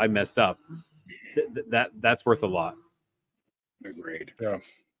 I messed up, that's worth a lot. Agreed. Yeah.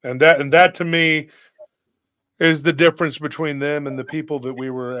 And that to me is the difference between them and the people that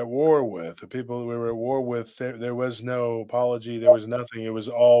we were at war with. The people that we were at war with, there was no apology. There was nothing. It was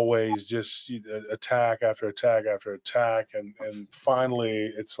always just attack after attack after attack. And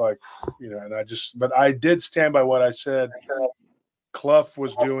finally, it's like, but I did stand by what I said. Clough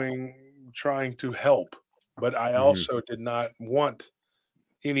was trying to help, but I also did not want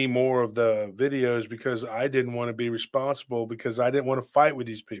any more of the videos because I didn't want to be responsible, because I didn't want to fight with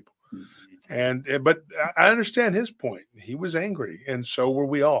these people. But I understand his point. He was angry, and so were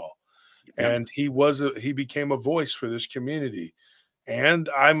we all. And he became a voice for this community. And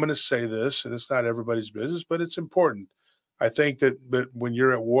I'm going to say this, and it's not everybody's business, but it's important. I think that when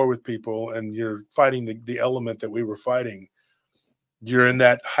you're at war with people and you're fighting the element that we were fighting, you're in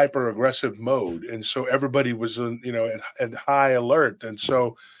that hyper aggressive mode. And so everybody was, at high alert. And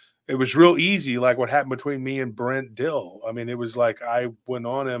so it was real easy, like what happened between me and Brent Dill. I mean, it was like I went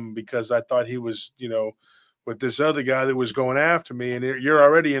on him because I thought he was, with this other guy that was going after me, and you're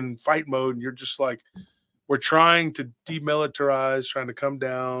already in fight mode, and you're just like, we're trying to demilitarize, trying to come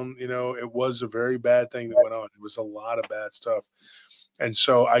down. You know, it was a very bad thing that went on. It was a lot of bad stuff. And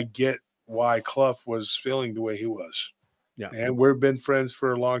so I get why Clough was feeling the way he was. Yeah. And we've been friends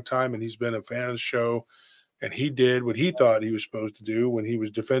for a long time, and he's been a fan of the show, and he did what he thought he was supposed to do when he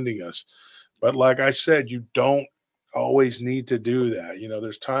was defending us. But like I said, you don't always need to do that. You know,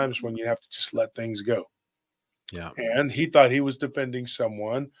 there's times when you have to just let things go. Yeah. And he thought he was defending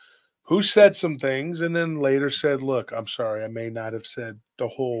someone who said some things and then later said, look, I'm sorry, I may not have said the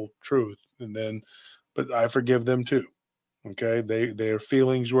whole truth. And then, but I forgive them too. Okay. Their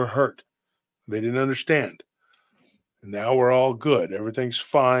feelings were hurt. They didn't understand. And now we're all good. Everything's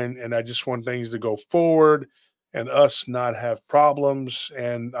fine. And I just want things to go forward and us not have problems.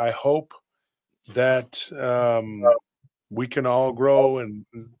 And I hope that we can all grow and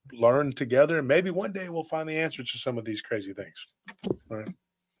learn together. And maybe one day we'll find the answer to some of these crazy things. All right.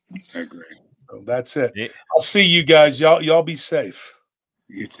 I agree. So that's it. Yeah. I'll see you guys. Y'all be safe.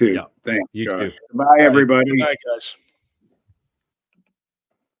 You too. Yeah. Thanks, You Josh. too. Bye, everybody. Good night, guys.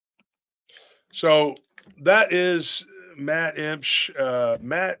 So that is Matt Impsch.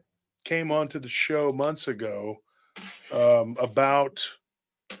 Matt came onto the show months ago about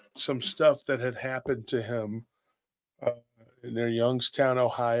some stuff that had happened to him near Youngstown,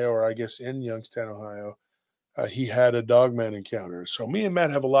 Ohio, or I guess in Youngstown, Ohio. He had a dogman encounter. So me and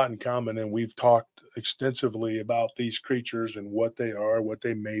Matt have a lot in common, and we've talked extensively about these creatures and what they are, what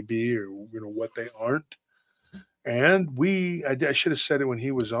they may be, or what they aren't. And I should have said it when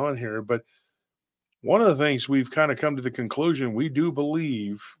he was on here, but one of the things we've kind of come to the conclusion, we do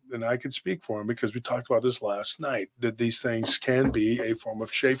believe, and I can speak for him because we talked about this last night, that these things can be a form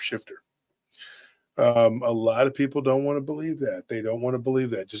of shapeshifter. A lot of people don't want to believe that. They don't want to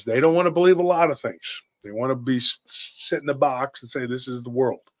believe that. They don't want to believe a lot of things. They want to sit in a box and say, this is the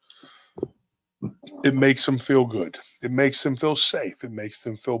world. It makes them feel good. It makes them feel safe. It makes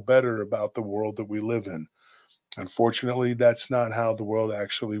them feel better about the world that we live in. Unfortunately, that's not how the world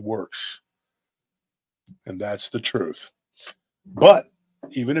actually works. And that's the truth. But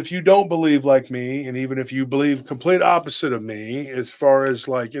even if you don't believe like me, and even if you believe complete opposite of me, as far as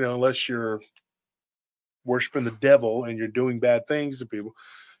like, unless you're worshiping the devil and you're doing bad things to people,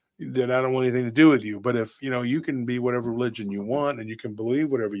 then I don't want anything to do with you. But if, you can be whatever religion you want and you can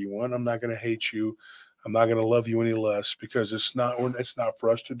believe whatever you want, I'm not going to hate you. I'm not going to love you any less because it's not for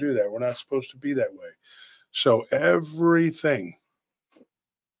us to do that. We're not supposed to be that way. So everything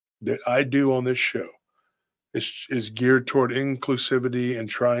that I do on this show is geared toward inclusivity and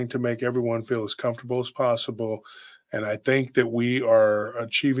trying to make everyone feel as comfortable as possible. And I think that we are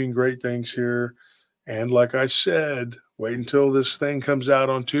achieving great things here. And like I said, wait until this thing comes out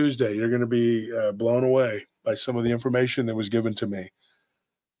on Tuesday. You're going to be blown away by some of the information that was given to me.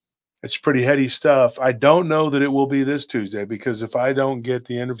 It's pretty heady stuff. I don't know that it will be this Tuesday because if I don't get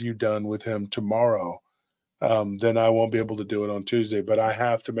the interview done with him tomorrow, then I won't be able to do it on Tuesday. But I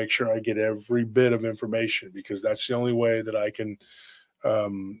have to make sure I get every bit of information because that's the only way that I can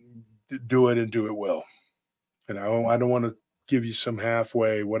do it and do it well. And I don't want to give you some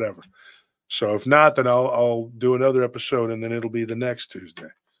halfway whatever. So if not, then I'll do another episode and then it'll be the next Tuesday.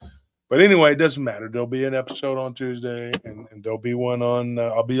 But anyway, it doesn't matter. There'll be an episode on Tuesday and there'll be one on,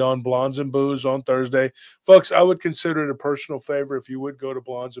 I'll be on Blondes and Booze on Thursday. Folks, I would consider it a personal favor if you would go to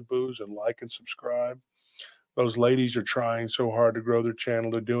Blondes and Booze and like and subscribe. Those ladies are trying so hard to grow their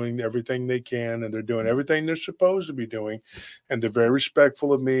channel. They're doing everything they can and they're doing everything they're supposed to be doing. And they're very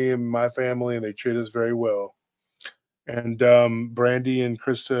respectful of me and my family and they treat us very well. And Brandy and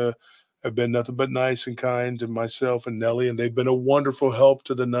Krista have been nothing but nice and kind to myself and Nellie, and they've been a wonderful help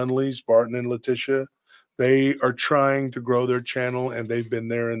to the Nunleys, Barton and Letitia. They are trying to grow their channel, and they've been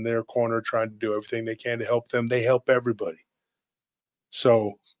there in their corner trying to do everything they can to help them. They help everybody.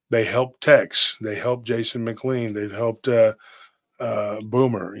 So they help Tex. They help Jason McLean. They've helped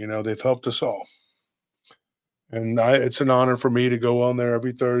Boomer. They've helped us all. And it's an honor for me to go on there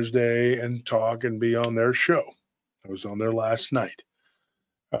every Thursday and talk and be on their show. I was on there last night.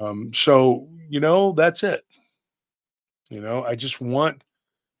 So, that's it. I just want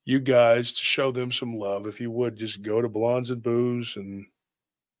you guys to show them some love. If you would just go to Blondes and Booze and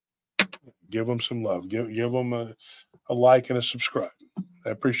give them some love. Give them a like and a subscribe. I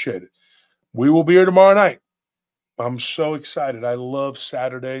appreciate it. We will be here tomorrow night. I'm so excited. I love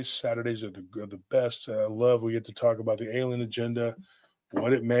Saturdays. Saturdays are the best. I love we get to talk about the alien agenda,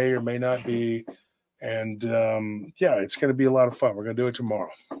 what it may or may not be. And it's going to be a lot of fun. We're going to do it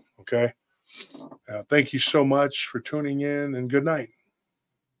tomorrow. Okay. Thank you so much for tuning in and good night.